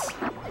searchlights.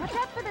 Watch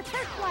out for the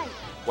searchlight.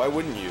 Why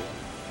wouldn't you?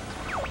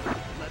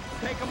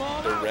 Let's take them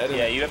all They're out. red.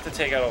 Yeah, you have to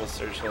take out all the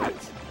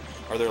searchlights.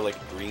 Are there like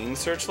green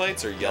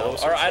searchlights or yellow?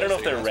 Or I don't know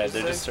if searchlights that they're you're red, not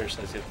they're just supposed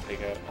searchlights you have to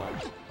take out.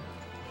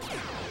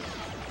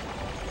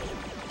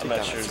 I'm Take not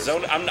down sure. that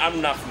Zone.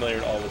 I'm not familiar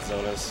at all with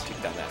zonas. to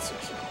take down that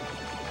searchlight.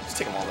 Just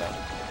take them all down.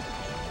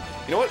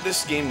 You know what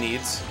this game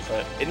needs?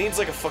 But It needs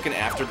like a fucking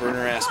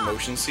afterburner ass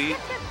motion seat.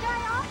 Get this guy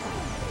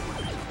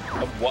off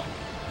me. what?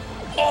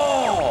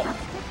 Oh,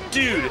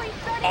 dude!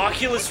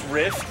 Oculus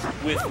Rift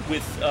with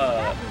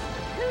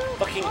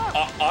fucking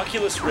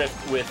Oculus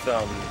Rift with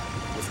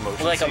With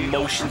motion like a seat.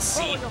 motion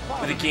seat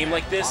with a game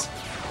like this.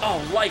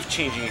 Oh,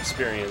 life-changing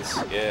experience.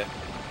 Yeah.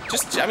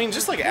 I mean,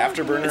 just like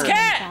afterburner It's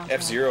Cat!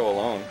 F-Zero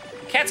alone.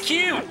 Cat's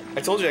cute. I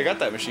told you I got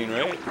that machine,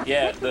 right?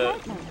 Yeah.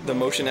 The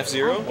motion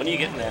F-Zero? When are you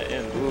getting that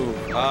in? Ooh,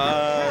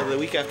 the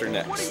week after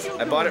next.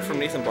 I bought it from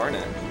Nathan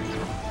Barnett.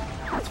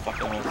 That's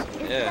fucking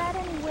awesome. Yeah.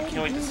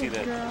 Can't wait to see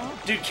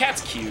that. Dude,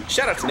 Cat's cute.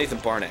 Shout out to Nathan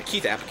Barnett,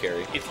 Keith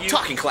Apicary.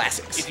 Talking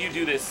classics. If you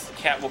do this,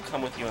 Cat will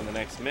come with you on the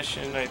next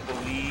mission, I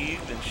believe,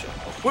 and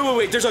she'll...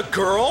 Wait, there's a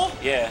girl?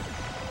 Yeah.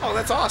 Oh,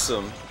 that's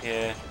awesome.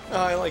 Yeah. Oh,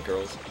 I like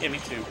girls. Yeah, me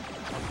too.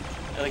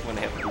 I like when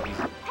they have boobies.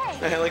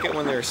 Hey, I like it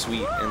when they're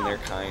sweet and they're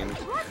kind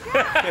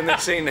and they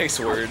say nice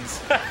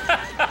words.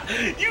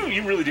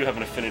 You really do have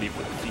an affinity for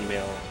the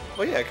female.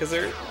 Well, yeah, because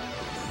they're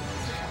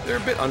a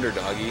bit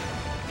underdoggy.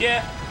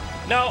 Yeah.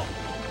 No.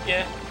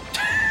 Yeah.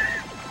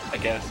 I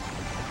guess.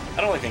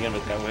 I don't like thinking of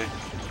it that way.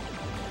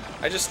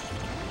 I just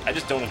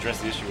don't address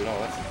the issue at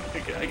all.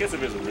 I guess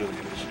it is a really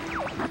good issue.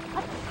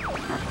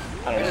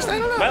 I don't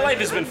know. My life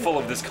has been full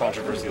of this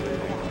controversy lately.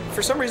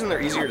 For some reason,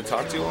 they're easier to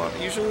talk to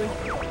usually.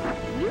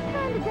 you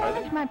trying to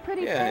damage my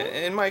pretty Yeah,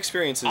 face? in my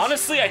experiences.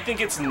 Honestly, I think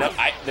it's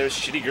there's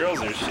shitty girls,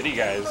 there's shitty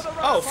guys.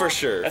 Oh, for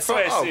sure. That's the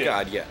way I see it. Oh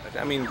God, yeah.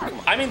 I mean, come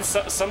on. I mean,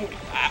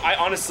 I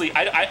honestly,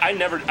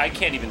 I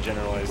can't even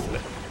generalize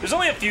that. There's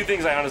only a few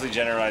things I honestly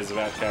generalize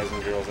about guys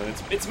and girls, and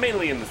it's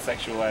mainly in the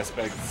sexual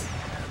aspects.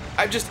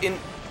 I've just in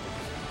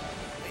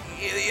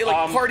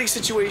like party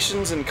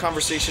situations and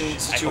conversation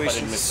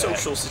situations,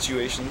 social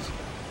situations.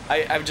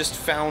 I've just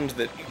found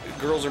that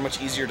girls are much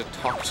easier to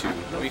talk to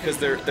because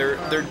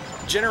they're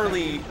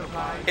generally,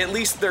 at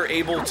least they're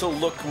able to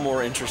look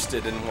more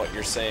interested in what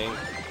you're saying.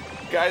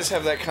 Guys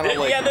have that kind of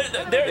like,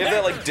 they have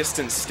that like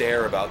distant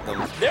stare about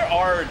them. There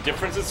are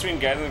differences between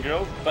guys and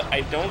girls, but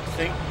I don't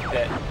think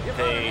that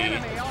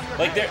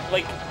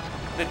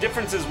the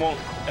differences won't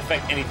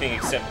affect anything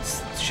except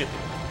shit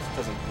that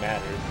doesn't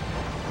matter.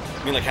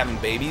 You mean like having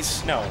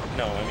babies? No.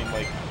 I mean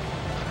like,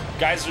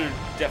 guys are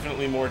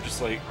definitely more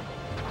just like,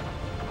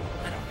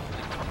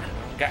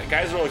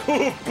 guys are like,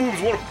 oh,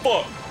 boobs, what a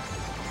fuck.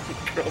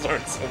 Girls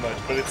aren't so much,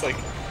 but it's like,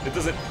 it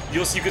doesn't.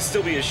 You could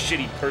still be a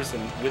shitty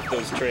person with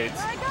those traits.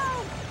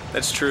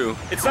 That's true.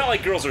 It's not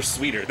like girls are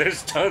sweeter.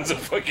 There's tons of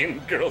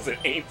fucking girls that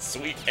ain't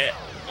sweet at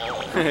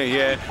all.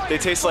 Yeah, they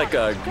taste like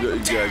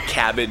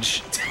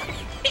cabbage.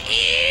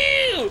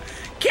 Ew!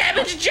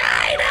 Cabbage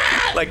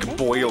gina! Like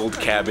boiled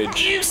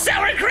cabbage. You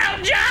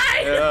sauerkraut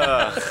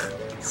gina!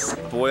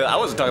 Boil. I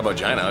wasn't talking about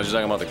Gina. I was just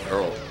talking about the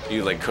girl.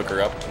 You like cook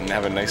her up and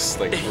have a nice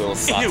like little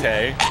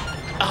saute.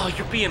 Oh,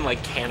 you're being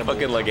like cannibal.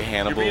 Fucking like a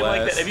Hannibal. You're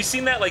being like that. Have you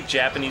seen that like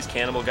Japanese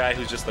cannibal guy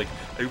who's just like,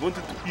 I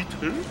wanted to eat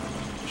her.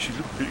 She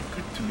looked very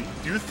good to me.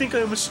 Do you think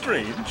I'm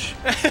strange?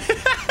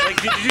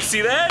 Like, did you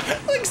see that?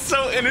 Like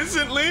so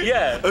innocently.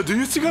 Yeah. Do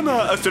you think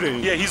I'm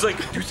strange? Yeah, he's like,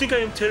 do you think I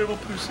am a terrible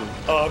person?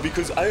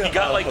 Because I. He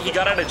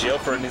got out of jail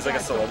for it, and he's like a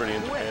celebrity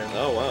in Japan.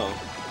 Oh wow.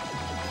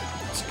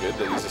 It's good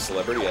that he's a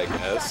celebrity, I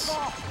guess.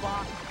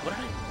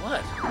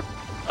 What?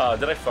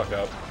 Did I fuck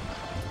up?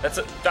 That's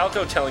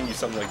Falco telling you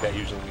something like that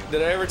usually.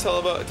 Did I ever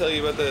tell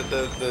you about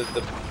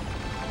the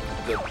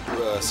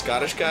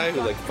Scottish guy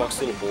who like fucks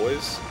little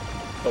boys?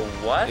 The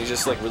what? He's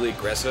just like really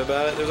aggressive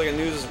about it. There's like a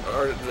news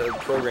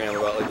program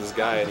about like this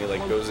guy, and he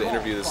like goes to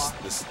interview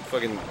this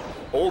fucking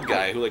old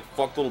guy who like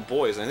fucked little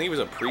boys. And I think he was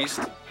a priest,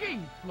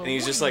 and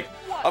he's just like,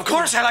 of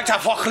course I like to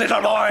fuck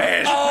little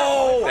boys.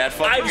 Oh, that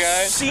fucking I've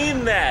guy.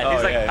 seen that. Oh,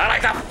 He's like, yeah. I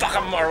like to fuck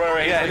him or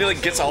whatever. Yeah, and he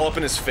like gets all up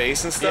in his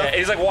face and stuff. Yeah,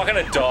 he's like walking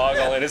a dog,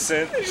 all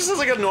innocent. He just has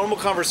like a normal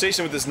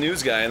conversation with this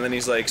news guy, and then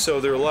he's like, so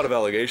there are a lot of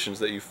allegations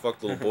that you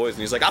fucked little boys,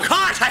 and he's like, of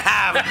course I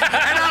have,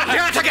 and I'll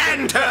do it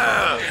again too,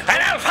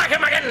 And I'll fuck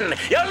him again!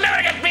 You'll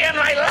never get me in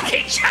my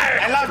lucky charm!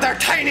 I love their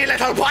tiny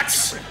little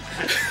butts.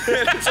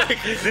 It's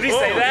like, Did he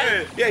say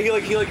that? Yeah, he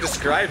like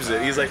describes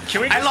it. He's like,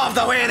 Can we I just- love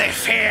the way they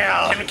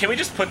feel. Can we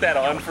just put that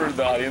on for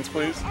the audience,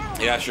 please?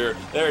 Yeah, sure.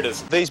 There it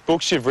is. These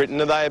books you've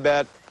written, are they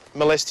about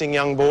molesting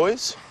young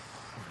boys?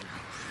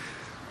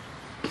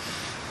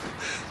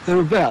 They're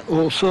about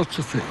all sorts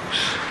of things.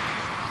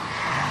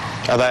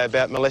 Are they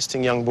about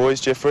molesting young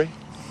boys, Jeffrey?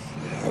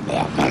 They're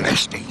about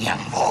molesting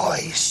young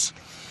boys.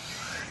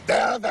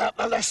 They're about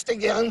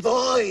molesting young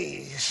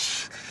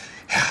boys.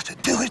 How to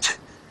do it?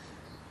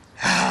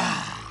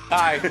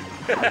 Hi.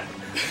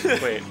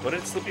 Wait, what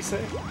did Slippy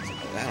say?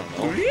 I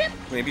don't know.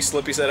 Maybe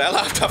Slippy said, I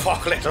love to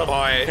fuck little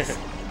boys.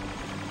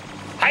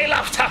 I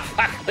love to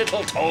fuck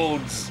little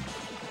toads!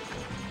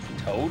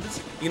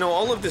 Toads? You know,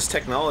 all of this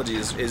technology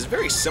is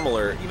very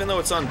similar, even though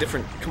it's on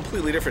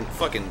completely different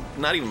fucking,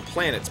 not even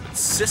planets, but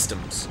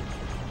systems.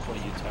 What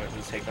are you talking about?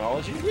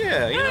 Technology?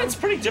 Yeah, you know. It's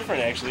pretty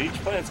different, actually. Each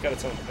planet's got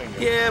its own thing.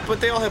 Yeah,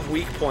 but they all have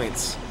weak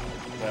points.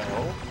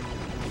 Well,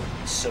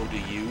 so do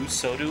you,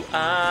 so do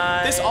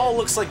I. This all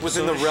looks like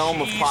within So the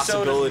realm of she, so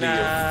possibility does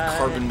of I.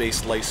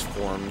 carbon-based life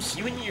forms.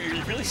 You're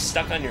really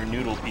stuck on your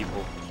noodle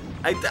people.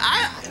 I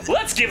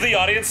Let's give the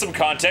audience some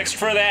context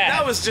for that.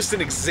 that was just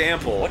an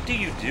example. What do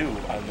you do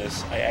on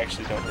this? I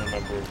actually don't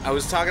remember. I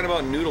was talking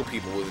about noodle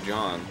people with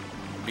John,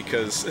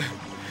 because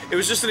it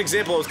was just an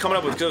example I was coming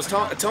up with, because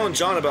I was telling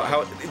John about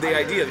how the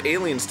idea of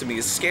aliens to me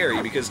is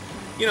scary, because,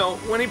 you know,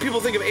 when people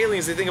think of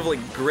aliens, they think of,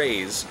 like,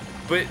 greys,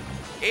 but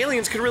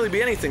aliens could really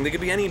be anything. They could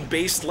be any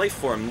based life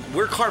form.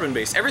 We're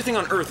carbon-based. Everything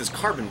on Earth is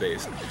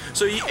carbon-based.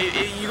 So you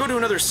go to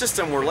another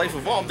system where life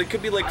evolved, it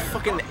could be, like,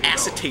 fucking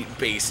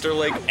acetate-based, or,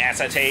 like,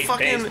 Acetate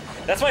fucking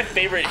based. That's my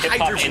favorite hip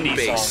hop indie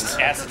hydrogen-based.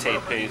 song.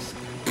 Acetate based.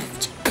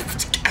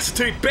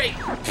 acetate-bait!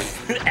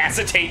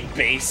 Acetate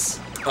base.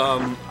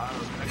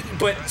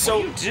 But so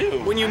What do you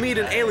do? when you meet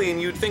an alien,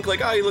 you'd think like,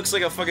 oh, he looks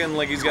like a fucking,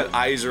 like he's got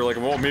eyes, or like,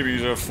 well, maybe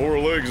he's got 4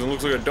 legs and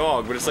looks like a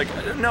dog. But it's like,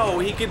 no,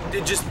 he could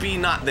just be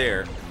not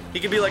there. He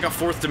could be like a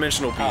fourth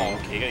dimensional being. Oh,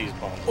 okay, you gotta use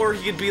bombs. Or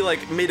he could be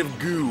like made of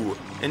goo,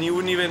 and you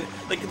wouldn't even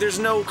like. There's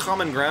no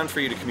common ground for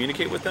you to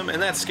communicate with them,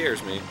 and that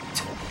scares me.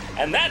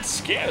 And that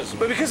scares me.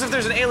 But because if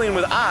there's an alien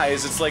with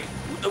eyes, it's like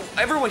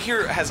everyone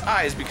here has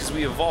eyes because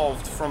we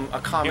evolved from a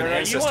common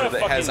ancestor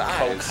that has eyes.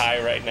 Coke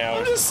high right now.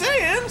 I'm just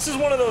saying. This is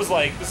one of those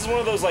like.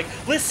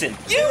 Listen.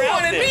 You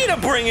wanted me to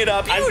bring it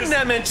up. You wouldn't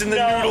have mentioned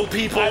the noodle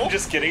people. I'm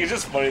just kidding. It's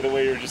just funny the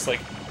way you're just like,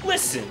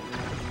 listen.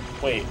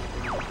 Wait.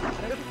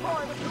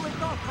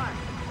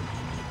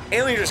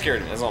 Aliens are scared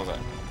of me. That's all I'm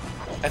saying.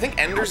 I think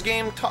Ender's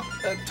Game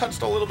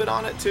touched a little bit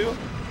on it too,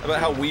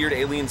 about how weird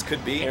aliens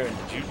could be. Aaron,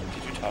 did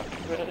you talk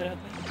about it?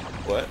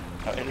 What?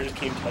 How Ender's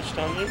Game touched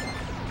on you?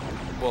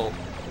 Well,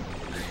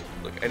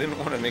 look, I didn't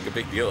want to make a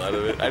big deal out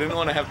of it. I didn't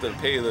want to have to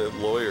pay the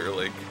lawyer,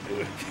 like,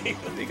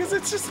 because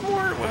it's just more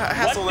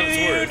hassle than it's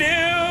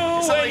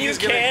worth. What do you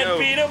do when you can't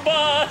beat a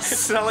boss?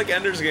 It's not like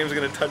Ender's Game's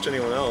gonna touch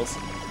anyone else.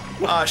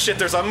 Ah, shit,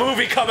 there's a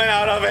movie coming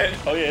out of it!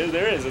 Oh yeah,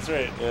 there is, that's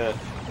right. Yeah.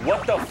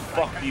 What the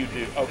fuck do you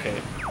do?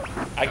 Okay.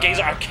 I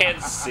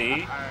can't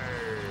see.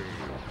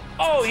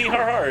 Oh, he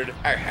hard.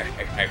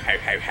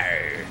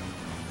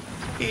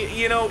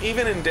 You know,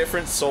 even in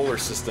different solar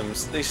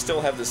systems, they still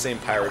have the same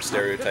pirate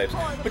stereotypes,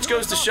 which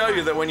goes to show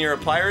you that when you're a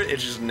pirate,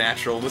 it's just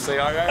natural to say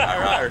 "ar ar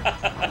ar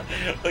ar."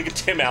 Like a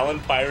Tim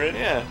Allen pirate.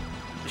 Yeah.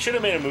 You should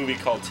have made a movie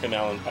called Tim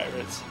Allen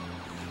Pirates.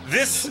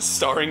 This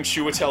starring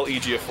Chiwetel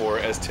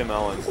Ejiofor as Tim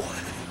Allen.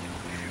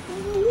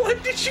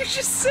 What did you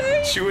just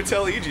say?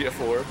 Chiwetel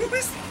Ejiofor. Who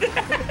is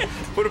that?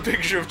 Put a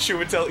picture of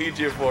Chiwetel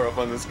Ejiofor up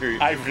on the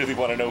screen. I really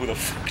want to know who the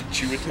fuck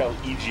Chiwetel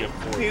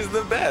Ejiofor is. He's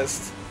the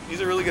best. He's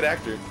a really good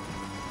actor.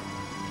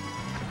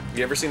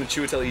 You ever seen a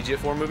Chiwetel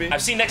Ejiofor movie?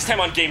 I've seen Next Time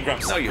on Game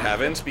Grumps. No, you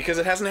haven't, because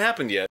it hasn't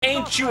happened yet.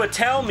 Ain't you a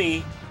tell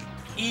me,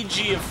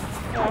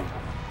 Ejiofor?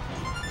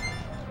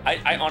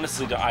 I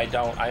honestly don't.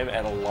 I am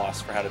at a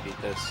loss for how to beat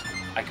this.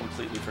 I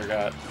completely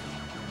forgot.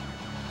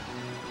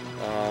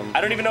 I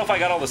don't even know if I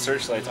got all the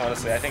searchlights,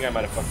 honestly. I think I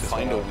might have fucked this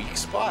one up. Find a weak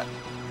spot?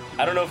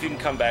 I don't know if you can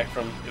come back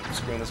from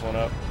screwing this one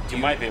up. You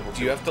might be able to.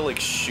 Do you have to, like,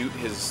 shoot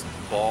his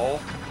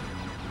ball?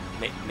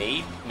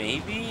 Maybe?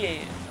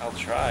 I'll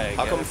try.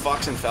 How come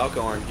Fox and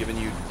Falco aren't giving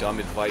you dumb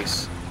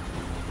advice?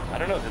 I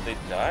don't know. Did they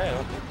die? I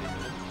don't think they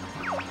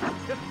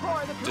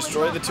did.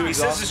 Destroy the two He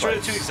exhaust says destroy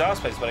pipes. the two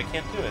exhaust pipes, but I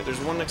can't do it. There's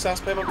one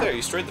exhaust pipe up there.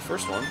 You destroyed the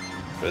first one.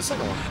 Destroy the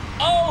second one.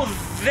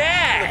 Oh,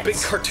 that! Big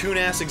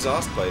cartoon-ass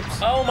exhaust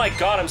pipes. Oh my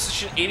god, I'm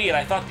such an idiot.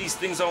 I thought these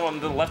things on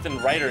the left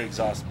and right are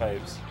exhaust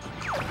pipes.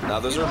 Now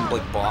those are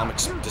like bomb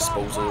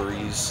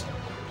disposaries.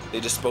 They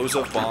dispose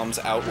of bombs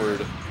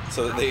outward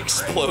so that they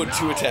explode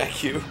to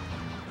attack you.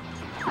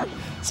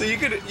 So you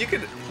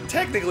could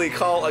technically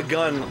call a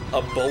gun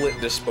a bullet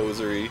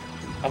disposery.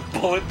 A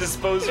bullet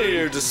disposer?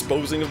 You're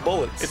disposing of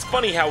bullets. It's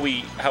funny how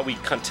we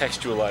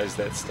contextualize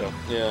that stuff.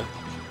 Yeah.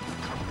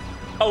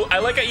 Oh, I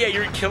like it. Yeah,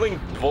 you're killing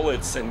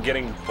bullets and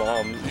getting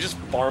bombs. You just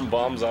farm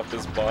bombs off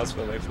this boss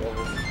for the next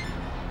level.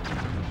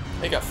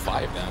 They got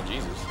 5 now,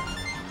 Jesus.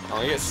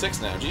 Oh, you got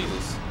 6 now,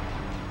 Jesus.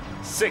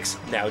 6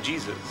 now,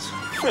 Jesus.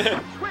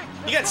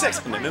 You got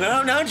 6.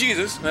 No, now,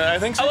 Jesus. I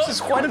think 6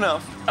 is quite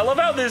enough. I love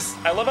how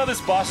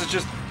this boss is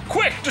just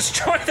quick,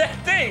 destroy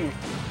that thing.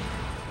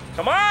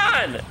 Come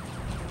on!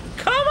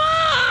 Come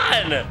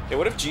on! Yeah,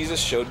 what if Jesus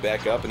showed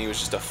back up and he was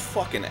just a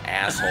fucking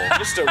asshole?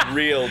 Just a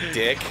real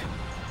dick?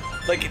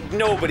 Like,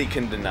 nobody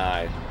can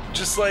deny.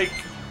 Just like...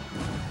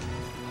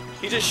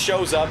 He just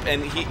shows up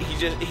and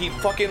he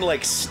fucking,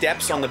 like,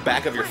 steps on the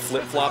back of your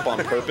flip-flop on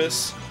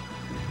purpose.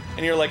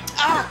 And you're like,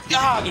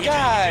 God!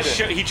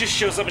 He just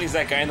shows up and he's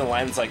that guy in the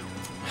line that's like...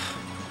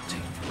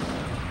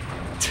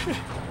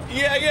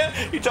 Yeah.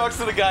 He talks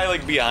to the guy,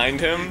 like, behind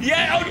him.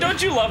 Yeah, oh,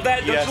 don't you love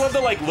that? Don't Yes. you love to,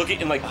 like, look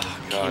at and, like, Oh,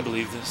 can you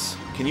believe this?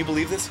 Can you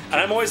believe this? And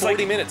I'm always 40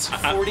 like... minutes.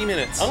 40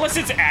 minutes. Unless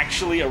it's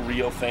actually a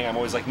real thing, I'm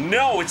always like,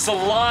 no, it's a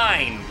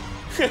line!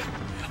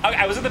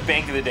 I was at the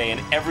bank the other day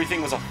and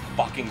everything was a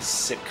fucking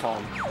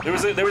sitcom. There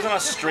was an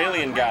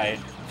Australian guy,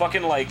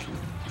 fucking like,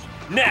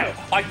 no,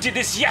 I did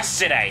this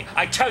yesterday.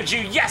 I told you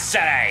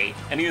yesterday.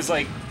 And he was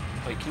like,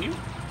 wait, can you?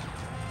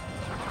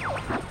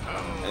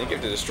 I think you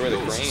have to destroy the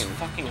This is crane.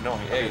 fucking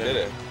annoying. Yeah, you did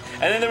it.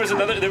 And then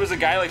there was a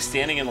guy like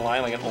standing in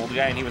line, like an old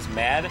guy, and he was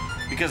mad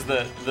because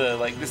the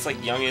like this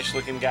like youngish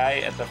looking guy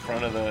at the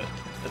front of the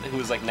who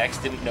was like next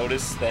didn't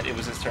notice that it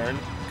was his turn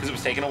because it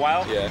was taking a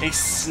while. Yeah. And he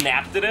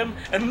snapped at him,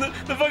 and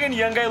the fucking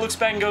young guy looks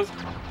back and goes,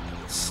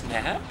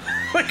 "Snap?"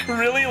 Like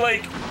really,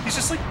 like he's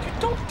just like, "Dude,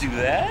 don't do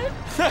that."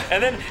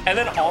 and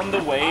then on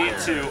the way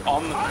to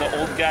the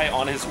old guy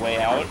on his way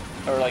out,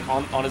 or like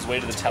on his way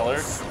to the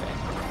teller.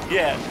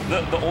 Yeah,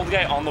 the old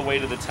guy on the way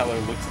to the teller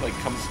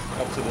comes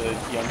up to the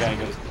young guy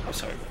and goes, "I'm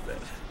sorry about that,"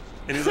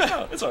 and he's like,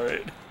 "Oh, it's all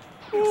right."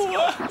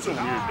 It's a weird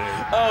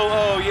name.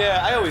 Oh,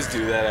 yeah, I always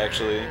do that,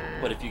 actually.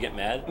 What, if you get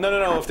mad?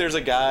 No, if there's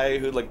a guy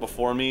who, like,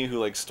 before me who,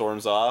 like,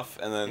 storms off,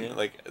 and then,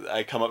 like,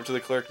 I come up to the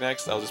clerk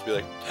next, I'll just be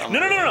like,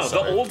 No.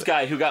 The old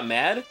guy who got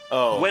mad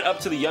went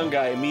up to the young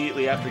guy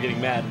immediately after getting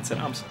mad and said,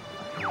 "I'm sorry."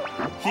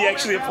 He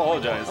actually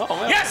apologized. Oh,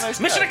 man, Yes! nice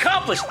Mission guy.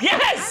 accomplished!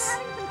 Yes!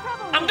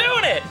 I'm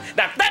doing it!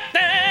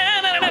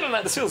 feeling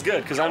that. This feels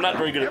good because I'm not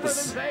very good at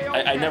this.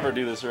 I never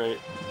do this right.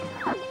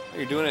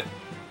 You're doing it.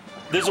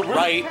 There's a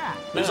Right.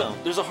 There's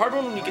a hard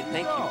one when you get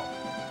thank you.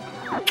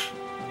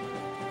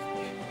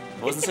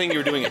 I wasn't saying you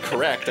were doing it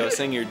correct. I was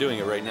saying you're doing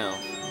it right now.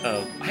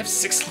 Oh, I have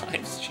 6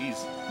 lives.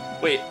 Jeez.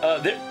 Wait.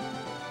 There.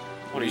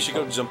 What? You should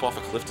go jump off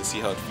a cliff to see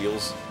how it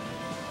feels.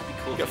 That'd be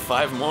cool. You got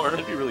 5 more.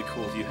 That'd be really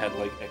cool if you had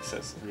like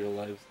excess in real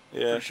lives.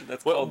 Yeah. Sure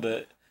that's called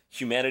the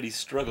humanity's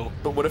struggle.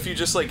 But what if you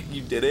just like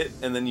you did it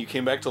and then you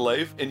came back to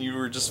life and you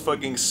were just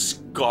fucking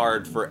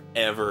scarred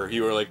forever?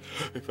 You were like,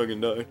 I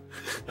fucking died.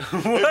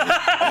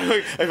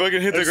 I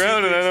fucking hit the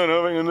ground and I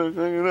don't know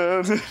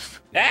if I can.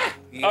 Ah!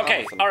 Yeah,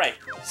 Okay, awesome. alright.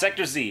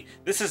 Sector Z.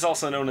 This is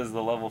also known as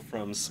the level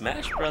from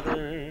Smash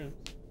Brothers.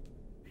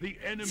 The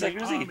enemy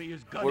Sector Z. army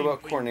is gunning What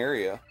about for you.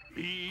 Corneria?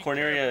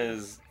 Corneria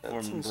is That's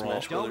from from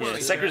Brawl. Smash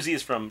Brothers. Sector Z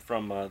is from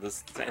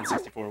this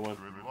N64 one.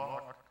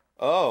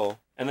 Oh,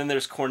 And then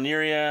there's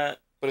Corneria.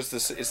 but it's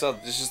this. It's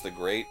just the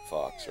Great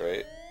Fox,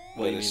 right?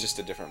 What do But you it's mean? just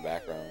a different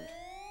background.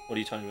 What are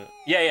you talking about?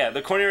 Yeah,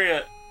 the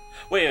Corneria.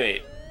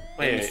 Wait.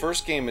 In the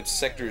first game, it's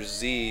Sector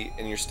Z,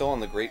 and you're still on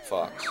the Great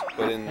Fox.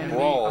 But in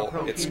Brawl,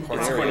 it's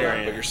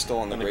Corneria, but you're still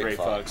on the And Great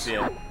Fox.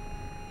 Yeah.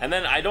 And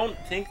then I don't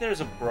think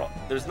there's a Brawl.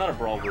 There's not a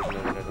Brawl version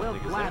of it. I don't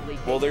think is there?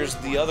 Well, there's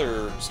the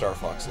other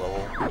Starfox level,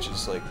 which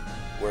is like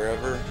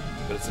wherever,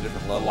 but it's a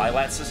different level.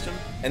 Lilat system.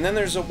 And then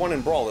there's a one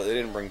in Brawl that they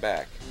didn't bring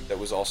back. That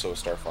was also a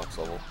Starfox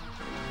level.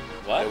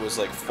 What? It was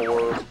like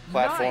 4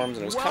 platforms,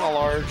 and it was kind of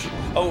large.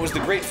 Oh, it was the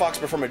Great Fox,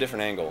 but from a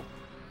different angle.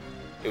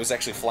 It was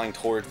actually flying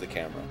towards the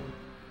camera.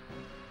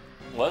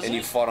 Was And it?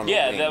 you fought on the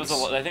Yeah, wings. that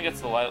was. I think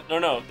it's the Lilat.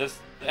 No. This.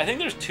 I think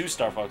there's 2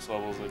 Starfox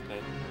levels like that.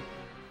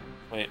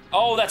 Wait.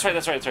 Oh, that's right.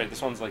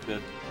 This one's like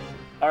the.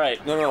 All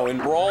right. No, in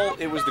Brawl,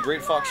 it was the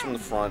Great Fox from the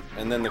front,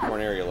 and then the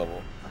Corneria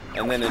level.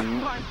 And then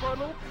in... Time for a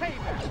little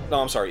payback. No,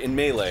 I'm sorry, in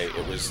Melee,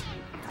 it was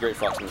the Great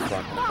Fox from the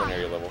front and the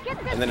Corneria level.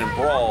 And then in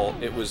Brawl,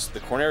 it was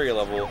the Corneria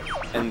level,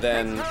 and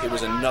then it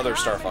was another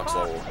Starfox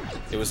level.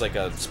 It was like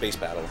a space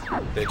battle.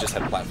 They just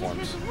had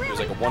platforms. It was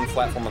like a 1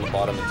 platform on the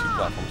bottom and 2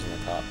 platforms on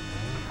the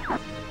top.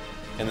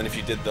 And then if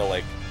you did the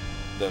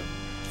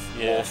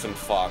Wolf and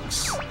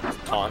Fox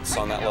taunts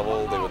on that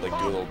level, they would like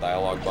do a little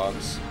dialogue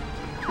box.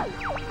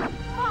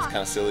 It's kind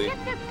of silly.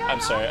 I'm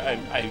sorry.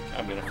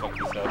 I'm gonna fuck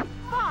this up.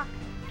 Fox,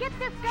 get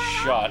this guy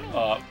Shut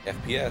off me. up.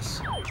 FPS.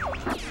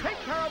 Take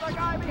care of the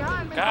guy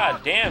behind me.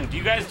 God damn. Do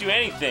you guys do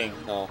anything?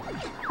 No.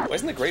 Why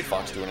isn't the Great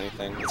Fox doing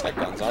anything? It's got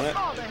guns on it.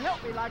 Oh, they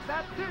help me like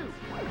that too.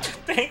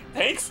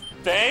 Thanks.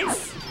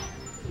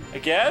 I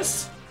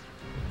guess.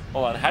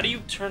 Hold on. How do you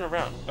turn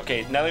around?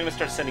 Okay. Now they're gonna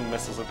start sending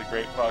missiles at the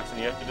Great Fox, and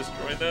you have to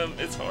destroy them.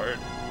 It's hard.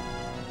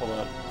 Hold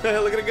on.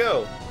 Look at it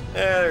go.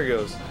 Yeah, there it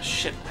goes. Oh,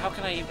 shit. How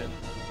can I even?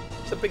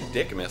 It's a big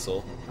dick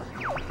missile.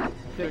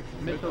 6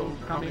 missiles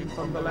coming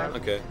from the left.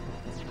 Okay.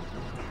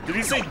 Did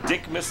he say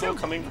dick missile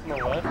coming from the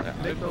left?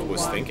 I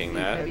was thinking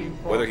that.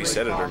 Whether he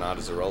said it or not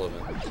is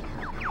irrelevant.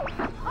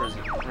 Where is it?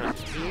 Where is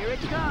it? Here it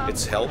comes.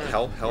 It's help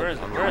Where is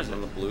it? on Where is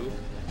the it? blue.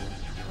 I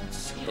don't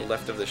see The it.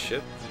 left of the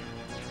ship.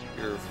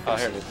 You're Oh,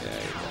 here it facing- is. Yeah,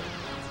 you go.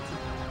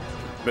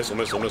 Missile.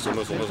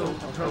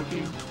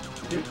 approaching.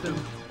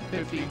 Distance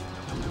 50.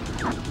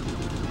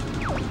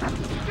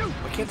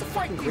 Why can't the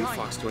fucking Great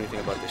Fox do anything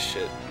about this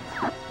shit?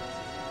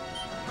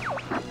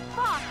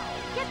 Fox,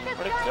 get this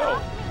Where'd it guy go?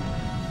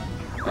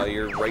 off me.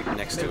 You're right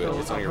next to it.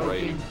 It's on your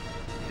right.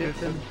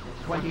 Distance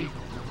 20.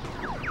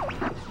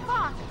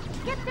 Fox,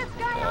 get this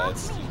guy Yeah,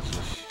 off me.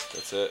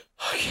 that's it.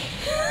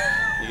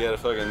 You gotta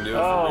fucking do it for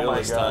Oh real my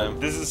this god. time.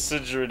 This is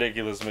such a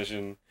ridiculous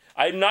mission.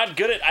 I'm not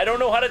good at. I don't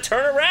know how to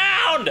turn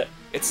around!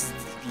 It's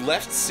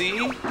left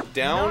C,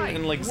 down,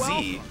 and like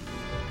Z.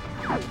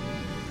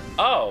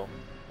 Oh.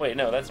 Wait,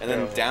 no, that's And then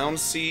barrel. down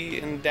C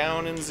and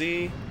down and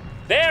Z.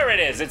 There it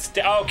is! It's.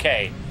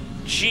 Okay.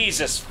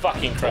 Jesus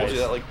fucking I told Christ. you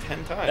that like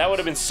 10 times. That would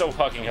have been so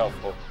fucking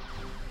helpful.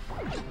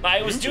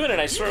 I was doing it,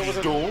 I swear it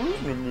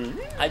wasn't.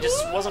 I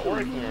just wasn't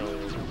working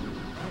earlier.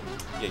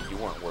 Yeah, you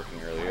weren't working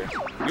earlier.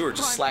 You were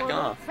just slacking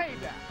off.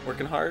 Payback.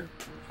 Working hard?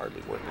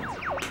 Hardly working.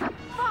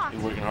 Fox,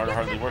 You're working hard or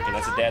hardly working.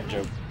 That's a dad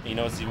joke. You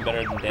know what's even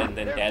better than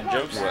dad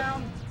jokes? What?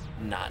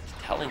 Not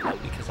telling them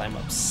because I'm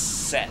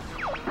upset.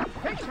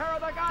 Take care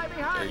of the guy Are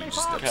behind you me,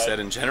 just Fox. upset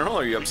in general,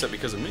 or are you upset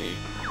because of me?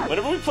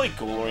 Whenever we play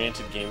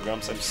goal-oriented game,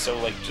 Grumps, I'm so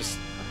like just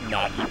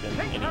not even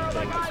Take care of the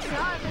anything. guy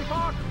behind me,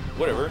 Fox.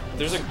 Whatever.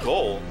 There's a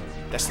goal.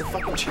 That's the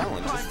fucking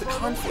challenge. It's the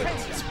conflict. I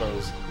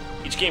suppose.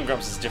 Each game,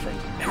 Grumps, is different.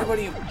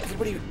 Everybody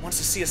wants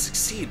to see us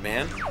succeed,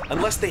 man.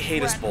 Unless they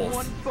hate us both.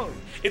 One vote.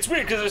 It's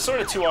weird because there's sort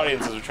of 2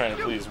 audiences we're trying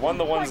to please. One,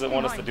 the ones that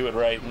want us to do it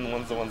right, and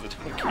one's the ones that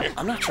don't care.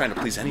 I'm not trying to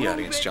please any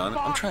audience, John.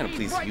 I'm trying to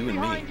please you and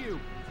me.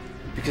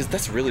 Because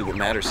that's really what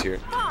matters here.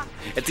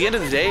 At the end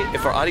of the day,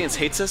 if our audience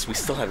hates us, we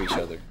still have each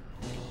other.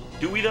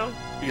 Do we though?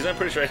 Because I'm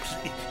pretty sure I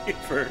leave you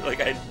for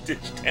like I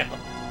ditched down.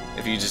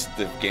 If you just,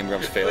 the Game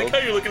Grumps Like failed, how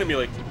you're looking at me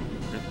like,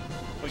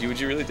 would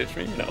you really ditch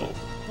me? no.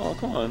 Oh,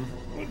 come on.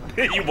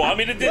 You want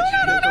me to ditch you?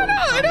 No,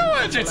 I don't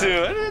want you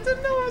to. I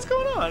didn't know what was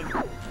going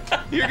on.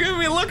 You're giving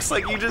me looks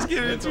like you just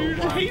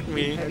hate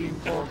me. Heading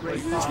for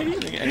Great You just Fox.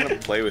 hate me. I'm gonna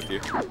play with you.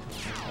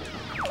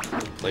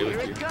 Play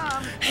with you.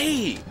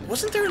 Hey,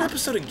 wasn't there an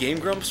episode of Game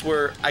Grumps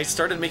where I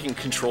started making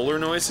controller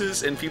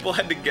noises and people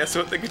had to guess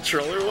what the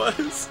controller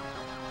was?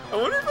 I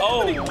wonder if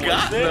anybody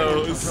got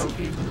those.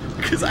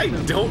 Because I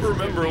don't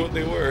remember what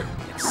they were.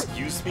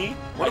 Excuse me?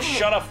 I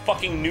shot a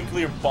fucking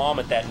nuclear bomb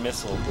at that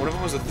missile. One of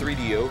them was a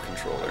 3DO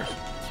controller.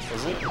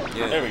 Was it?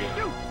 Yeah. There we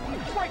go.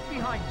 He's right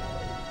behind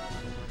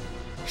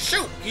you.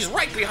 Shoot! He's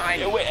right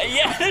behind you!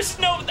 Yeah, there's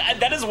no...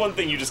 That is one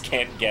thing you just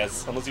can't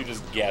guess, unless you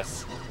just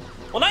guess.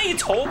 Well, now you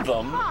told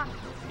them. Fox,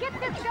 get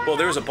this guy. Well,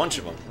 there was a bunch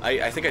of them.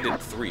 I think I did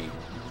 3. It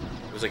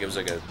was like a... I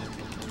don't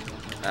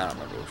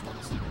remember which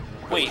ones.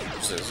 Wait.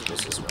 What's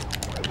this one?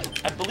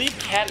 I believe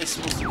Kat is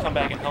supposed to come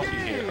back and help you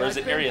here. Or is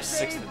it Area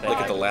 6 that they...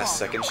 Like at the last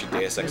second, she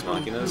Deus Ex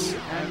Machinas.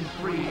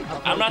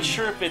 I'm not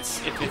sure if it's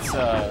Fox,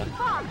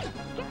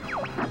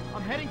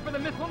 I'm heading for the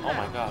missile now. Oh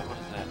my god, what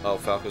is that? Oh,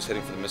 Falco's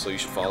heading for the missile. You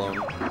should follow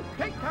him.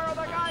 Take care of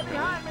the guy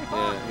behind me,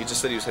 Fox. Yeah, he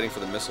just said he was heading for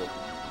the missile.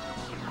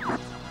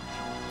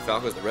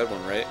 Falco's the red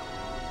one, right?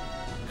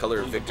 Color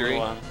of victory.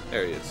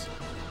 There he is.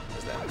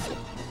 There's that missile.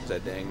 There's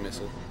that dang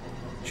missile.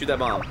 Shoot that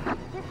bomb.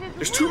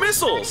 There's 2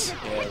 missiles!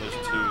 Yeah, there's 2.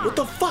 What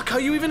the fuck? How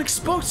are you even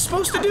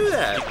supposed to do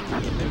that?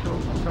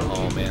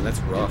 Oh man, that's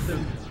rough. You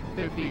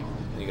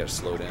gotta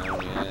slow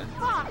down, yeah.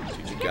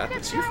 Dude, you got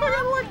this. You're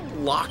fucking like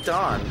locked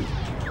on.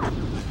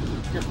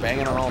 You're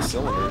banging on all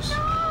cylinders. It's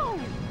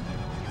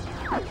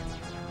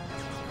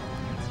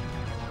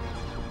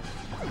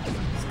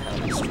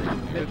kind of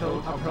extreme. Missile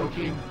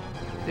approaching.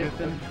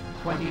 Distance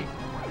 20. 20,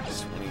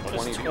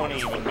 What does 20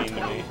 even mean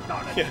to me?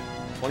 Yeah.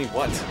 20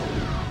 what?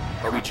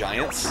 Are we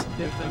giants?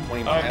 Distance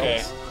 20 miles?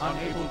 Okay.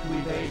 unable to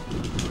evade.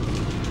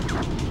 I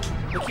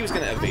think he was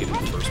gonna evade in the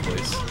first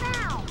place.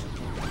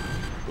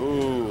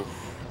 Ooh.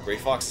 Gray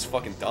Fox is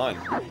fucking done.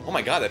 Oh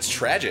my god, that's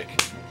tragic.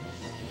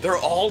 They're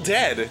all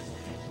dead.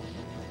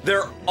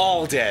 They're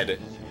all dead.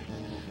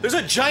 There's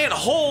a giant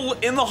hole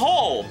in the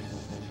hull.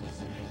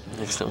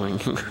 Next time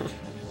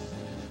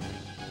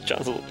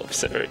John's a little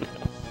upset right now.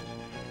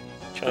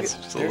 John's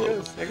just a There it little...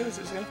 goes. There it goes.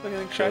 It's gonna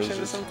fucking crash into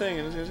just- something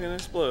and it's just gonna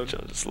explode.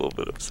 John's just a little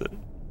bit upset.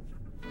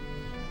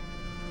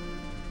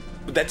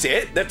 But that's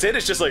it? That's it?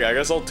 It's just like, I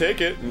guess I'll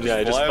take it. And Yeah,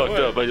 I just fly fucked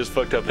away. up. I just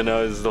fucked up and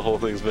now the whole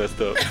thing's messed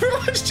up.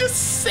 Everyone's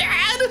just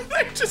sad.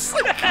 They're just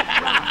like...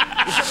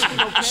 Yeah,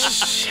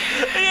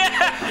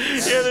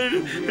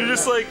 they're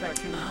just like,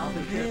 oh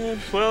man,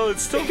 well, it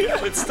still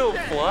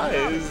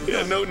flies.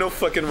 Yeah, no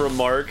fucking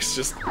remarks,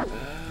 just...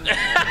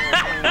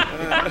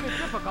 It's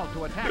difficult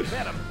to attack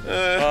Venom.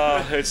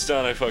 It's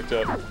done, I fucked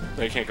up.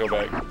 I can't go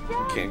back.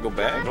 Can't go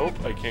back? Nope,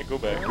 I can't go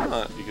back. Why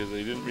not? Because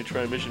I didn't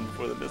retry mission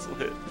before the missile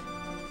hit.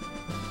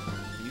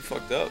 You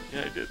fucked up.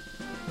 Yeah, I did.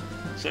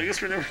 So I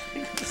guess we're never...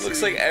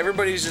 Looks like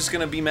everybody's just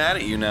gonna be mad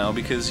at you now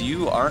because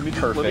you aren't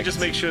perfect. Let me just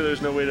make sure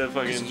there's no way to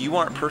Because fucking... you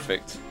aren't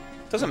perfect.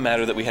 Doesn't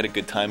matter that we had a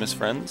good time as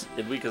friends.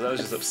 Did we? Because I was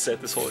just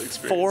upset this whole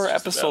experience. 4 just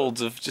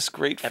episodes of just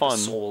great fun.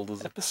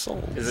 Episodes.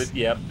 Episodes. Is it?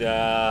 Yep.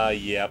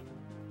 Yep.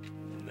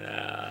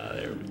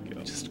 There we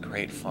go. Just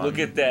great fun. Look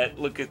at that.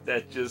 Look at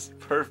that. Just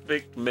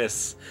perfect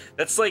miss.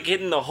 That's like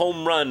hitting the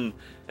home run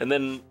and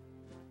then...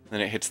 Then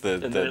it hits the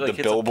then it, like, hits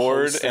a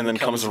billboard post and then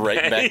comes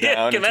right back Yeah,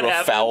 down can into that a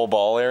happen? foul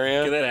ball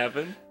area. Can that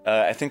happen?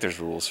 I think there's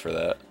rules for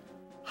that.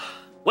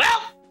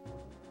 Well,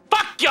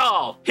 fuck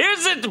y'all.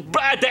 Here's it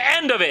at the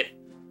end of it.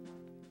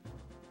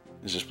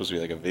 Is there supposed to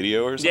be like a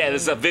video or something? Yeah,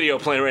 there's a video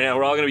playing right now.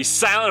 We're all gonna be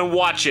silent and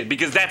watch it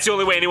because that's the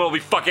only way anyone will be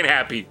fucking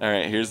happy. All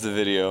right, here's the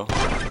video.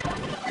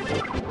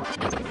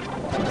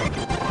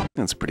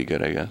 That's pretty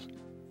good, I guess.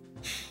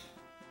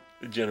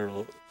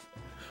 General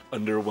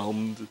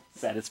underwhelmed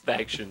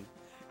satisfaction.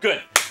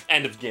 Good.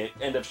 End of game.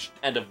 End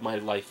of my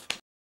life.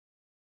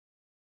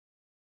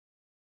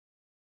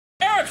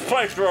 Eric's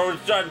playthrough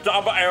is done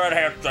by Aaron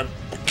Hampton.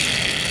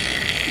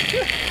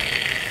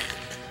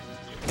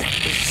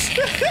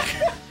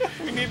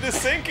 We need to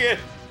sync it.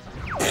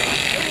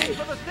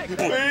 For the six. We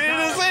need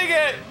to sync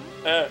it.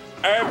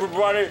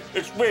 Everybody,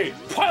 it's me,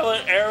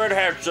 Pilot Aaron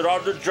Hampton,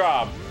 on the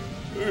job.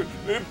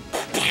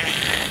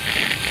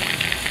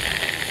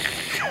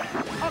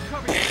 I'll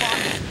cover you,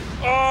 Fox.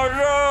 Oh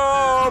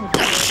no!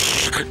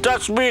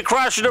 That's me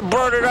crashing and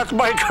burning. That's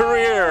my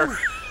career.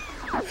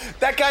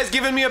 That guy's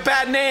giving me a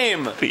bad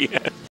name. Yeah.